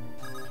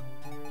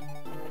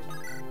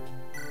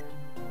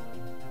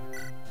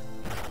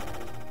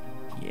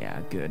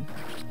 yeah, good.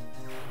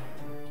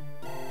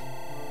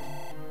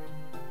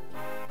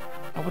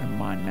 I wouldn't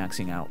mind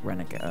maxing out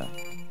Renica,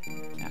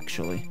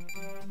 actually.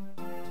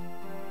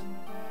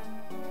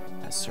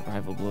 As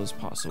survivable as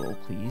possible,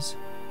 please.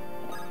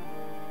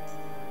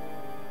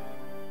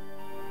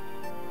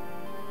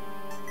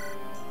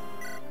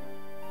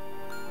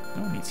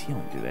 No one needs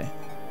healing, do they?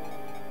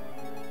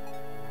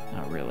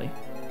 Not really.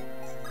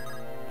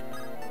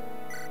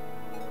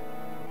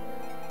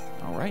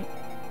 Alright.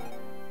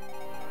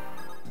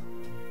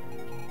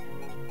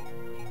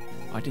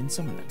 I didn't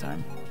summon that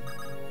time.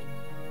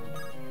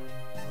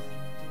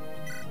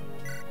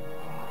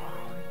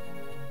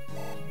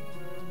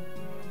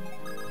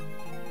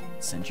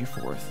 Send you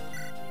forth.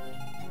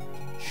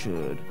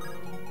 Should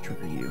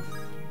trigger you.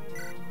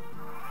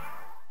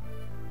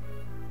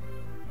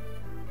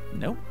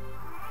 Nope.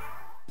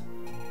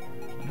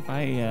 What if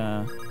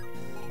I,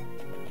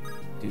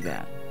 do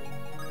that?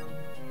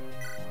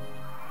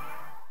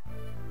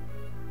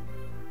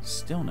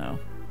 Still no.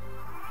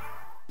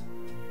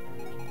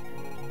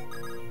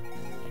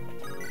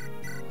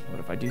 What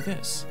if I do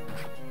this?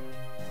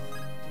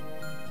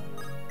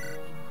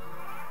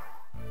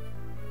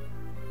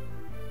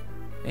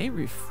 They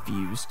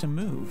refuse to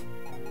move.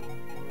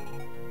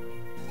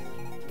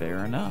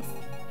 Fair enough.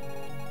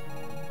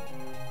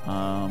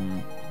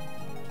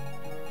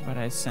 But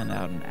I send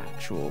out an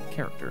actual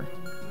character.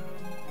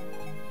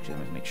 Actually,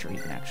 let me make sure he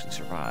can actually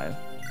survive.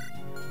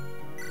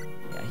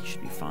 Yeah, he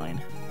should be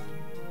fine.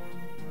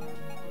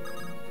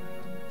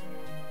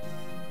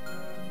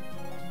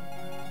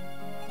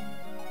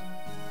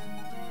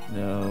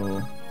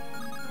 No.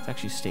 Let's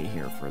actually stay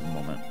here for the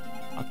moment.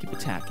 I'll keep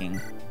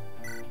attacking.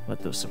 Let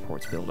those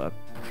supports build up.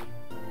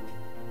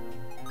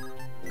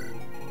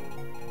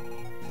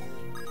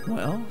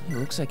 Well, it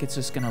looks like it's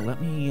just gonna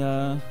let me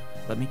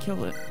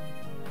kill it.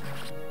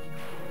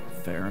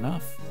 Fair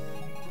enough.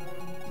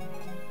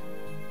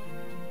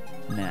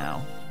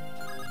 Now,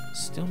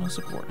 still no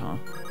support, huh?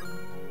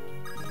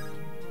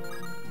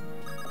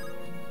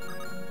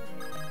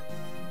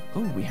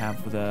 Oh, we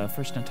have the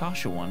first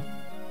Natasha one.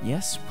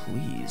 Yes,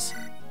 please.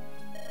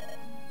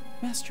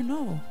 Master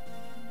Noel.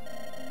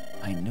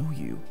 I know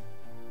you.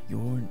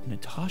 You're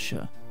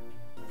Natasha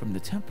from the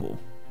temple.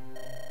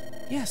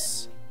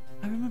 Yes,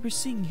 I remember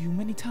seeing you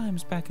many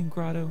times back in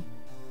Grotto.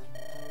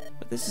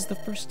 But this is the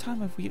first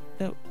time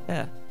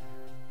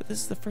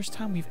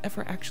we've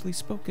ever actually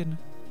spoken.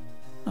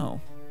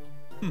 Oh.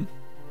 Now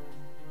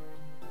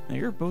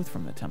you're both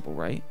from the temple,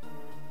 right?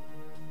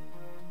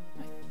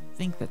 I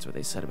think that's what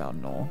they said about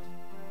Noel.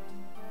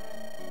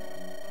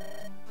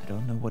 I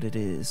don't know what it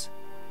is,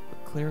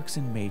 but clerics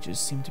and mages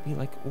seem to be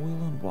like oil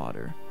and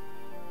water.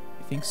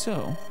 You think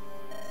so?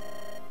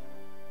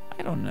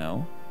 I don't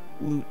know.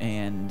 Lute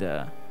and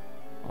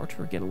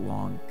Archer get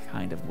along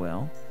kind of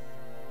well.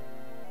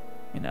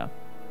 You know,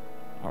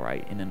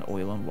 alright, in an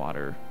oil and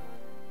water.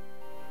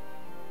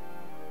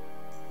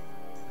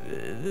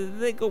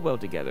 They go well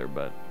together,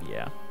 but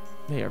yeah,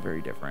 they are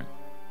very different.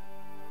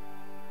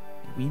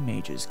 We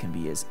mages can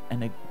be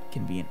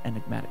an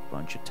enigmatic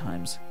bunch at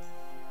times,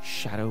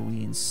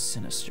 shadowy and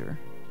sinister,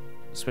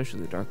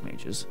 especially the dark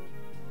mages.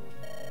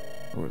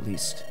 Or at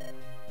least,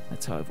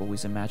 that's how I've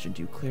always imagined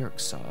you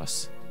clerics saw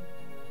us.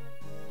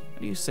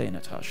 What do you say,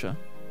 Natasha?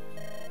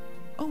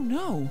 Oh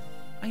no,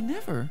 I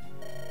never.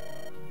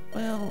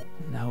 Well,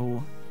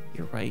 no,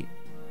 you're right.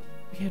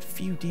 We had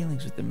few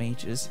dealings with the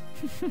mages.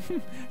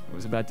 I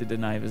was about to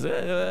deny this.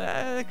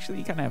 Actually,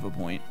 you kind of have a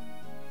point.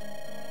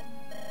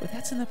 But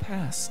that's in the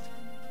past.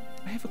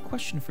 I have a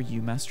question for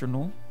you, Master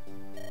Noel.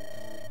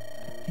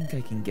 I think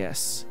I can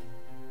guess.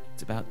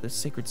 It's about the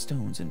sacred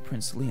stones in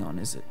Prince Leon,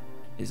 is it?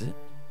 Is it?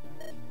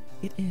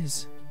 It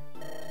is.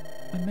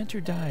 My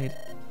mentor died,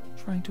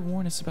 trying to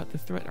warn us about the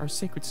threat our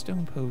sacred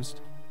stone posed.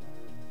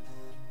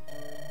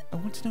 I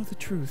want to know the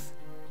truth.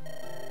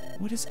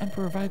 What is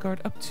Emperor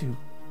Vigard up to?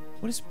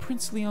 What is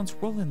Prince Leon's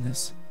role in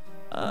this?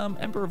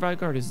 Emperor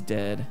Vigard is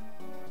dead,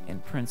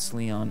 and Prince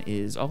Leon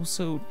is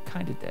also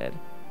kinda dead.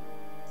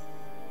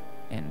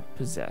 And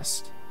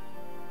possessed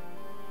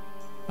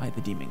by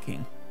the Demon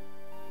King.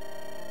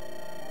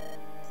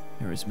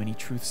 There are as many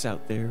truths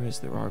out there as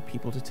there are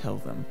people to tell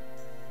them.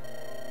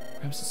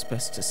 Perhaps it's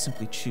best to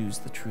simply choose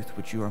the truth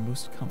which you are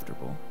most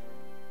comfortable.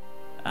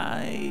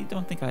 I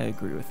don't think I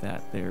agree with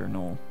that there,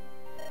 Noel.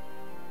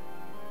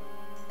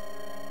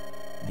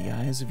 In the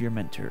eyes of your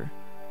mentor,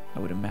 I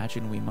would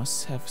imagine we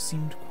must have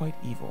seemed quite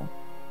evil.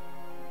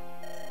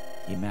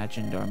 He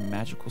imagined our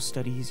magical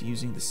studies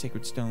using the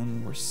sacred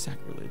stone were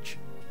sacrilege.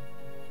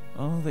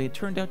 Well, they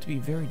turned out to be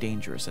very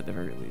dangerous at the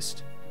very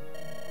least.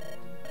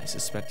 I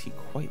suspect he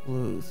quite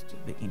loathed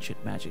the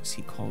ancient magics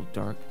he called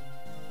dark.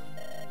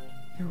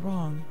 You're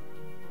wrong.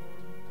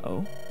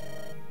 Oh?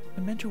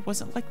 My mentor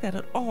wasn't like that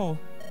at all.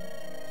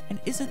 And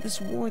isn't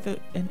this war the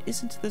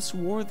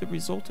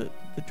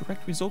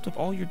direct result of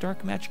all your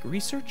dark magic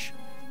research?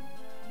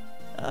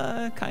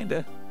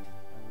 Kinda.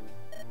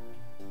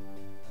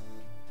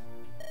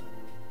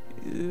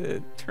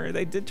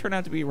 They did turn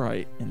out to be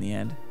right in the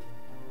end.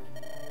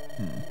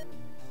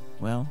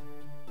 Well,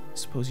 I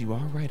suppose you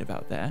are right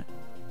about that.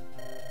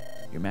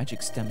 Your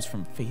magic stems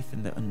from faith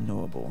in the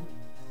unknowable,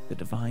 the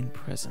divine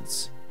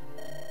presence.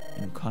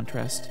 In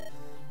contrast,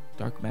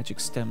 dark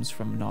magic stems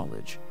from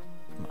knowledge,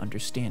 from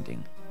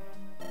understanding.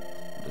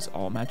 Does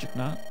all magic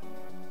not?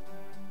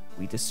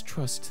 We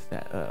distrust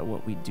that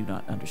what we do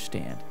not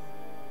understand,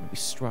 and we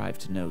strive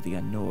to know the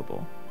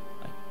unknowable,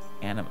 like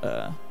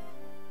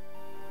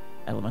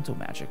elemental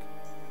magic.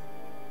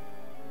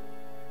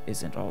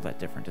 Isn't all that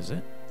different, is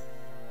it?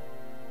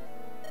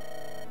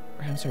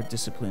 Perhaps our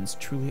disciplines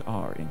truly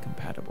are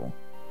incompatible.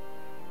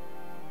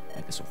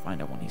 I guess we'll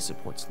find out when he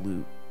supports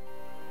Lute.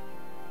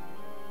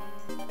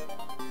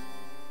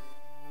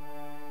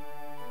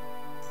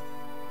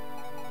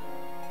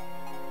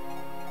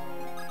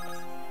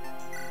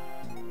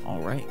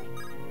 Alright.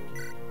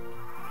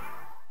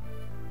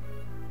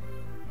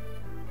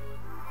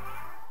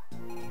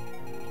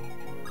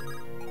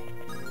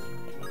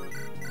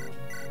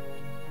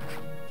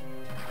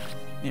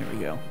 There we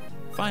go.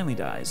 Finally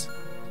dies.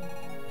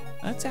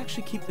 Let's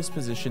actually keep this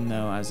position,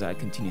 though, as I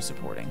continue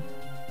supporting.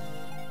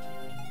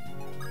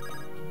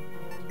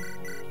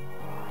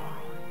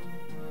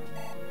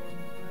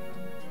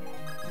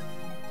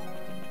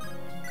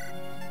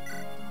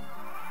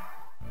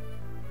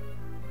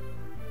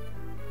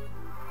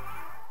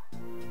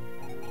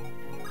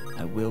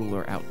 I will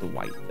lure out the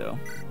white, though.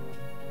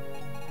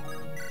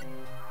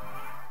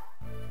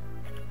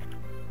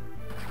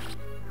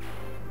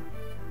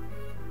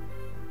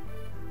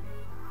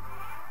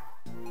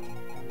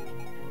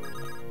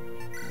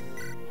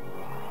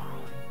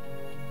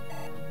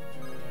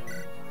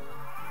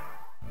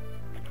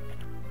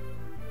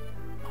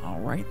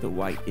 Alright, the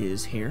white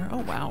is here.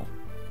 Oh, wow.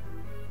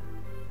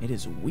 It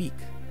is weak.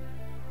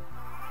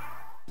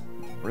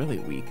 Really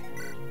weak.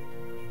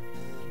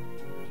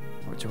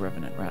 Or it's a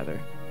revenant, rather.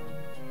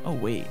 Oh,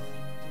 wait.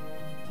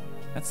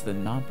 That's the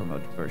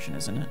non-promoted version,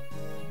 isn't it?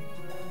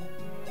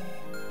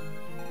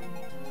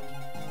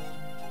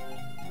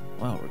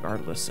 Well,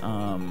 regardless,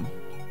 oh,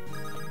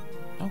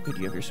 good,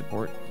 you have your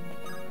support.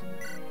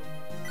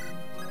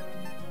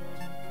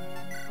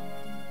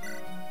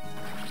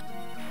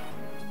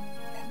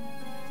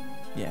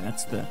 Yeah,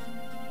 that's the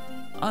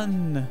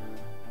unpromoted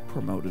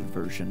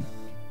version.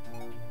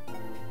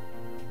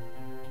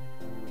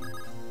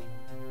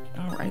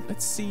 Alright,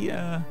 let's see,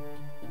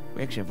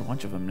 we actually have a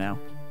bunch of them now.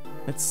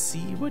 Let's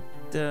see what,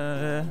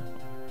 Dozla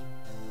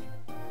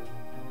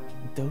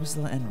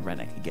and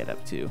Rennick get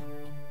up to.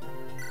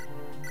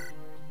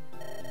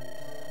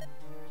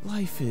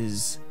 Life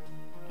is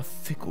a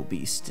fickle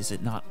beast, is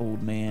it not,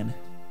 old man?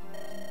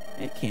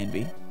 It can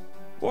be.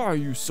 Why are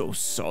you so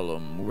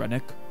solemn,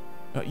 Rennick?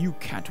 You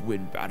can't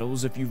win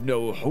battles if you've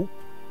no hope.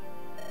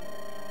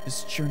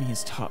 This journey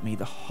has taught me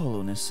the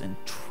hollowness and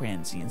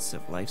transience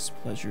of life's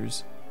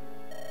pleasures.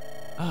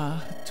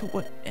 To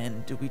what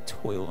end do we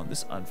toil on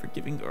this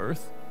unforgiving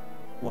earth?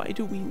 Why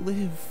do we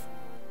live?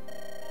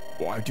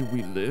 Why do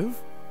we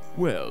live?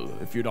 Well,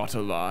 if you're not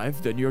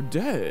alive, then you're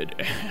dead,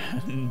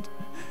 and...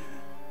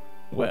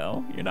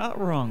 Well, you're not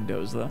wrong,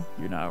 Dozla.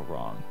 You're not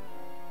wrong.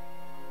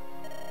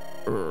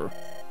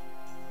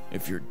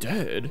 If you're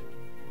dead,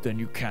 then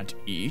you can't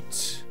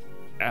eat,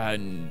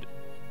 and...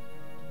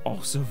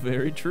 Also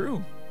very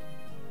true.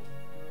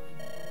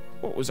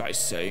 What was I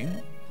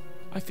saying?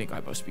 I think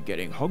I must be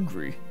getting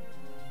hungry.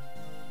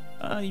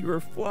 You were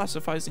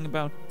philosophizing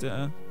about,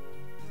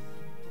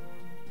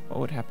 what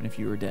would happen if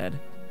you were dead?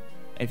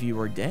 If you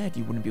were dead,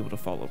 you wouldn't be able to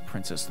follow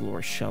Princess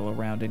Lorchelle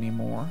around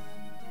anymore.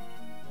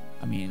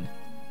 I mean,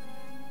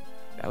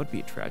 that would be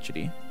a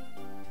tragedy.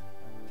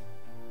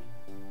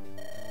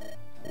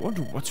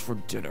 Wonder what's for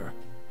dinner.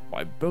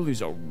 My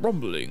belly's a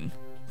rumbling.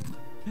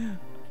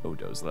 Oh,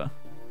 Dozla.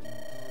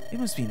 It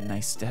must be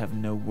nice to have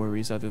no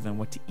worries other than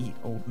what to eat,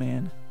 old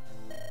man.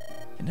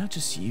 And not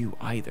just you,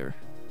 either.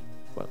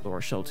 What,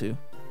 Lorchelle too?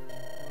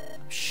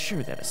 I'm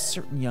sure that a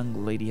certain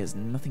young lady has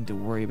nothing to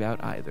worry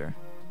about either.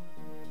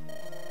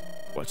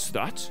 What's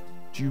that?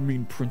 Do you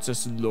mean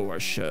Princess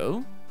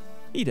Lorchelle?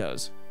 He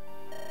does.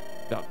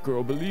 That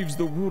girl believes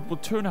the world will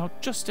turn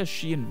out just as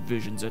she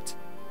envisions it.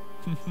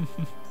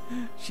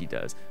 She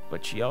does,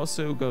 but she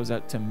also goes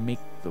out to make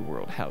the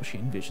world how she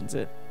envisions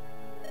it.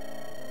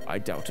 I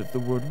doubt if the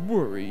word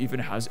worry even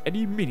has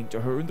any meaning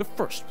to her in the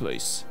first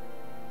place.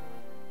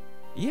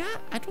 Yeah,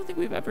 I don't think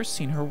we've ever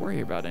seen her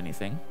worry about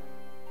anything.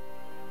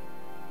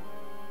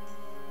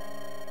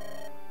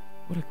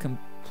 What a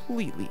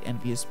completely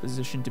envious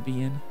position to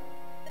be in.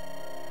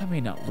 I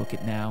may not look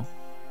it now,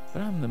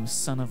 but I'm the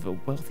son of a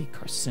wealthy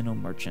Carcino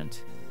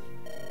merchant.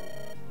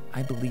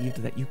 I believed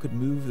that you could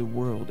move the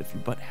world if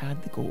you but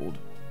had the gold.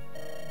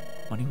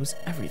 Money was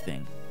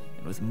everything,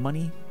 and with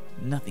money,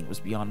 nothing was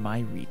beyond my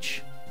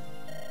reach.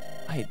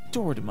 I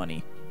adored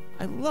money.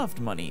 I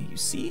loved money, you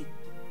see?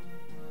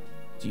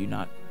 Do you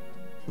not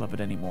love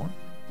it anymore?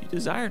 You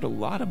desired a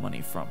lot of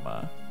money from,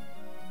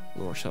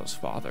 Lorchelle's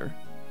father.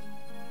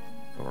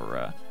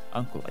 Or,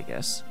 uncle, I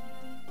guess.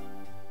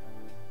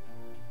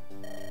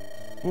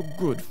 Well,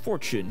 good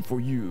fortune for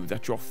you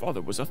that your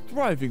father was a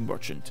thriving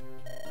merchant.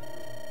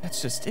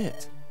 That's just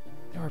it.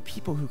 There are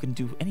people who can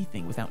do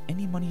anything without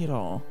any money at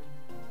all.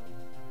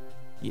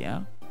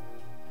 Yeah?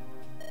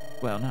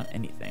 Well, not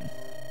anything.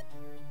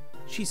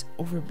 She's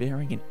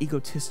overbearing and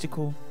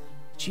egotistical.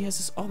 She has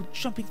us all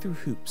jumping through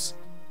hoops.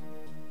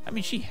 I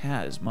mean, she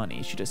has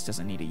money. She just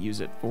doesn't need to use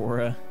it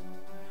for,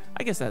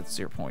 I guess that's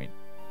your point.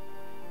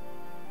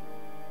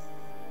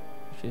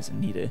 She doesn't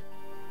need to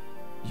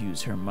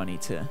use her money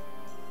to...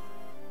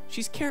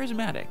 She's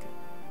charismatic.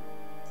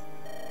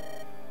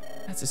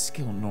 That's a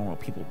skill normal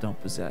people don't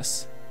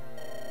possess.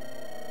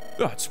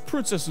 That's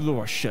Princess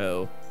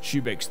Lorchelle. She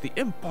makes the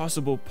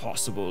impossible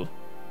possible.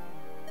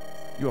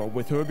 You're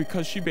with her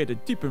because she made a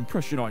deep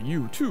impression on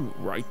you too,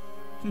 right?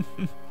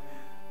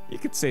 You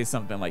could say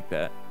something like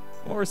that.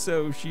 Or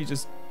so she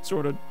just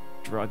sort of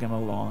drug him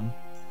along.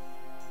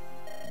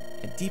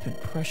 A deep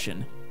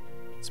impression?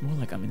 It's more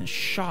like I'm in a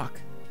shock.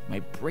 My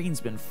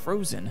brain's been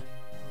frozen.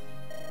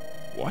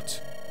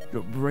 What?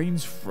 Your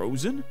brain's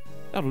frozen?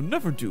 That'll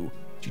never do.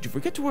 Did you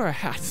forget to wear a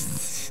hat?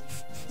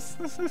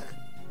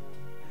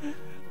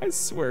 I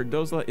swear,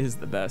 Dozla is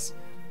the best.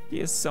 He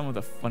has some of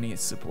the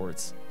funniest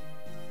supports.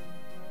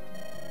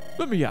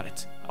 Let me at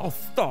it. I'll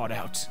thaw it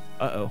out.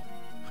 Uh-oh.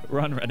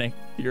 Run, Rennie.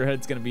 Your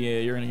head's gonna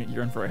be you're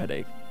in for a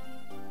headache.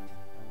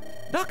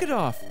 Knock it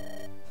off.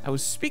 I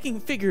was speaking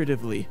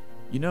figuratively,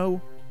 you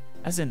know,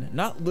 as in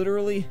not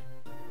literally.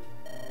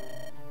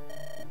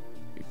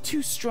 You're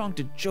too strong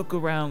to joke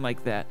around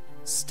like that.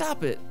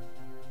 Stop it.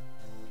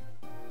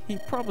 He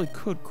probably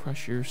could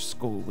crush your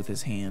skull with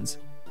his hands.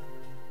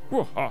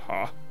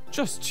 Wahaha.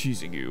 Just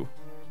teasing you.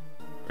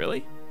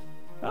 Really?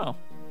 Oh.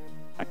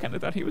 I kind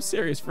of thought he was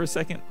serious for a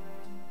second.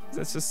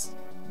 That's just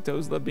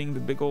Dozla being the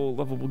big old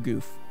lovable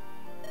goof.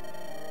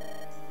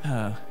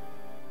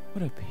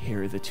 What a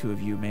pair the two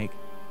of you make.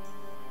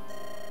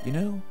 You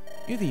know,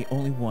 you're the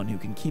only one who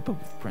can keep up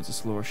with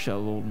Princess La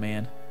Rochelle, old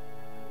man.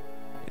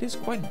 It is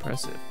quite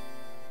impressive.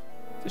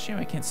 It's a shame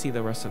I can't see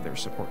the rest of their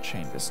support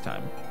chain this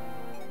time.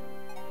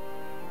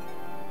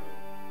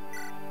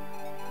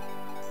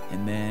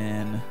 And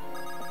then...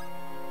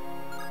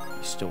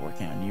 you're still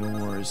working on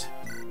yours.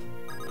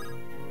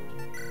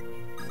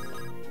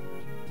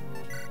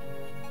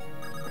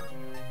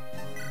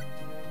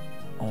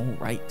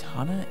 Alright,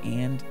 Tana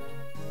and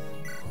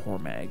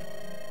Cormag.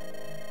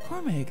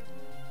 Cormag,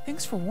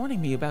 thanks for warning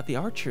me about that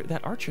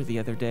archer the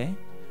other day.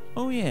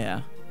 Oh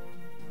yeah.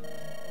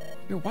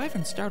 Your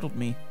wyvern startled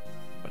me,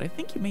 but I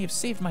think you may have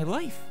saved my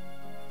life.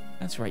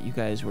 That's right, you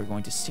guys were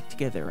going to stick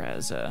together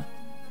as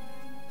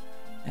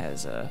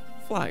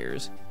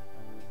flyers.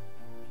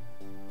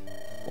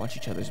 Watch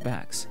each other's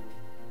backs.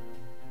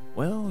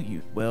 Well,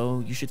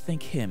 you should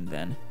thank him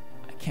then.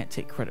 I can't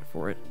take credit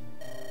for it.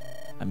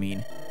 I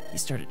mean, he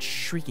started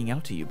shrieking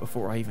out to you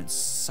before I even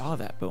saw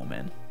that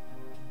bowman.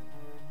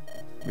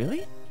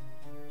 Really?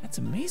 That's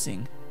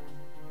amazing.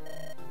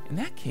 In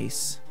that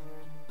case,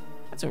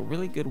 that's a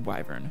really good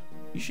wyvern.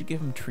 You should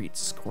give him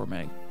treats,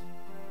 Cormag.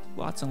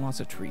 Lots and lots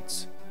of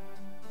treats.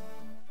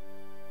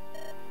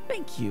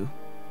 Thank you.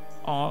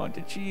 Aw,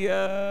 did she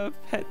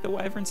pet the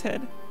wyvern's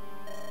head?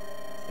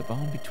 The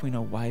bond between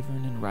a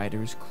wyvern and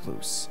rider is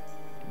close.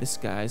 This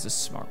guy's a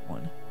smart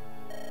one.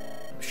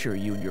 I'm sure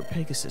you and your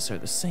Pegasus are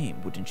the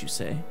same, wouldn't you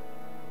say?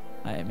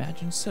 I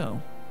imagine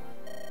so.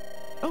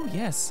 Oh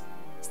yes,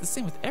 it's the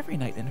same with every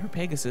knight and her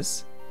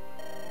Pegasus.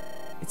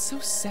 It's so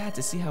sad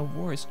to see how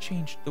war has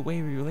changed the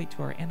way we relate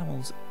to our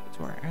animals,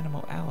 to our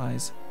animal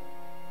allies.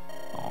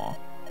 Aw,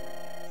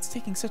 it's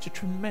taking such a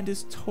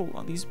tremendous toll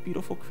on these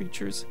beautiful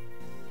creatures.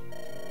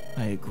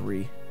 I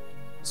agree.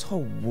 This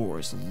whole war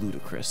is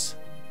ludicrous.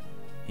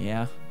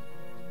 Yeah?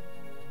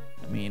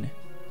 I mean,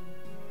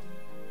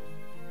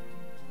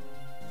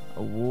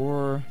 a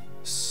war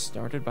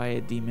started by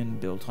a demon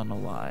built on a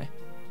lie.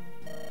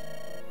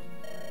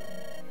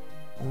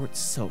 War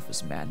itself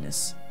is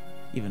madness,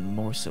 even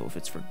more so if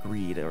it's for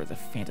greed or the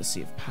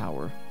fantasy of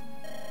power.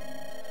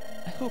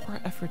 I hope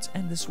our efforts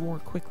end this war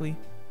quickly.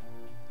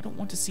 I don't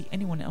want to see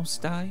anyone else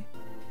die.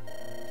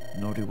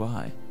 Nor do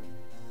I.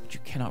 But you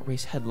cannot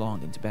race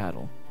headlong into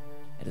battle.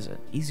 It is an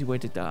easy way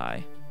to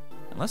die.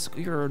 Unless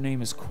your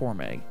name is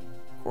Cormag.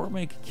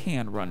 Cormag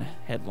can run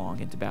headlong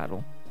into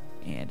battle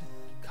and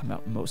come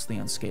out mostly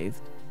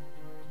unscathed.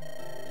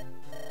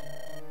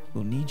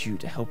 We'll need you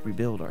to help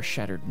rebuild our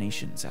shattered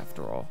nations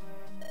after all.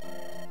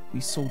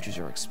 We soldiers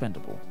are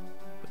expendable,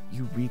 but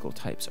you regal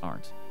types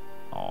aren't.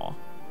 Aw.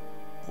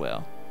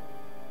 Well,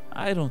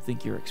 I don't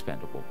think you're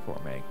expendable,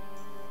 Cormag.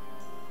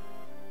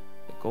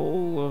 The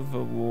goal of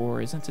a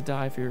war isn't to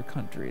die for your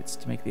country, it's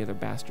to make the other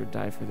bastard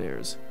die for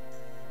theirs.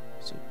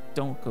 So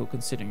don't go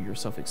considering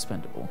yourself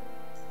expendable.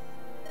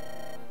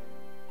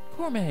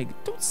 Cormag,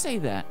 don't say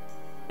that.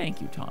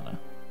 Thank you, Tana.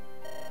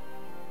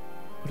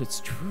 But it's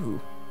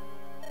true.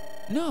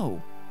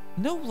 No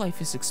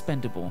life is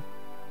expendable.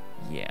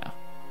 Yeah.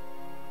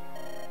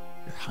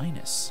 Your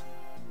Highness.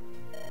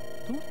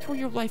 Don't throw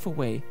your life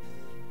away.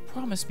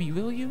 Promise me,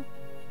 will you?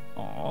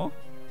 Aw.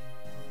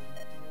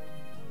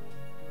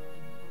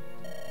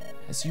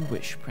 As you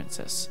wish,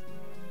 Princess.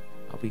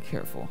 I'll be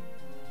careful.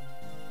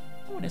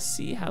 I want to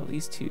see how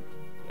these two...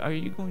 Are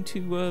you going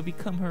to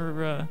become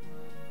her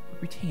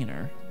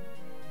retainer,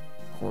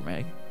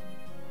 Cormag?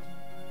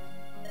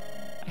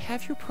 I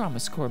have your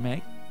promise,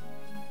 Cormag.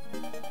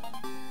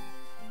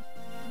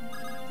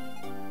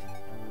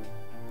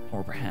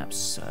 Or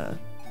perhaps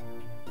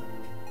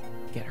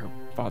get her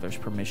father's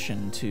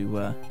permission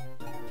to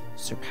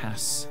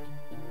surpass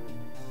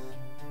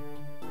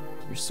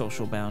your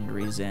social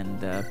boundaries and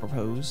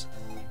propose.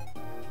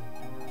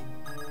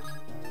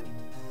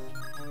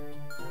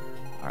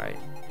 Alright,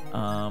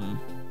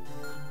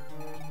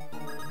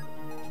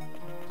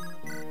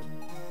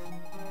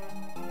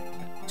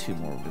 two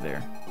more over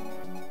there.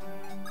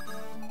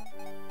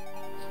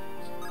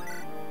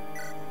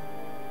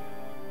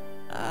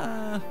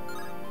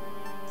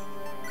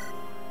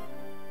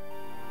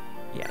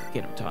 Yeah,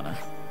 get him, Tana.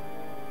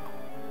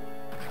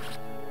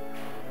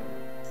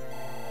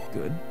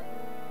 Good.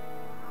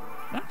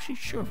 I'm not actually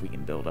sure if we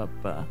can build up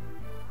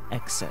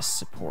excess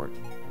support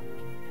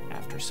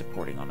after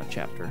supporting on a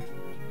chapter.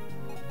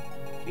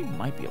 We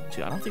might be able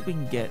to. I don't think we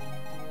can get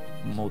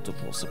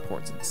multiple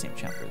supports in the same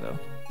chapter, though.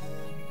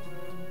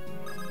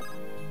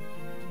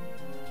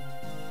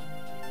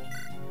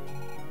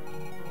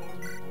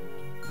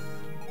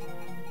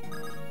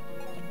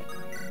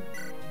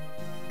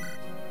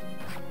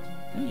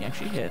 And you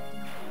actually hit.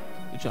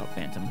 Good job,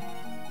 Phantom.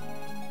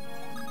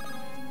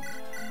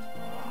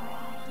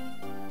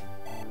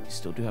 We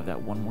still do have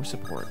that one more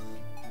support.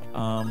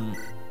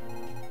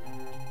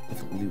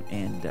 With Loot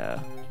and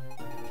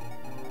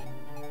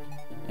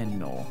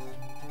Null.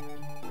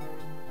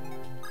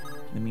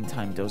 In the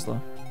meantime,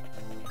 Dozla.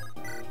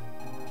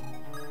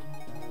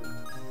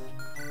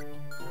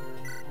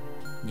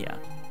 Yeah,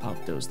 I'll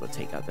have Dozla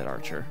take out that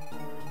archer.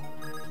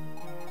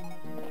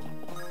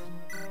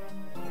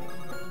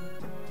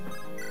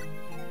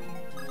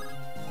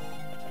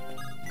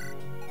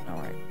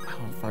 Alright,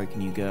 how far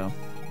can you go?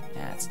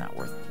 Nah, it's not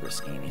worth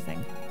risking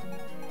anything.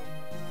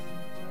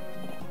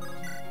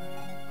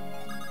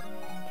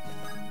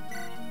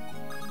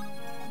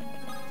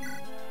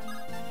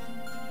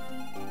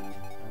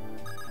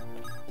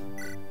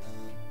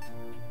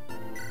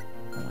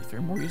 Only 3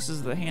 more uses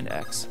of the hand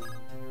axe.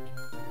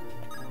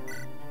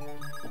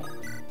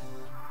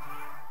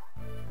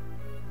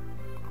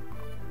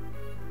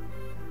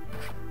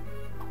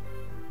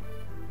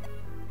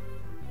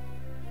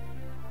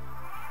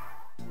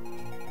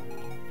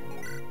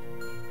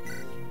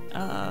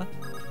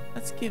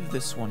 Let's give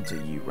this one to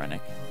you,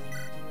 Rennick.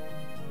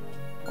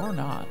 Or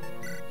not.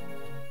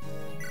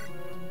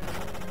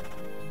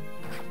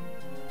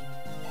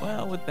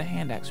 Well, with the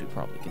hand axe, we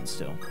probably can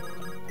still.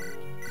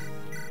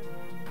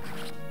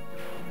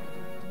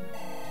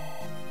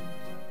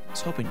 I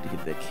was hoping to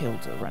give the kill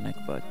to Rennick,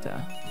 but,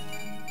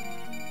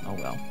 oh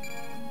well.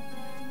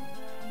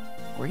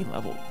 Great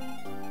level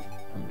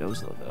from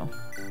Dozla, though.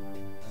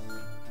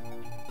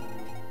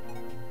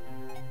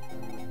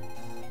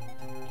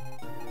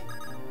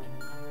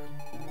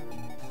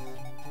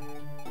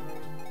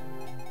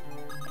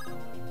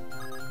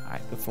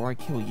 Alright, before I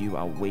kill you,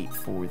 I'll wait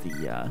for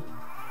the,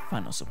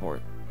 final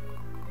support.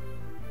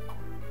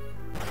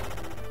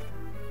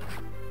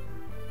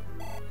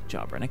 Good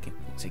job, Rennick.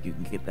 Looks like you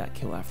can get that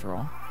kill after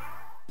all.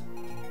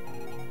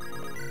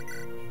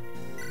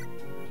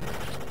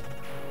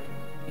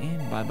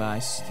 And bye-bye,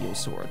 Steel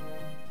Sword.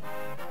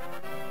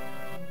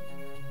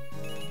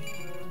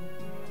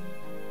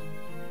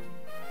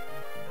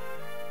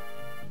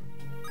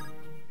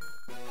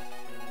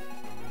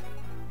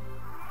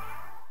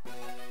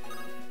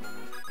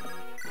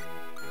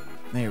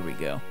 There we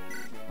go.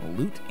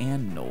 Loot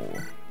and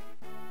Noel.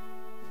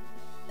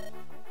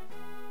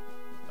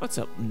 What's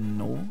up,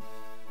 Noel?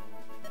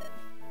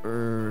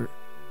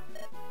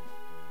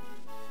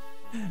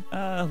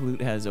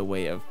 Loot has a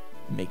way of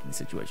making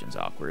situations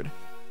awkward.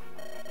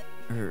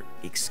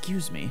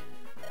 Excuse me.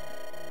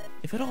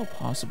 If at all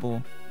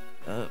possible,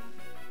 would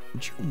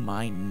you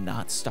mind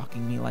not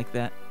stalking me like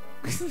that?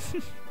 Is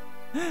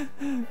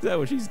that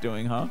what she's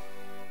doing, huh?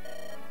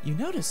 You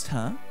noticed,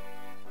 huh?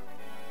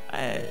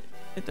 I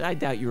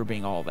doubt you were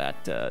being all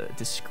that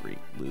discreet,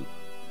 Loot.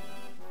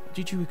 What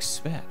did you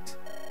expect?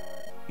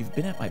 You've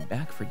been at my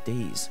back for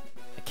days.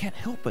 I can't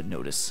help but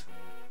notice.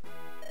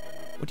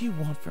 What do you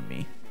want from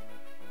me?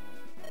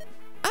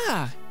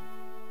 Ah!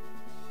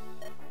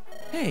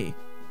 Hey,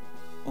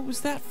 what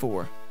was that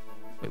for?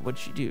 Wait, what'd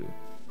she do?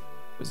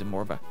 Was it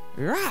more of a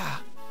rah?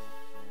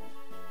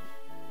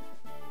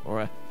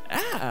 Or a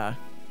ah?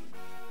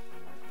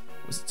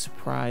 Was it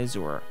surprise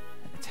or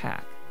an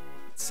attack?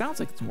 It sounds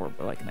like it's more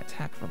like an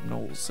attack from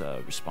Noel's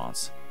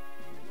response.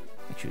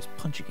 Like she was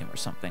punching him or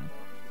something.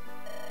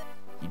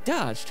 You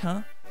dodged,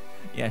 huh?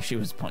 Yeah, she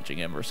was punching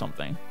him or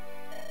something.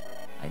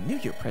 I knew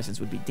your presence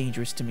would be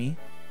dangerous to me.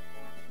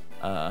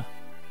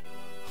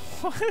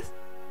 What?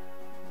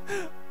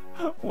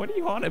 What are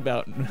you on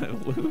about,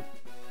 Loot?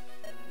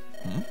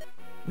 Hmm?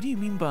 What do you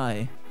mean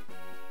by...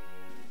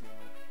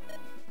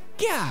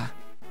 Yeah!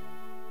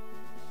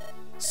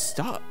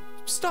 Stop!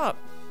 Stop!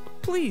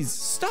 Please,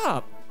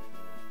 stop!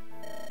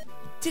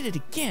 You did it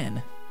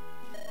again!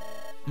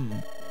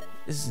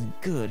 This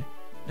isn't good.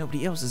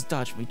 Nobody else has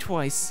dodged me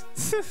twice.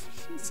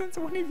 Since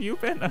when have you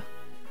been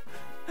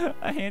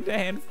a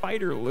hand-to-hand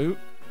fighter, Loot?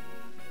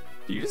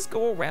 Do you just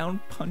go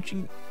around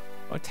punching,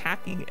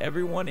 attacking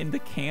everyone in the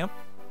camp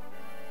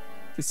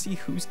to see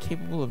who's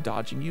capable of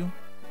dodging you?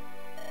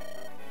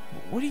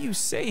 What are you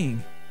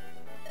saying?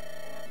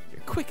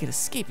 You're quick at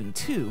escaping,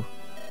 too.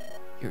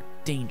 You're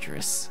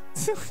dangerous.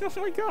 Oh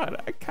my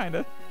god,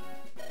 I'm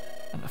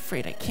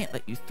afraid I can't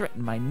let you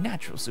threaten my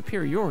natural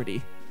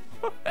superiority.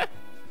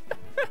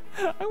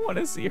 I want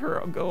to see her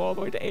go all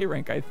the way to A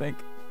rank, I think.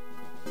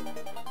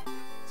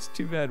 It's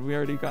too bad we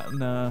already gotten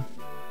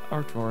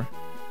Artor.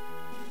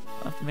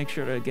 I'll have to make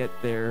sure to get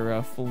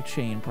their full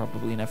chain,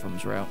 probably in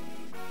Ephraim's route.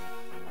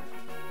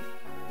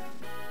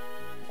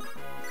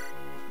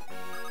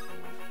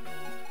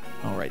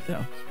 Alright,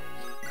 though.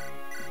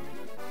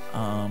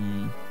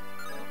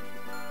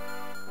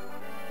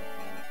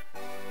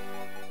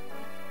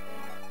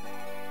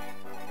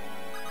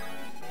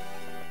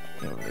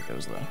 Get over there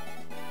goes, though.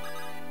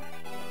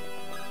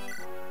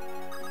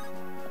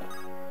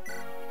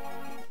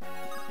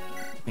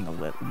 I think I'll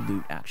let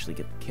loot actually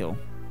get the kill.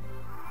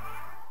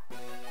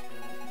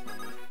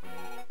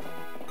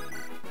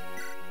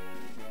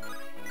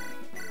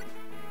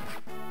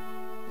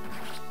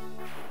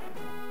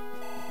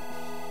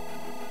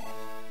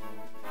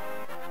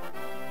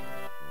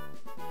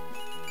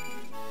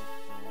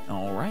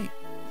 All right.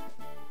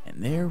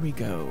 And there we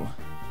go.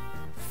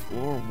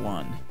 Floor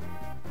 1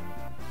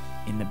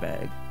 in the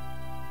bag.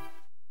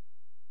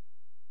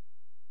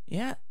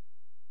 Yeah.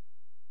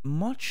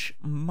 Much,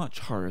 much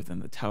harder than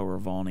the Tower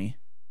of Volney.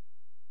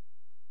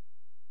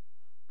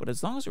 But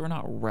as long as we're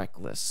not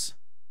reckless,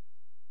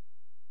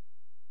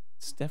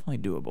 it's definitely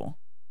doable.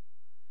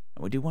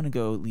 And we do want to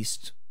go at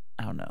least,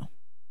 I don't know,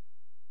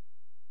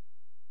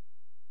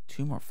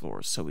 2 more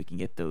floors so we can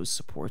get those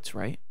supports,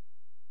 right?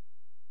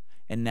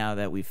 And now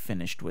that we've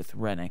finished with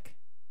Rennick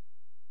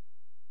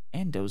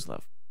and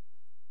Dozla,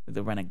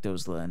 the Rennick,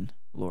 Dozla, and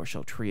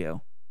Lorshell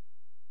trio,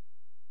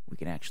 we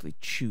can actually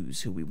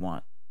choose who we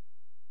want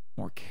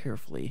more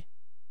carefully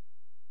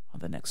on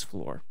the next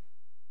floor.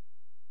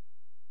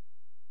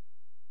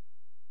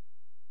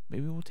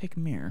 Maybe we'll take a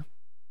mirror.